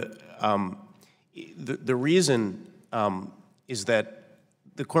 the reason is that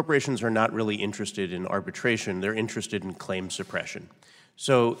the corporations are not really interested in arbitration; they're interested in claim suppression.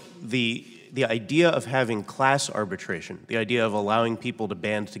 So the idea of having class arbitration, the idea of allowing people to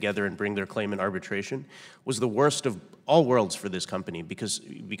band together and bring their claim in arbitration, was the worst of all worlds for this company, because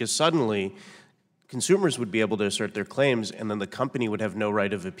suddenly consumers would be able to assert their claims, and then the company would have no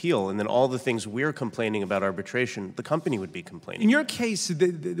right of appeal, and then all the things we're complaining about arbitration, the company would be complaining. In your case,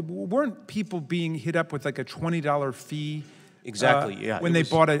 weren't people being hit up with like a $20 fee? Exactly, yeah. When they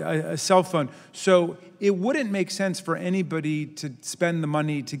bought a cell phone. So it wouldn't make sense for anybody to spend the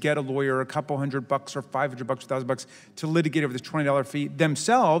money to get a lawyer, a couple $100 or $500, $1,000 to litigate over this $20 fee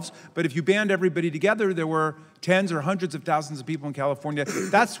themselves. But if you banned everybody together, there were tens or hundreds of thousands of people in California.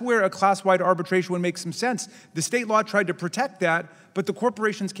 That's where a class-wide arbitration would make some sense. The state law tried to protect that, but the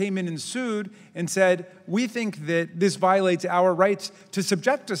corporations came in and sued and said, we think that this violates our rights to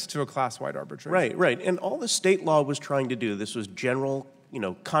subject us to a class-wide arbitration. Right, right. And all the state law was trying to do, this was general,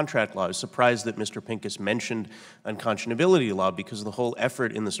 contract law. I was surprised that Mr. Pincus mentioned unconscionability law, because the whole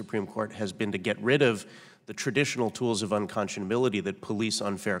effort in the Supreme Court has been to get rid of the traditional tools of unconscionability that police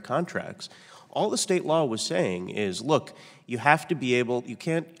unfair contracts. All the state law was saying is, look, you have to be able, you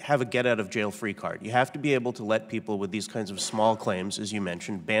can't have a get-out-of-jail-free card. You have to be able to let people with these kinds of small claims, as you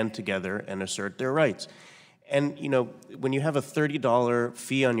mentioned, band together and assert their rights. And, when you have a $30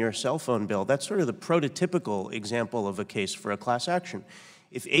 fee on your cell phone bill, that's sort of the prototypical example of a case for a class action.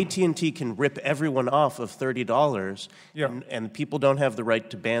 If AT&T can rip everyone off of $30 and people don't have the right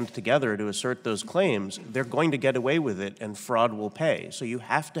to band together to assert those claims, they're going to get away with it and fraud will pay. So you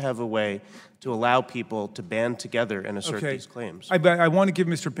have to have a way to allow people to band together and assert these claims. I want to give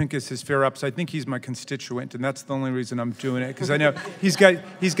Mr. Pincus his fair ups. I think he's my constituent, and that's the only reason I'm doing it, because I know he's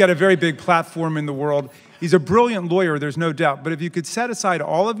got a very big platform in the world. He's a brilliant lawyer, there's no doubt, but if you could set aside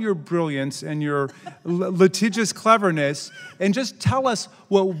all of your brilliance and your litigious cleverness and just tell us,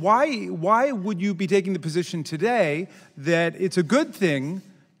 well, why would you be taking the position today that it's a good thing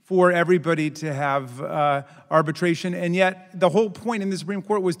for everybody to have arbitration, and yet the whole point in the Supreme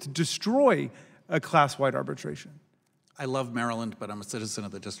Court was to destroy a class-wide arbitration? I love Maryland, but I'm a citizen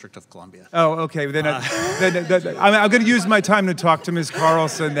of the District of Columbia. Oh, okay. Then I'm going to use my time to talk to Ms.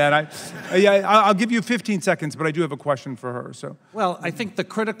 Carlson. Then I'll give you 15 seconds, but I do have a question for her. So, well, I think the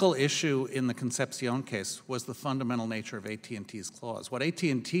critical issue in the Concepcion case was the fundamental nature of AT&T's clause. What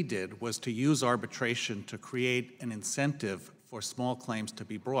AT&T did was to use arbitration to create an incentive for small claims to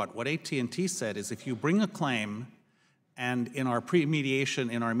be brought. What AT&T said is, if you bring a claim, and in our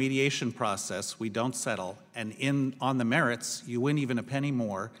mediation process, we don't settle, and on the merits, you win even a penny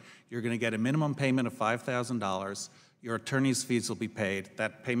more, you're going to get a minimum payment of $5,000. Your attorney's fees will be paid.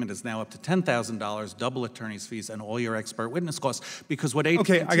 That payment is now up to $10,000, double attorney's fees, and all your expert witness costs. Because what AT&T wanted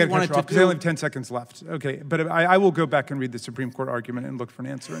to do... Okay, I got to cut you off because I only have 10 seconds left. Okay, but I will go back and read the Supreme Court argument and look for an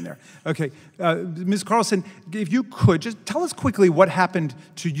answer in there. Okay, Ms. Carlson, if you could, just tell us quickly what happened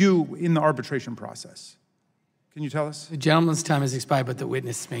to you in the arbitration process. Can you tell us? The gentleman's time has expired, but the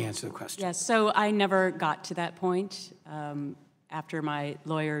witness may answer the question. Yes, so I never got to that point after my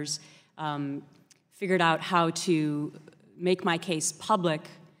lawyers figured out how to make my case public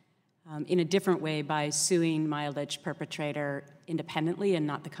in a different way by suing my alleged perpetrator independently and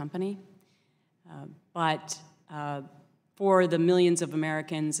not the company. But for the millions of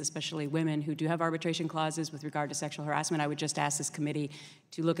Americans, especially women, who do have arbitration clauses with regard to sexual harassment, I would just ask this committee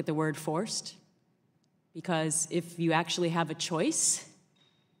to look at the word forced. Because if you actually have a choice,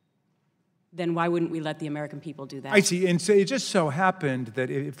 then why wouldn't we let the American people do that? I see, and so it just so happened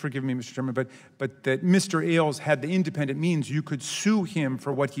that, forgive me, Mr. Chairman, but that Mr. Ailes had the independent means. You could sue him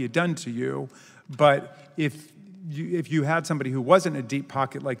for what he had done to you, but if you had somebody who wasn't a deep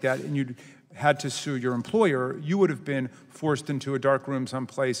pocket like that and you had to sue your employer, you would have been forced into a dark room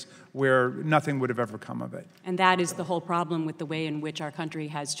someplace where nothing would have ever come of it. And that is the whole problem with the way in which our country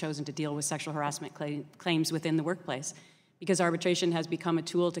has chosen to deal with sexual harassment claims within the workplace. Because arbitration has become a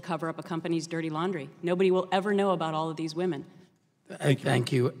tool to cover up a company's dirty laundry. Nobody will ever know about all of these women.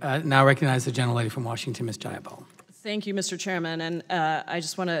 Thank you. Now recognize the gentlelady from Washington, Ms. Jayapal. Thank you, Mr. Chairman, and I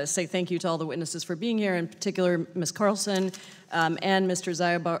just want to say thank you to all the witnesses for being here, in particular Ms. Carlson and Mr.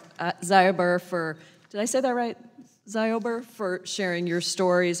 Ziober for, did I say that right? Ziober, for sharing your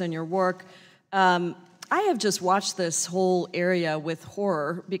stories and your work. I have just watched this whole area with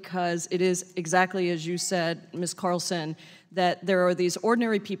horror because it is exactly as you said, Ms. Carlson, that there are these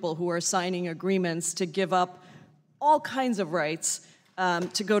ordinary people who are signing agreements to give up all kinds of rights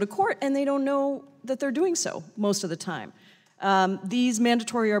to go to court, and they don't know that they're doing so most of the time. These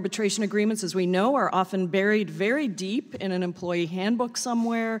mandatory arbitration agreements, as we know, are often buried very deep in an employee handbook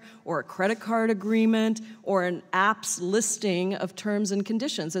somewhere, or a credit card agreement, or an app's listing of terms and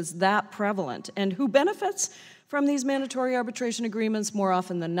conditions. It's that prevalent. And who benefits from these mandatory arbitration agreements? More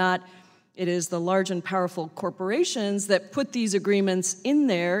often than not, it is the large and powerful corporations that put these agreements in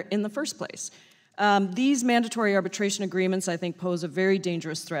there in the first place. These mandatory arbitration agreements, I think, pose a very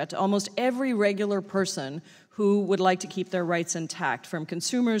dangerous threat to almost every regular person who would like to keep their rights intact, from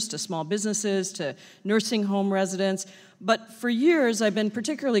consumers to small businesses to nursing home residents. But for years, I've been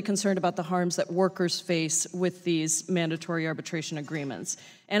particularly concerned about the harms that workers face with these mandatory arbitration agreements,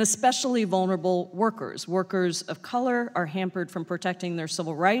 and especially vulnerable workers. Workers of color are hampered from protecting their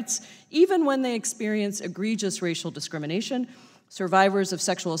civil rights, even when they experience egregious racial discrimination. Survivors of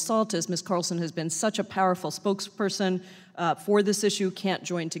sexual assault, as Ms. Carlson has been such a powerful spokesperson for this issue, can't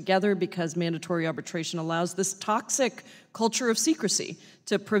join together because mandatory arbitration allows this toxic culture of secrecy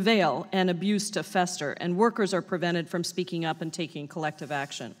to prevail and abuse to fester, and workers are prevented from speaking up and taking collective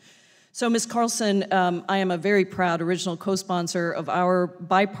action. So, Ms. Carlson, I am a very proud original co-sponsor of our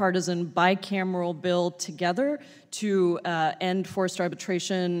bipartisan, bicameral bill together to end forced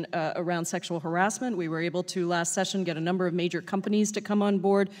arbitration around sexual harassment. We were able to, last session, get a number of major companies to come on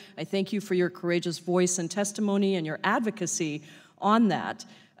board. I thank you for your courageous voice and testimony and your advocacy on that.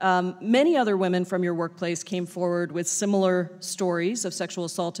 Many other women from your workplace came forward with similar stories of sexual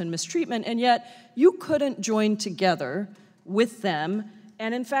assault and mistreatment, and yet you couldn't join together with them.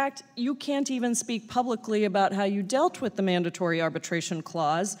 And in fact, you can't even speak publicly about how you dealt with the mandatory arbitration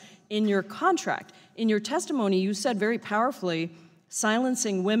clause in your contract. In your testimony, you said very powerfully,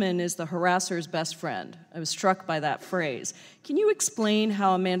 silencing women is the harasser's best friend. I was struck by that phrase. Can you explain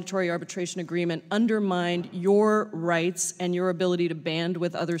how a mandatory arbitration agreement undermined your rights and your ability to band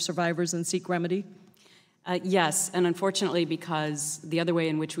with other survivors and seek remedy? Yes, and unfortunately, because the other way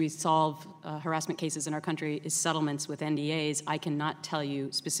in which we solve harassment cases in our country is settlements with NDAs, I cannot tell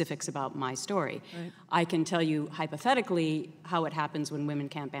you specifics about my story. Right. I can tell you hypothetically how it happens when women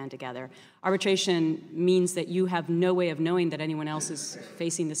can't band together. Arbitration means that you have no way of knowing that anyone else is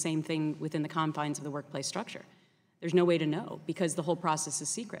facing the same thing within the confines of the workplace structure. There's no way to know because the whole process is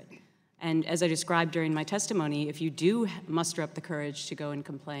secret. And as I described during my testimony, if you do muster up the courage to go and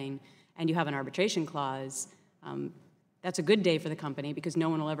complain, and you have an arbitration clause, that's a good day for the company because no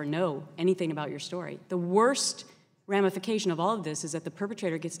one will ever know anything about your story. The worst ramification of all of this is that the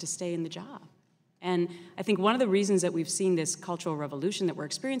perpetrator gets to stay in the job. And I think one of the reasons that we've seen this cultural revolution that we're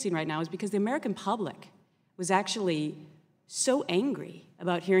experiencing right now is because the American public was actually so angry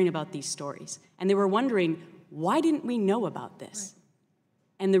about hearing about these stories. And they were wondering, why didn't we know about this?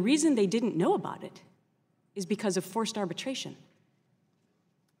 Right. And the reason they didn't know about it is because of forced arbitration.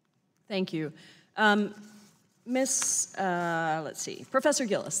 Thank you. Let's see, Professor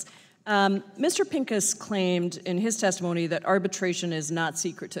Gillis, Mr. Pincus claimed in his testimony that arbitration is not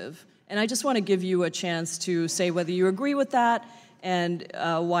secretive. And I just want to give you a chance to say whether you agree with that and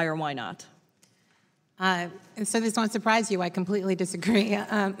why or why not. And so this won't surprise you, I completely disagree.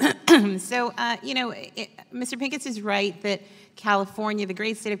 Mr. Pincus is right that California, the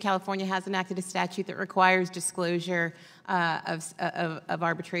great state of California, has enacted a statute that requires disclosure of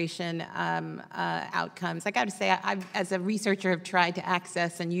arbitration outcomes. I got to say, I've, as a researcher, have tried to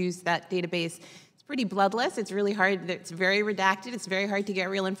access and use that database. It's pretty bloodless. It's really hard. It's very redacted. It's very hard to get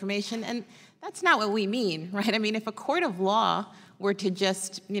real information, and that's not what we mean, right? I mean, if a court of law were to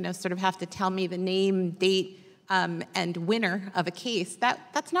just, sort of have to tell me the name, date, and winner of a case,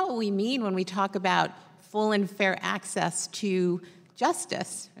 that's not what we mean when we talk about full and fair access to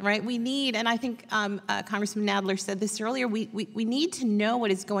justice, right? We need, and I think Congressman Nadler said this earlier, we need to know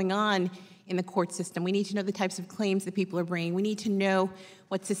what is going on in the court system. We need to know the types of claims that people are bringing. We need to know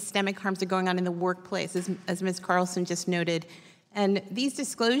what systemic harms are going on in the workplace, as Ms. Carlson just noted. And these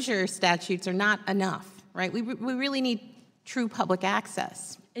disclosure statutes are not enough, right? We really need true public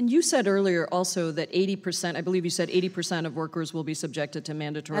access. And you said earlier also that 80%, I believe you said 80% of workers will be subjected to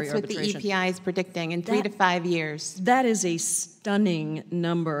mandatory arbitration. That's what the EPI is predicting in 3 to 5 years. That is a stunning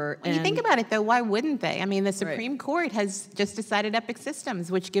number. When you think about it, though, why wouldn't they? I mean, the Supreme Court has just decided Epic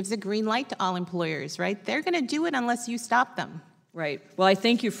Systems, which gives a green light to all employers, right? They're going to do it unless you stop them. Right. Well, I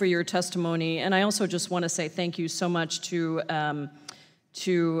thank you for your testimony, and I also just want to say thank you so much to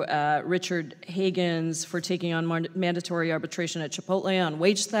Richard Hagens for taking on mandatory arbitration at Chipotle on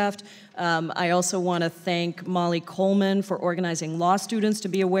wage theft. I also want to thank Molly Coleman for organizing law students to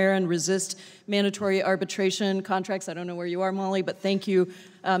be aware and resist mandatory arbitration contracts. I don't know where you are, Molly, but thank you,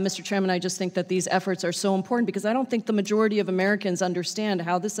 Mr. Chairman. I just think that these efforts are so important because I don't think the majority of Americans understand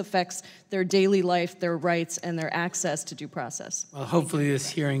how this affects their daily life, their rights, and their access to due process. Well, hopefully this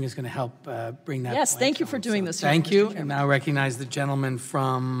hearing is going to help bring that Yes, point thank you home. for doing this. Thank you, and now recognize the gentleman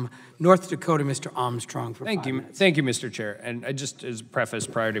from North Dakota, Mr. Armstrong, for 5 minutes. Thank you, Mr. Chair. And I just, as a preface,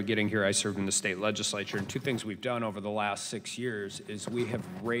 prior to getting here, I served in the state legislature, and 2 things we've done over the last 6 years is we have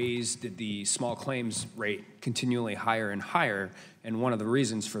raised the small small claims rate continually higher and higher. And one of the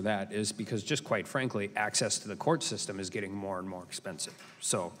reasons for that is because, just quite frankly, access to the court system is getting more and more expensive.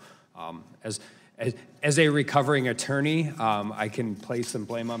 So as a recovering attorney, I can place some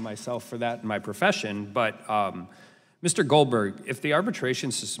blame on myself for that in my profession. But Mr. Goldberg, if the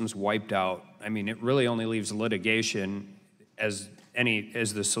arbitration system's wiped out, I mean, it really only leaves litigation as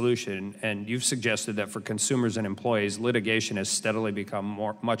the solution, and you've suggested that for consumers and employees, litigation has steadily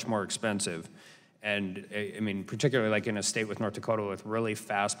become much more expensive. And I mean, particularly like in a state with North Dakota with really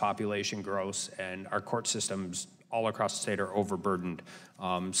fast population growth, and our court systems all across the state are overburdened,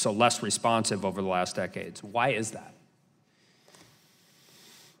 so less responsive over the last decades. Why is that?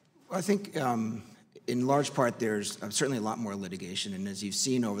 Well, I think in large part there's certainly a lot more litigation, and as you've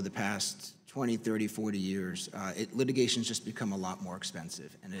seen over the past 20, 30, 40 years, litigation's just become a lot more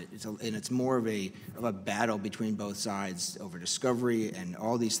expensive, and it's more of a battle between both sides over discovery and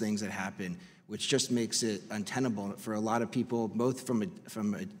all these things that happen, which just makes it untenable for a lot of people, both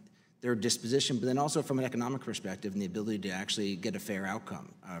from their disposition, but then also from an economic perspective and the ability to actually get a fair outcome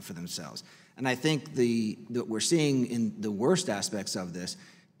for themselves. And I think that we're seeing in the worst aspects of this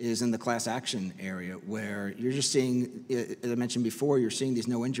is in the class action area, where you're just seeing, as I mentioned before, you're seeing these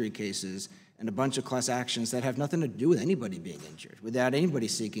no injury cases and a bunch of class actions that have nothing to do with anybody being injured, without anybody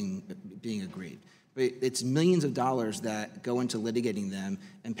seeking being aggrieved. But it's millions of dollars that go into litigating them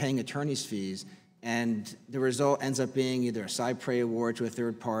and paying attorney's fees, and the result ends up being either a cypre award to a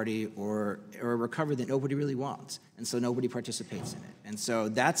third party or a recovery that nobody really wants, and so nobody participates in it. And so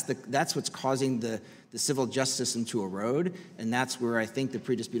that's what's causing the civil justice system to erode, and that's where I think the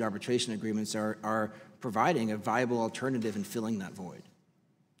pre-dispute arbitration agreements are providing a viable alternative in filling that void.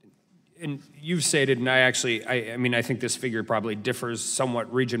 And you've stated, and I mean, I think this figure probably differs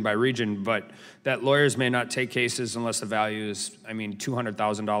somewhat region by region, but that lawyers may not take cases unless the value is, I mean,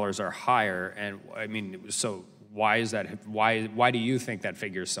 $200,000 or higher. And I mean, so why is that? Why do you think that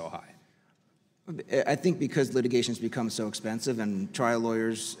figure is so high? I think because litigation's become so expensive, and trial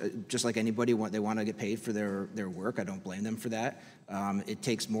lawyers, just like anybody, they want to get paid for their work. I don't blame them for that. It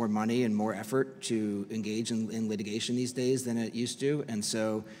takes more money and more effort to engage in litigation these days than it used to, and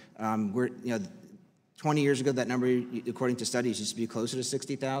so 20 years ago, that number, according to studies, used to be closer to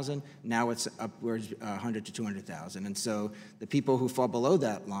 60,000. Now it's upwards 100 to 200,000, and so the people who fall below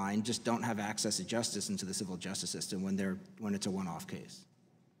that line just don't have access to justice into the civil justice system when it's a one-off case.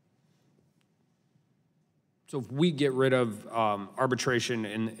 So if we get rid of arbitration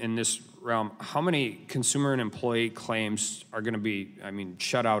in this realm, how many consumer and employee claims are going to be, I mean,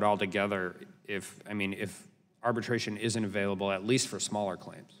 shut out altogether if arbitration isn't available, at least for smaller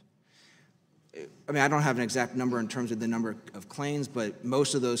claims? I mean, I don't have an exact number in terms of the number of claims, but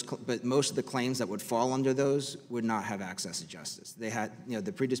most of the claims that would fall under those would not have access to justice. They had,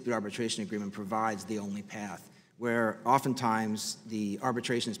 the pre-dispute arbitration agreement provides the only path, where oftentimes the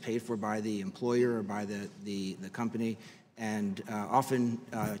arbitration is paid for by the employer or by the company, and often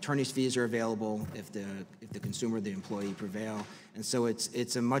attorney's fees are available if the consumer or the employee prevail, and so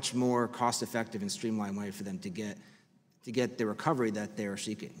it's a much more cost-effective and streamlined way for them to get the recovery that they're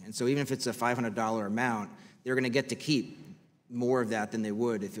seeking. And so even if it's a $500 amount, they're going to get to keep more of that than they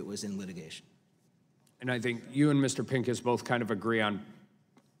would if it was in litigation. And I think you and Mr. Pincus both kind of agree on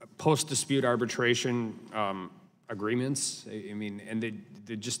post-dispute arbitration agreements. I mean, and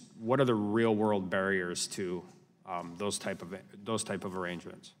they just, what are the real-world barriers to those type of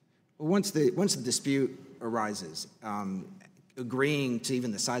arrangements? Well, once the dispute arises, agreeing to even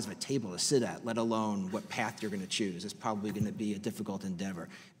the size of a table to sit at, let alone what path you're going to choose, is probably going to be a difficult endeavor.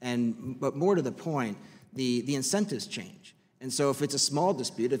 But more to the point, the incentives change. And so if it's a small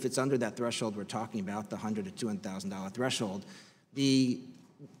dispute, if it's under that threshold we're talking about, the $100,000 to $200,000 threshold,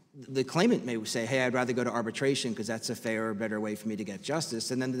 the claimant may say, hey, I'd rather go to arbitration because that's a fairer, better way for me to get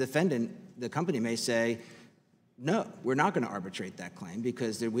justice. And then the defendant, the company, may say, no, we're not going to arbitrate that claim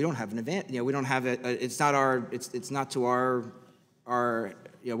because we don't have an advantage. We don't have it. It's not to our.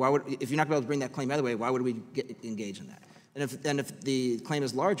 Why would, if you're not going to be able to bring that claim either way, why would we engage in that? And if the claim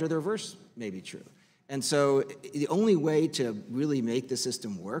is larger, the reverse may be true. And so the only way to really make the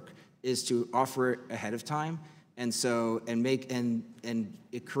system work is to offer it ahead of time. And so, and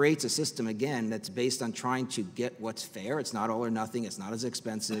it creates a system, again, that's based on trying to get what's fair. It's not all or nothing. It's not as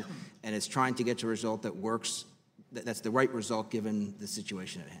expensive. And it's trying to get to a result that works, that's the right result given the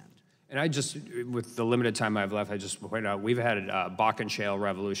situation at hand. And I just, with the limited time I have left, I just point out, we've had a Bakken shale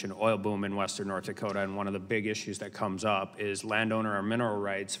revolution, oil boom in western North Dakota, and one of the big issues that comes up is landowner or mineral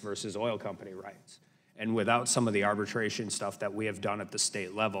rights versus oil company rights. And without some of the arbitration stuff that we have done at the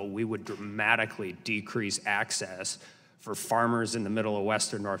state level, we would dramatically decrease access for farmers in the middle of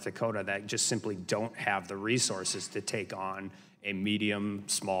western North Dakota that just simply don't have the resources to take on a medium,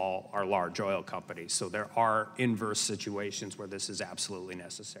 small, or large oil company. So there are inverse situations where this is absolutely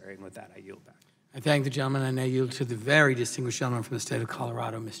necessary. And with that, I yield back. I thank the gentleman, and I yield to the very distinguished gentleman from the state of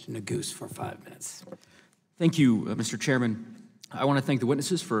Colorado, Mr. Neguse, for 5 minutes. Thank you, Mr. Chairman. I want to thank the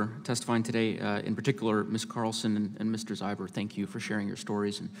witnesses for testifying today, in particular, Ms. Carlson and Mr. Zyber. Thank you for sharing your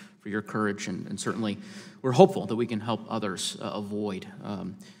stories and for your courage, and certainly we're hopeful that we can help others avoid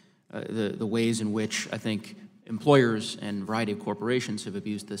the ways in which I think employers and a variety of corporations have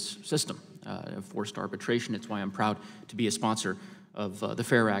abused this system of forced arbitration. It's why I'm proud to be a sponsor of the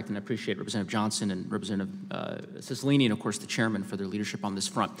FAIR Act, and I appreciate Representative Johnson and Representative Cicilline, and of course the chairman, for their leadership on this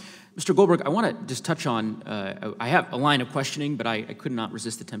front. Mr. Goldberg, I want to just touch on, I have a line of questioning, but I could not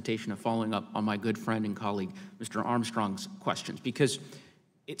resist the temptation of following up on my good friend and colleague, Mr. Armstrong's questions, because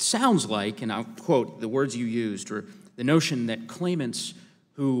it sounds like, and I'll quote the words you used, or the notion that claimants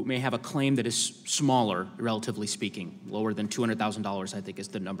who may have a claim that is smaller, relatively speaking, lower than $200,000, I think is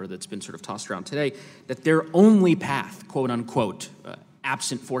the number that's been sort of tossed around today, that their only path, quote unquote,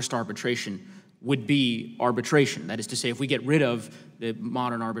 absent forced arbitration, would be arbitration. That is to say, if we get rid of the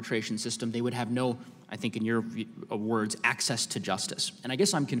modern arbitration system, they would have no, I think in your words, access to justice. And I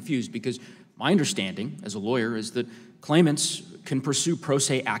guess I'm confused because my understanding as a lawyer is that claimants can pursue pro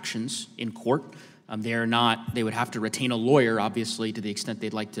se actions in court. They would have to retain a lawyer, obviously, to the extent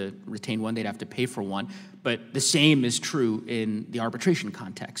they'd like to retain one, they'd have to pay for one. But the same is true in the arbitration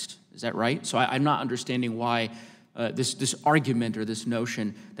context. Is that right? So I'm not understanding why this argument or this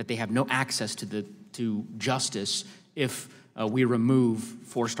notion that they have no access to justice if we remove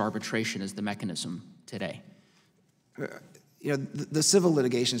forced arbitration as the mechanism today. You know, the civil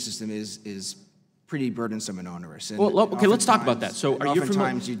litigation system is pretty burdensome and onerous. And well, okay, let's talk about that. So are you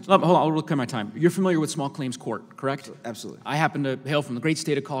familiar? Hold on, I'll look at my time. You're familiar with small claims court, correct? Absolutely. I happen to hail from the great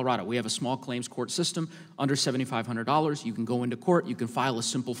state of Colorado. We have a small claims court system under $7,500. You can go into court, you can file a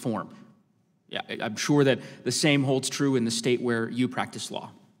simple form. Yeah, I'm sure that the same holds true in the state where you practice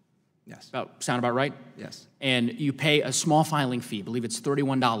law. Yes. Sound about right? Yes. And you pay a small filing fee. I believe it's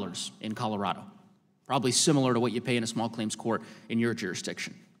 $31 in Colorado. Probably similar to what you pay in a small claims court in your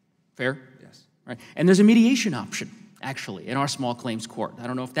jurisdiction. Fair? Yes. Right. And there's a mediation option, actually, in our small claims court. I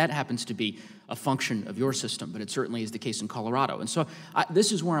don't know if that happens to be a function of your system, but it certainly is the case in Colorado. And so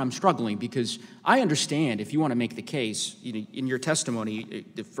this is where I'm struggling, because I understand if you want to make the case, in your testimony,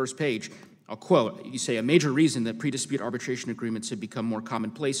 the first page, I'll quote, you say, a major reason that pre-dispute arbitration agreements have become more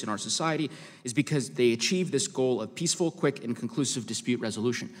commonplace in our society is because they achieve this goal of peaceful, quick, and conclusive dispute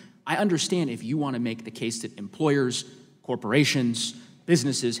resolution. I understand if you want to make the case that employers, corporations,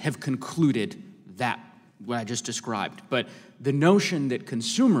 businesses have concluded that, what I just described. But the notion that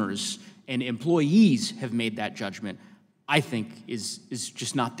consumers and employees have made that judgment, I think, is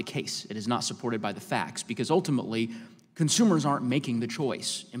just not the case. It is not supported by the facts, because ultimately, consumers aren't making the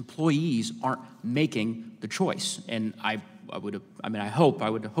choice. Employees aren't making the choice. And I would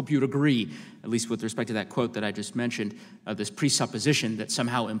hope you'd agree, at least with respect to that quote that I just mentioned, this presupposition that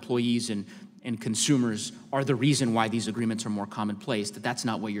somehow employees and consumers are the reason why these agreements are more commonplace, that's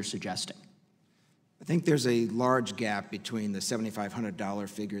not what you're suggesting. I think there's a large gap between the $7,500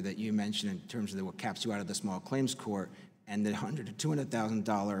 figure that you mentioned in terms of what caps you out of the small claims court and the $100,000 to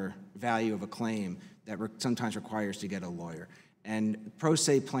 $200,000 value of a claim that sometimes requires to get a lawyer. And pro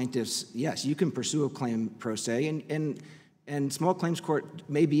se plaintiffs, yes, you can pursue a claim pro se, and small claims court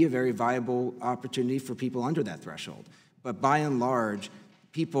may be a very viable opportunity for people under that threshold. But by and large,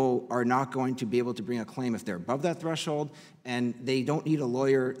 people are not going to be able to bring a claim if they're above that threshold, and they don't need a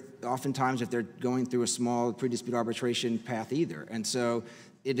lawyer oftentimes if they're going through a small pre-dispute arbitration path either. And so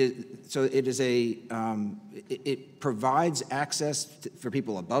it provides access for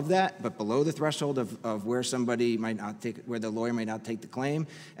people above that, but below the threshold of where somebody might not where the lawyer may not take the claim,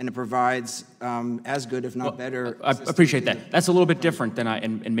 and it provides as good, if not better. I appreciate that. That's a little bit different than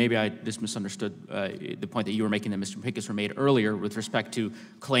and maybe I just misunderstood the point that you were making, that Mr. Pincus made earlier with respect to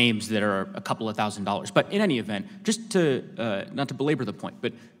claims that are a couple of $1,000s. But in any event, just to not to belabor the point,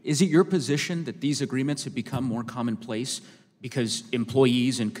 but is it your position that these agreements have become more commonplace because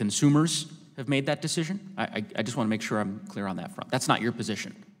employees and consumers have made that decision? I just want to make sure I'm clear on that front. That's not your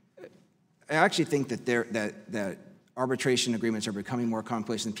position. I actually think that that arbitration agreements are becoming more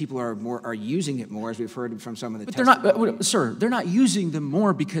commonplace, and people are using it more, as we've heard from some of the. But they're not, sir. They're not using them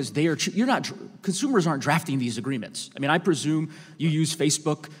more because they are. Consumers aren't drafting these agreements. I mean, I presume you use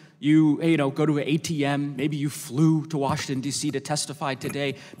Facebook. You go to an ATM, maybe you flew to Washington, D.C. to testify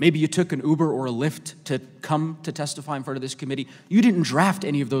today. Maybe you took an Uber or a Lyft to come to testify in front of this committee. You didn't draft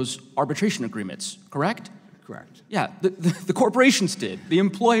any of those arbitration agreements, correct? Correct. Yeah, the corporations did, the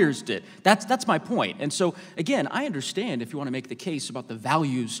employers did. That's my point. And so, again, I understand if you want to make the case about the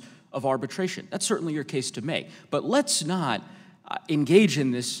values of arbitration. That's certainly your case to make. But let's not engage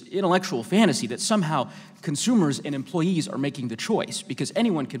in this intellectual fantasy that somehow consumers and employees are making the choice, because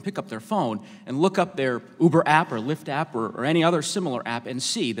anyone can pick up their phone and look up their Uber app or Lyft app or any other similar app and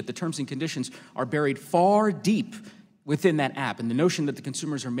see that the terms and conditions are buried far deep within that app. And the notion that the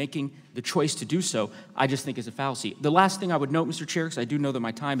consumers are making the choice to do so, I just think is a fallacy. The last thing I would note, Mr. Chair, because I do know that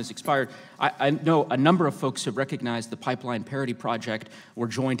my time has expired, I know a number of folks have recognized the Pipeline Parity Project. We're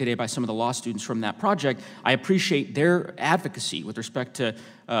joined today by some of the law students from that project. I appreciate their advocacy with respect to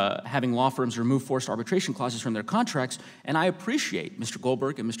having law firms remove forced arbitration clauses from their contracts, and I appreciate, Mr.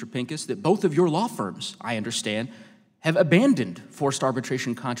 Goldberg and Mr. Pincus, that both of your law firms, I understand, have abandoned forced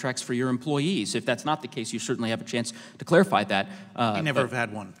arbitration contracts for your employees. If that's not the case, you certainly have a chance to clarify that. We never have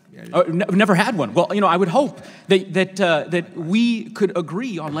had one. Never had one. Well, I would hope that we could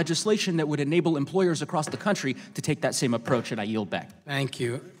agree on legislation that would enable employers across the country to take that same approach, and I yield back. Thank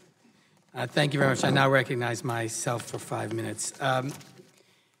you. Thank you very much. I now recognize myself for 5 minutes.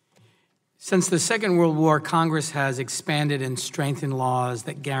 Since the Second World War, Congress has expanded and strengthened laws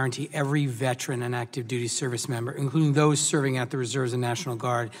that guarantee every veteran and active duty service member, including those serving at the Reserves and National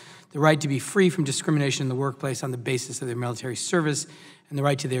Guard, the right to be free from discrimination in the workplace on the basis of their military service and the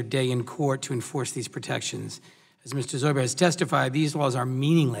right to their day in court to enforce these protections. As Mr. Zober has testified, these laws are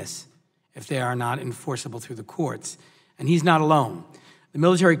meaningless if they are not enforceable through the courts. And he's not alone. The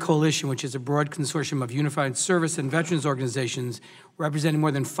Military Coalition, which is a broad consortium of unified service and veterans organizations representing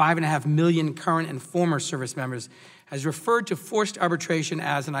more than 5.5 million current and former service members, has referred to forced arbitration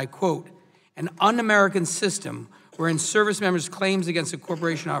as, and I quote, an un-American system wherein service members' claims against a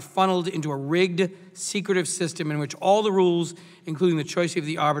corporation are funneled into a rigged, secretive system in which all the rules, including the choice of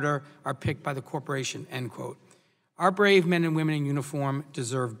the arbiter, are picked by the corporation, end quote. Our brave men and women in uniform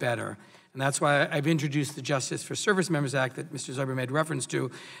deserve better. And that's why I've introduced the Justice for Service Members Act that Mr. Zober made reference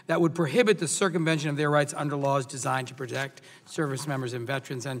to, that would prohibit the circumvention of their rights under laws designed to protect service members and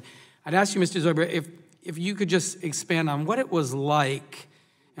veterans. And I'd ask you, Mr. Zober, if you could just expand on what it was like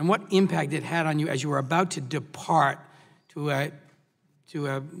and what impact it had on you as you were about to depart to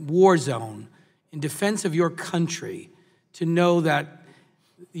a war zone in defense of your country, to know that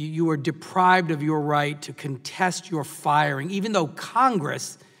you were deprived of your right to contest your firing, even though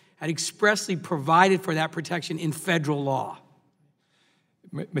Congress had expressly provided for that protection in federal law.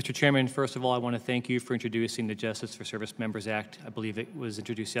 Mr. Chairman, first of all, I want to thank you for introducing the Justice for Service Members Act. I believe it was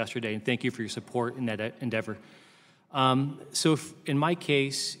introduced yesterday, and thank you for your support in that endeavor. In my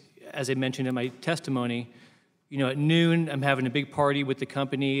case, as I mentioned in my testimony, at noon, I'm having a big party with the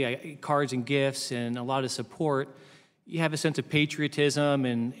company, cards and gifts and a lot of support. You have a sense of patriotism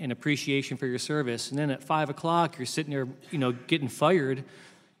and appreciation for your service. And then at 5 o'clock, you're sitting there, getting fired.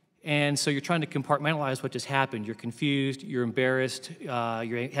 And so you're trying to compartmentalize what just happened. You're confused, you're embarrassed, you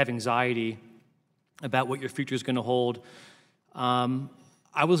have anxiety about what your future is going to hold.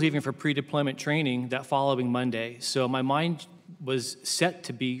 I was leaving for pre-deployment training that following Monday, so my mind was set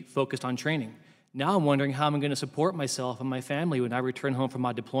to be focused on training. Now I'm wondering how I'm going to support myself and my family when I return home from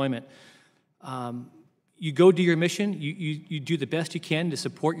my deployment. You go do your mission, you do the best you can to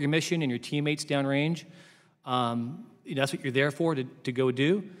support your mission and your teammates downrange. That's what you're there for, to go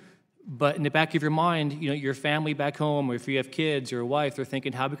do. But in the back of your mind, your family back home, or if you have kids or a wife, they're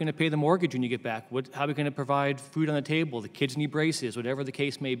thinking, how are we going to pay the mortgage when you get back? How are we going to provide food on the table? The kids need braces, whatever the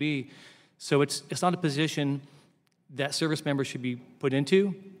case may be. So it's not a position that service members should be put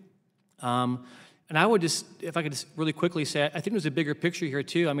into. And I would just, if I could just really quickly say, I think there's a bigger picture here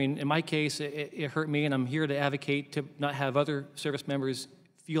too. I mean, in my case, it hurt me, and I'm here to advocate to not have other service members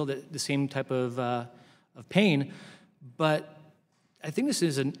feel the same type of pain. But I think this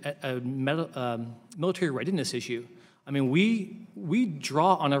is a military readiness issue. I mean, we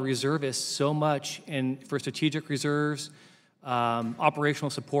draw on our reservists so much, and for strategic reserves, operational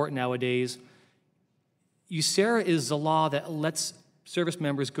support nowadays. USERRA is the law that lets service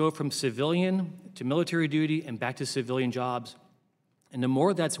members go from civilian to military duty and back to civilian jobs. And the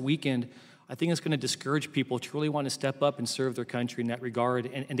more that's weakened, I think it's going to discourage people to really want to step up and serve their country in that regard.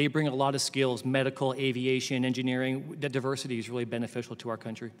 And they bring a lot of skills, medical, aviation, engineering. That diversity is really beneficial to our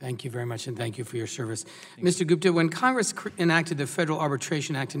country. Thank you very much, and thank you for your service. Mr. Gupta, when Congress enacted the Federal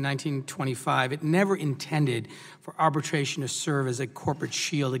Arbitration Act in 1925, it never intended for arbitration to serve as a corporate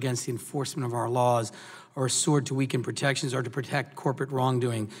shield against the enforcement of our laws. or a sword to weaken protections or to protect corporate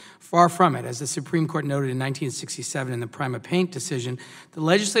wrongdoing. Far from it. As the Supreme Court noted in 1967 in the Prima Paint decision, the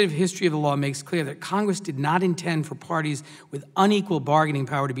legislative history of the law makes clear that Congress did not intend for parties with unequal bargaining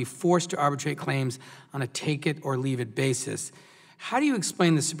power to be forced to arbitrate claims on a take-it-or-leave-it basis. How do you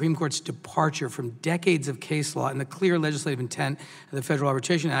explain the Supreme Court's departure from decades of case law and the clear legislative intent of the Federal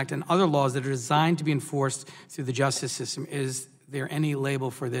Arbitration Act and other laws that are designed to be enforced through the justice system? Is there any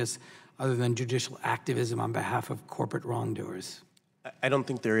label for this other than judicial activism on behalf of corporate wrongdoers? I don't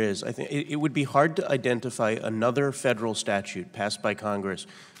think there is. I think it would be hard to identify another federal statute passed by Congress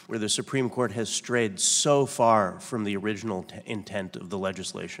where the Supreme Court has strayed so far from the original intent of the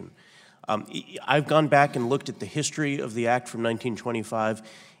legislation. I've gone back and looked at the history of the act from 1925.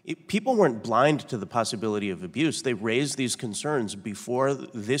 People weren't blind to the possibility of abuse. They raised these concerns before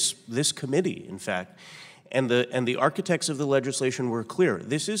this committee, in fact. And the architects of the legislation were clear.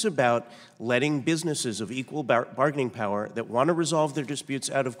 This is about letting businesses of equal bargaining power that want to resolve their disputes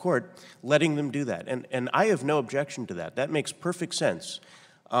out of court, letting them do that. And I have no objection to that. That makes perfect sense.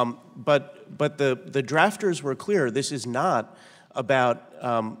 But the drafters were clear. This is not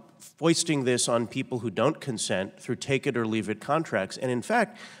about foisting this on people who don't consent through take-it-or-leave-it contracts. And in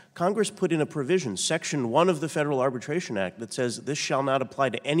fact, Congress put in a provision, Section 1 of the Federal Arbitration Act, that says this shall not apply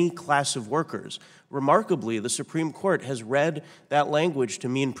to any class of workers. Remarkably, the Supreme Court has read that language to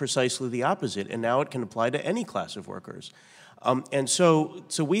mean precisely the opposite, and now it can apply to any class of workers. And so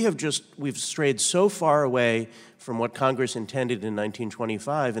we've strayed so far away from what Congress intended in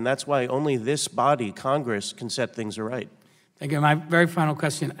 1925, and that's why only this body, Congress, can set things right. Thank you. My very final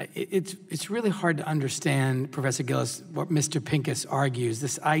question. It's really hard to understand, Professor Gillis, what Mr. Pincus argues.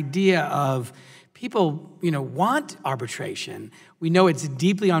 This idea of people, want arbitration. We know it's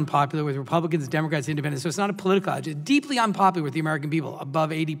deeply unpopular with Republicans, Democrats, Independents, so it's not a political issue. It's deeply unpopular with the American people, above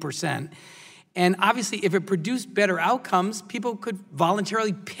 80%. And obviously, if it produced better outcomes, people could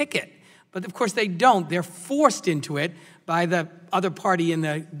voluntarily pick it. But of course, they don't. They're forced into it by the other party in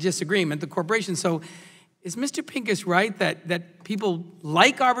the disagreement, the corporation. So is Mr. Pincus right that people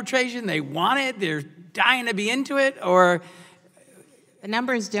like arbitration, they want it, they're dying to be into it, or? The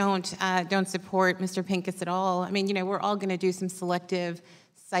numbers don't support Mr. Pincus at all. I mean, we're all going to do some selective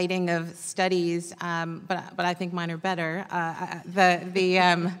citing of studies, but I think mine are better.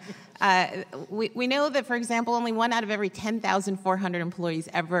 We know that, for example, only 1 out of every 10,400 employees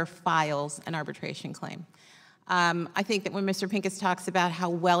ever files an arbitration claim. I think that when Mr. Pincus talks about how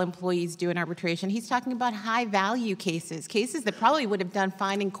well employees do in arbitration, he's talking about high-value cases that probably would have done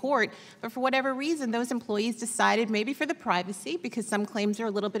fine in court, but for whatever reason, those employees decided, maybe for the privacy, because some claims are a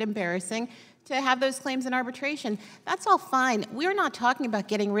little bit embarrassing, to have those claims in arbitration. That's all fine. We're not talking about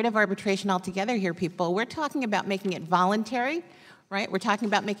getting rid of arbitration altogether here, people. We're talking about making it voluntary, right? We're talking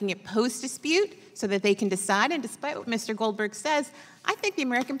about making it post-dispute so that they can decide, and despite what Mr. Goldberg says, I think the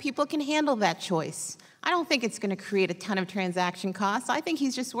American people can handle that choice. I don't think it's going to create a ton of transaction costs. I think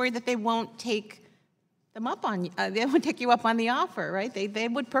he's just worried that they won't take them up on they won't take you up on the offer, right? They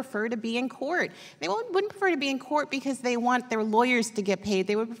would prefer to be in court. They wouldn't prefer to be in court because they want their lawyers to get paid.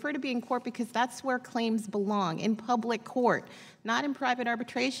 They would prefer to be in court because that's where claims belong, in public court, not in private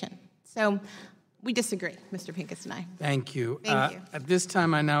arbitration. So we disagree, Mr. Pincus and I. Thank you. Thank you. At this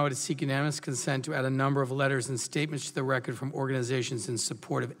time, I now would seek unanimous consent to add a number of letters and statements to the record from organizations in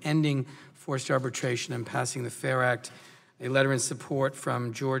support of ending forced arbitration and passing the FAIR Act. A letter in support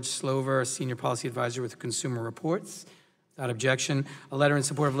from George Slover, Senior Policy Advisor with Consumer Reports. Without objection. A letter in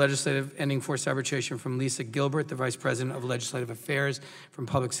support of legislative ending forced arbitration from Lisa Gilbert, the Vice President of Legislative Affairs from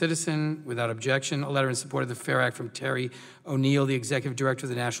Public Citizen. Without objection. A letter in support of the FAIR Act from Terry O'Neill, the Executive Director of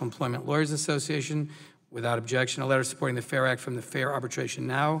the National Employment Lawyers Association. Without objection. A letter supporting the FAIR Act from the Fair Arbitration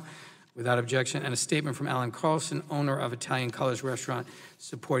Now. Without objection. And a statement from Alan Carlson, owner of Italian Colors Restaurant,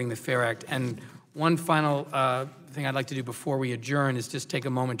 supporting the FAIR Act. And one final thing I'd like to do before we adjourn is just take a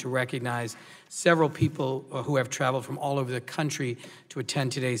moment to recognize several people who have traveled from all over the country to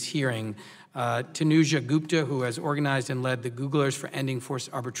attend today's hearing. Tanuja Gupta, who has organized and led the Googlers for Ending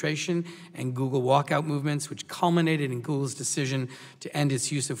Forced Arbitration and Google walkout movements, which culminated in Google's decision to end its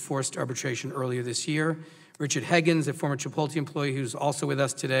use of forced arbitration earlier this year. Richard Higgins, a former Chipotle employee who's also with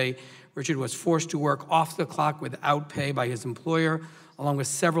us today. Richard was forced to work off the clock without pay by his employer, along with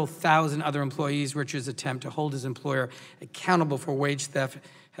several thousand other employees. Richard's attempt to hold his employer accountable for wage theft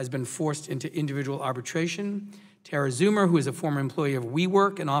has been forced into individual arbitration. Tara Zoomer, who is a former employee of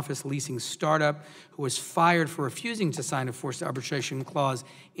WeWork, an office leasing startup, who was fired for refusing to sign a forced arbitration clause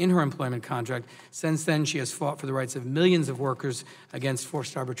in her employment contract. Since then, she has fought for the rights of millions of workers against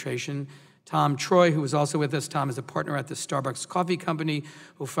forced arbitration. Tom Troy, who is also with us. Tom is a partner at the Starbucks Coffee Company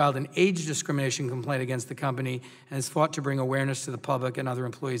who filed an age discrimination complaint against the company and has fought to bring awareness to the public and other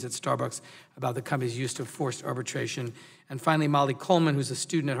employees at Starbucks about the company's use of forced arbitration. And finally, Molly Coleman, who's a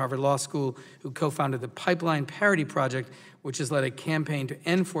student at Harvard Law School who co-founded the Pipeline Parity Project, which has led a campaign to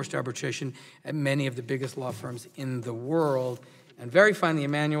end forced arbitration at many of the biggest law firms in the world. And very finally,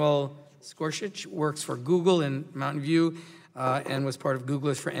 Emmanuel Skorshich works for Google in Mountain View and was part of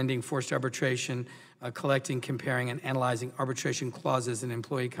Googlers for Ending Forced Arbitration, collecting, comparing, and analyzing arbitration clauses in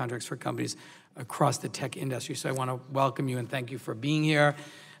employee contracts for companies across the tech industry. So I want to welcome you and thank you for being here.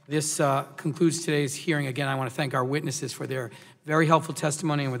 This concludes today's hearing. Again, I want to thank our witnesses for their very helpful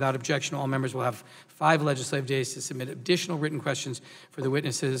testimony, and without objection, all members will have 5 legislative days to submit additional written questions for the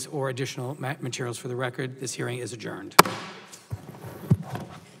witnesses or additional materials for the record. This hearing is adjourned.